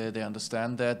countries. They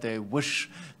understand that. They wish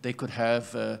they could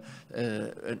have a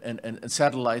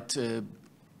satellite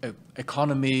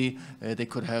economy. They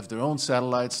could have their own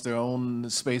satellites, their own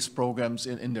space programs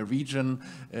in their region,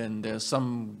 and there's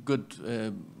some good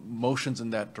motions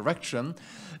in that direction.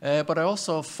 But I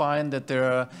also find that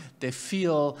they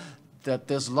feel that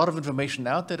there's a lot of information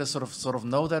out there. They sort of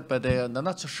know that, but they're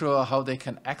not so sure how they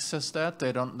can access that.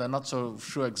 They're not so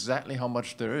sure exactly how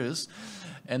much there is.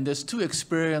 And there's two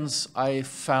experiences I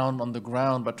found on the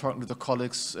ground by talking to the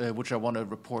colleagues, which I want to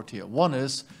report here. One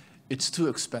is, it's too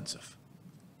expensive.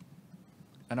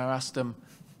 And I asked them,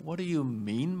 what do you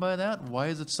mean by that? Why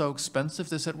is it so expensive?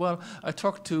 They said, well, I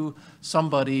talked to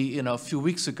somebody, a few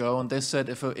weeks ago, and they said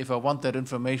if I want that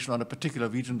information on a particular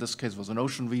region, this case was an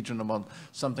ocean region, about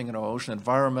something in our ocean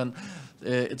environment,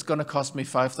 it's going to cost me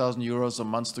 5,000 euros a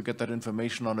month to get that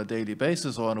information on a daily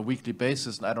basis or on a weekly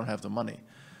basis, and I don't have the money.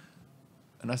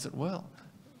 And I said, well,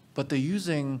 but they're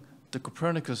using the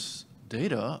Copernicus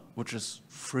data, which is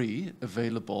free,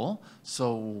 available,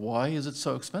 so why is it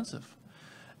so expensive?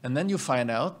 And then you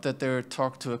find out that they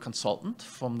talked to a consultant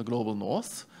from the global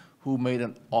north who made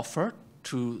an offer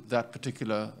to that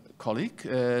particular colleague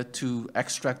to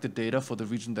extract the data for the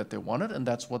region that they wanted, and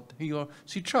that's what he or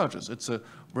she charges. It's a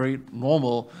very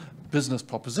normal business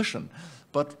proposition.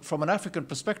 But from an African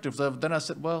perspective, then I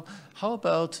said, well, how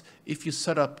about if you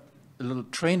set up a little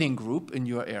training group in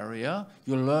your area,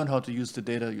 you learn how to use the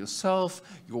data yourself,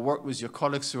 you work with your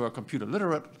colleagues who are computer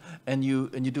literate, and you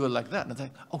do it like that. And I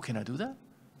think, oh, can I do that?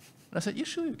 And I said, yeah,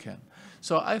 sure you can.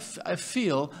 So I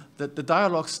feel that the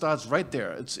dialogue starts right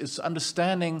there. It's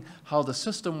understanding how the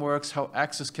system works, how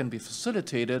access can be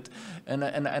facilitated, and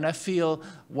I feel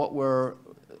what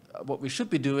we should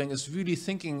be doing is really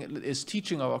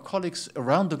teaching our colleagues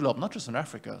around the globe, not just in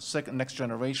Africa, next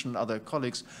generation, other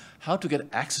colleagues, how to get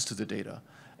access to the data.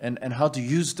 And how to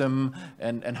use them,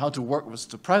 and how to work with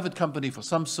the private company for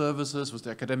some services, with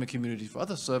the academic community for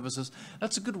other services.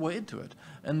 That's a good way into it.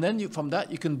 And then from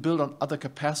that, you can build on other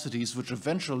capacities, which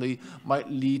eventually might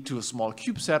lead to a small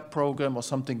CubeSat program or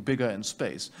something bigger in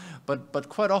space. But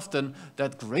quite often,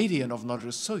 that gradient of knowledge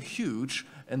is so huge,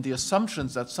 and the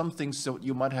assumptions that some things that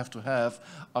you might have to have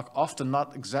are often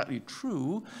not exactly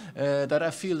true, that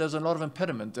I feel there's a lot of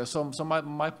impediment there. So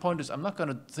my point is, I'm not going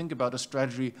to think about a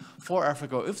strategy for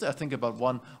Africa. If I think about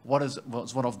one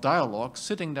of dialogue,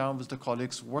 sitting down with the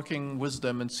colleagues, working with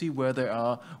them, and see where they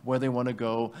are, where they want to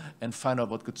go, and find out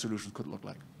what good solutions could look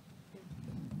like.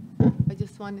 I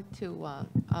just wanted to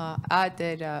add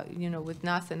that, with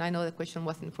NASA, and I know the question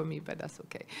wasn't for me, but that's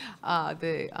okay.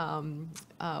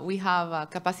 We have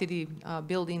capacity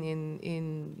building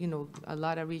in a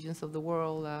lot of regions of the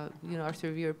world. Our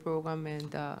Surveyor program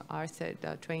and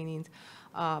RSET trainings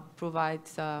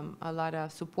provides a lot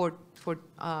of support for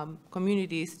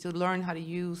communities to learn how to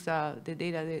use the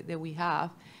data that we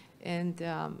have. And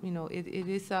it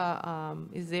is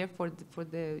there for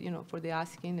the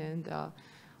asking, and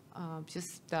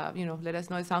just let us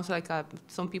know. It sounds like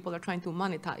some people are trying to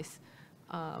monetize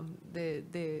the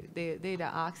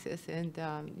data access, and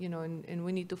and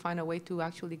we need to find a way to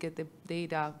actually get the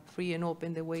data free and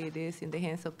open the way it is in the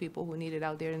hands of people who need it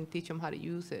out there, and teach them how to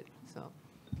use it. So.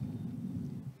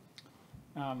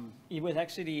 It was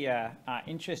actually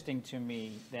interesting to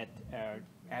me that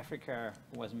Africa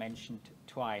was mentioned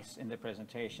twice in the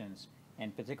presentations,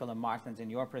 in particular, Martins, in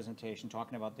your presentation,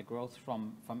 talking about the growth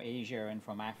from Asia and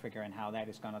from Africa and how that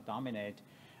is going to dominate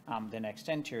the next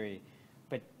century.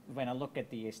 But when I look at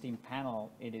the esteemed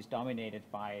panel, it is dominated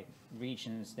by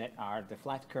regions that are the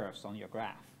flat curves on your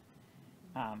graph.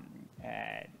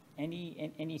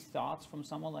 Any thoughts from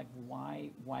someone, like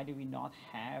why do we not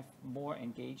have more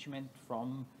engagement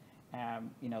from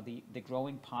the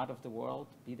growing part of the world,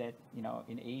 be that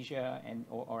in Asia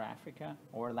or Africa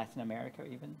or Latin America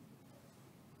even?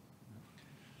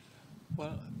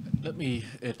 Well, let me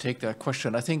take that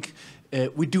question. I think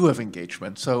we do have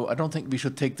engagement, so I don't think we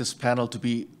should take this panel to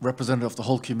be representative of the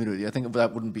whole community. I think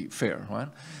that wouldn't be fair, right?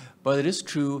 But it is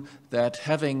true that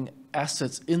having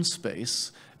assets in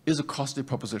space is a costly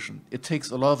proposition. It takes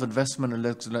a lot of investment,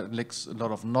 it takes a lot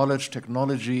of knowledge,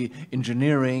 technology,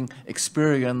 engineering,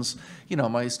 experience.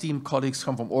 My esteemed colleagues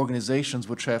come from organizations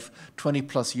which have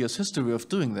 20+ years history of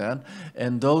doing that,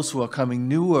 and those who are coming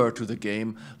newer to the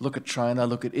game, look at China,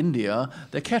 look at India,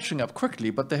 they're catching up quickly,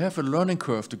 but they have a learning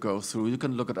curve to go through. You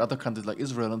can look at other countries like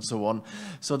Israel and so on.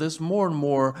 So there's more and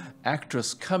more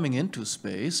actors coming into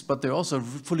space, but they're also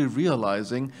fully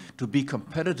realizing to be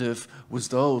competitive with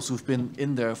those who've been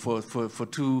in there for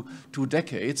two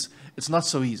decades, it's not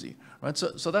so easy, right?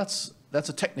 So that's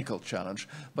a technical challenge.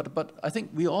 But I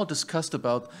think we all discussed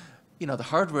about, the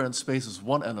hardware in space is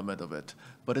one element of it,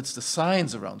 but it's the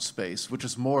science around space, which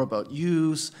is more about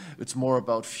use, it's more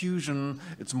about fusion,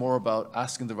 it's more about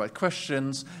asking the right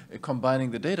questions,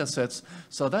 combining the data sets.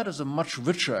 So that is a much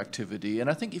richer activity. And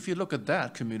I think if you look at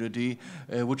that community,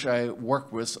 which I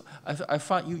work with, I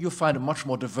find you'll find it much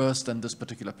more diverse than this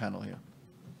particular panel here.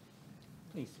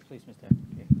 Please, Mr.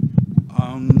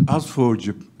 As for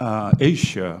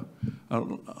Asia, a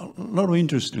lot of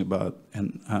interest about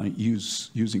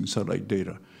using satellite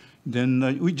data.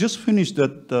 Then we just finished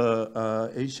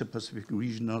that Asia Pacific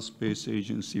Regional Space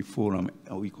Agency Forum,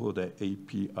 we call that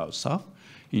AP South.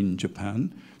 in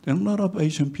Japan. Then a lot of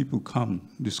Asian people come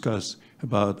discuss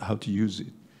about how to use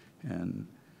it, and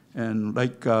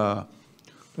like a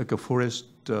forest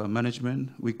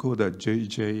management, we call that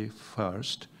JJ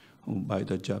first by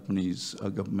the Japanese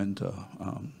governmental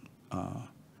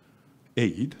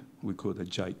aid. We call that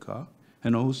JICA,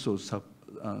 and also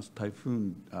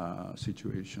typhoon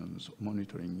situations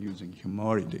monitoring using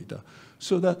Himawari data,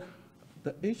 so that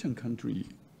the Asian country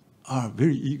are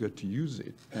very eager to use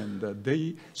it, and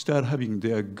they start having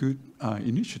their good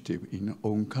initiative in their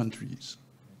own countries,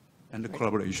 and the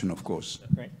collaboration, of course.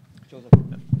 Great. Joseph.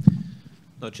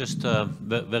 No, just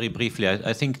very briefly,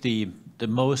 I think the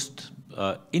most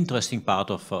interesting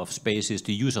part of space is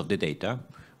the use of the data,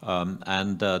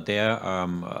 and there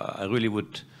I really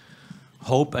would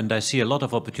hope, and I see a lot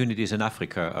of opportunities in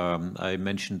Africa. I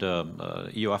mentioned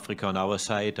EU-Africa on our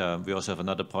side. We also have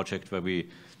another project where we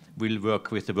will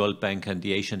work with the World Bank and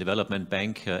the Asian Development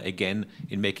Bank, again,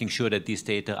 in making sure that these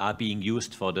data are being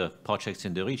used for the projects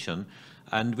in the region.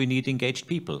 And we need engaged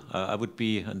people. I would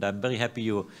be, and I'm very happy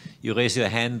you raise your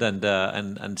hand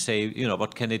and say, you know,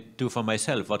 what can it do for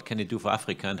myself? What can it do for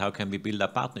Africa? And how can we build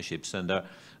up partnerships? And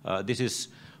this is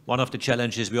one of the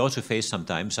challenges we also face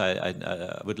sometimes.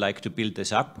 I would like to build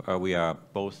this up. We are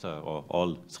both, or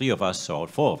all three of us, or all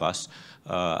four of us,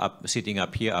 sitting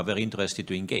up here are very interested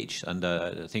to engage and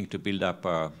I think to build up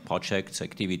projects,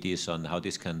 activities on how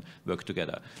this can work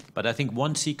together. But I think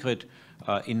one secret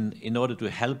in order to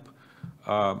help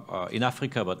in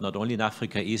Africa, but not only in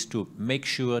Africa, is to make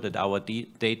sure that our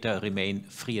data remain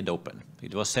free and open.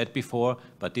 It was said before,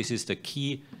 but this is the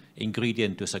key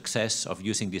ingredient to success of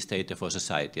using this data for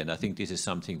society. And I think this is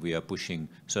something we are pushing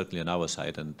certainly on our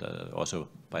side and also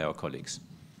by our colleagues.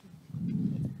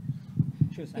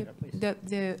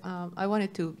 I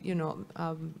wanted to,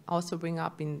 also bring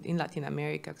up in Latin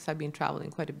America, because I've been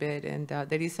traveling quite a bit, and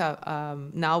there is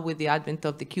now with the advent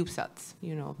of the CubeSats,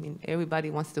 everybody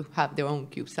wants to have their own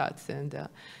CubeSats,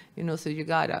 and so you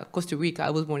got Costa Rica. I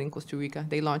was born in Costa Rica.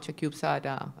 They launched a CubeSat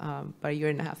about a year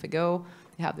and a half ago.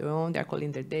 They have their own. They're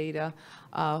calling their data.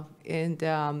 And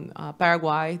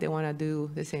Paraguay, they want to do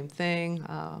the same thing.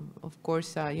 Of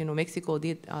course, Mexico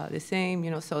did the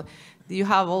same. So you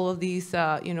have all of these,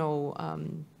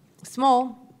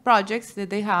 small projects that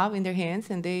they have in their hands,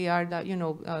 and they are,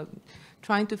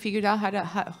 trying to figure out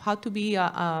how to be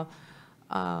a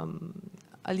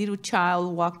little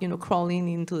child crawling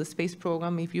into the space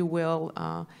program, if you will.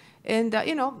 And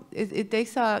it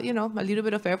takes a little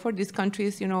bit of effort. These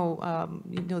countries,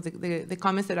 the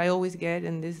comments that I always get,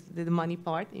 and the money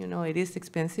part, it is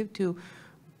expensive to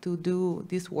do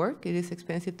this work. It is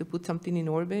expensive to put something in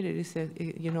orbit. It is,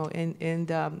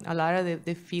 and a lot of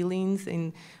the feelings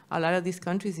in a lot of these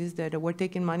countries is that we're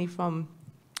taking money from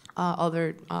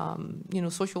other,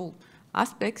 social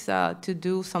aspects to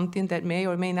do something that may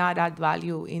or may not add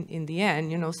value in the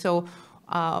end. So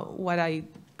what I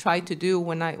try to do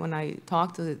when I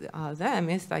talk to them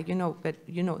is like, but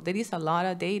there is a lot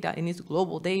of data, and it's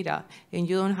global data, and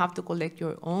you don't have to collect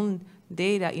your own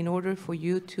data in order for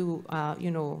you to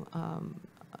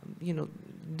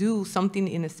do something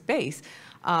in a space.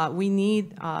 We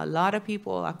need a lot of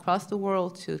people across the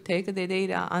world to take the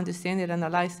data, understand it,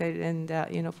 analyze it, and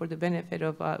for the benefit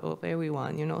of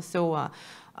everyone. So.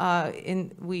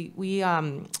 And we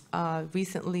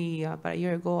recently, about a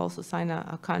year ago, also signed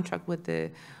a contract with the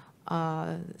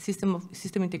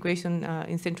system integration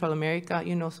in Central America.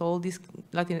 So all these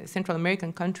Central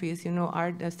American countries,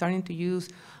 are starting to use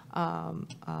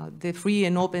the free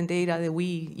and open data that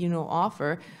we,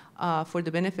 offer for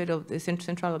the benefit of the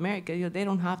Central America. They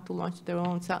don't have to launch their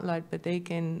own satellite, but they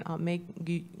can make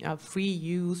free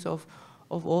use of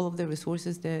all of the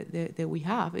resources that we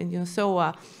have. And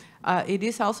so. It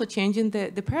is also changing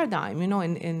the paradigm,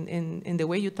 in the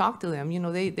way you talk to them.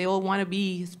 They all want to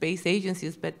be space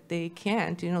agencies, but they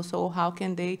can't, so how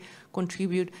can they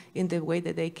contribute in the way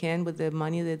that they can with the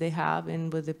money that they have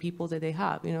and with the people that they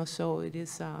have, so it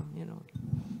is,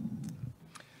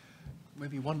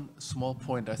 Maybe one small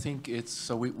point. I think it's,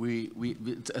 so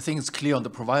I think it's clear on the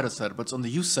provider side, but it's on the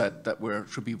use side that we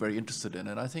should be very interested in.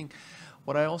 And I think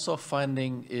what I also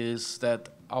finding is that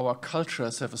our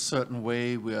cultures have a certain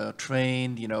way we are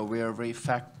trained, we are very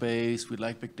fact-based, we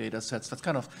like big data sets. That's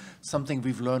kind of something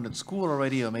we've learned in school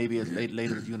already, or maybe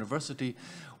later at university.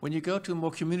 When you go to a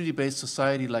more community-based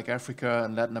society like Africa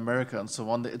and Latin America and so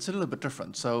on, it's a little bit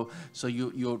different. So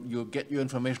you get your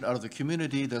information out of the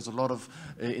community. There's a lot of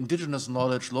indigenous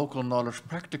knowledge, local knowledge,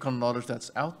 practical knowledge that's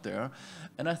out there.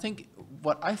 And I think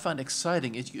what I find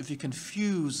exciting is if you can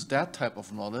fuse that type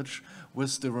of knowledge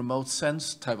with the remote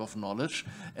sense type of knowledge,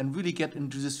 and really get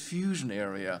into this fusion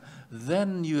area,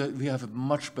 then we have a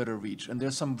much better reach. And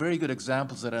there's some very good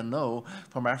examples that I know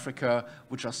from Africa,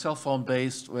 which are cell phone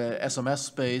based,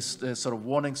 SMS based, sort of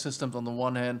warning systems on the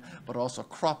one hand, but also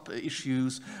crop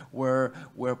issues, where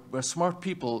smart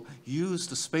people use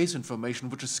the space information,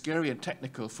 which is scary and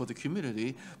technical for the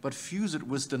community, but fuse it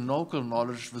with the local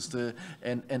knowledge,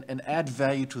 and add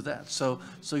value to that. So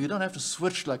you don't have to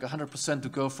switch like 100% to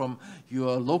go from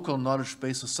your local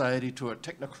knowledge-based society to a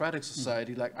technocratic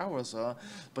society like ours are,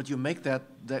 but you make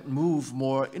that move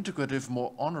more integrative,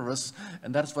 more onerous,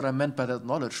 and that's what I meant by that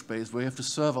knowledge base, where you have to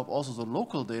serve up also the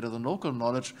local data, the local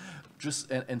knowledge,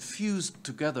 and fuse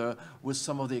together with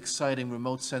some of the exciting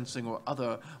remote sensing or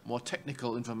other more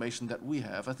technical information that we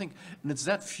have. I think, and it's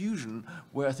that fusion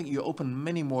where I think you open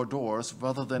many more doors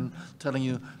rather than telling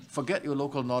you, forget your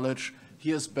local knowledge,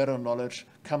 here's better knowledge,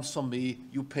 comes from me,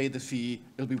 you pay the fee,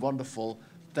 it'll be wonderful.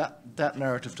 That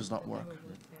narrative does not work.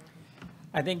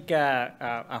 I think,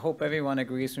 I hope everyone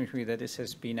agrees with me that this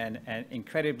has been an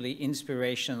incredibly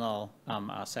inspirational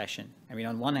session. I mean,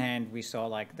 on one hand, we saw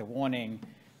like the warning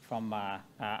from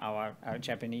our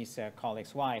Japanese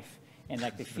colleague's wife, and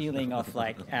like the feeling of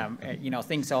like,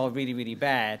 things are all really, really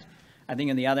bad. I think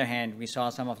on the other hand, we saw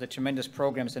some of the tremendous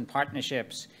programs and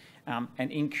partnerships, an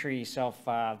increase of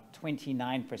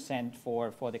 29%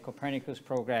 for the Copernicus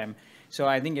program. So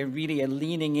I think really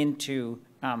leaning into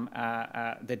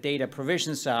the data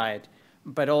provision side,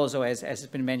 but also, as has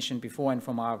been mentioned before and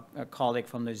from our colleague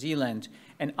from New Zealand,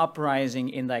 an uprising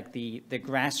in like the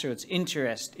grassroots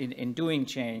interest in doing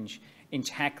change, in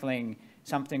tackling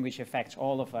something which affects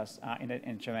all of us in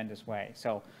a tremendous way.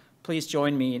 So please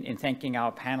join me in thanking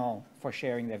our panel for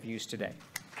sharing their views today.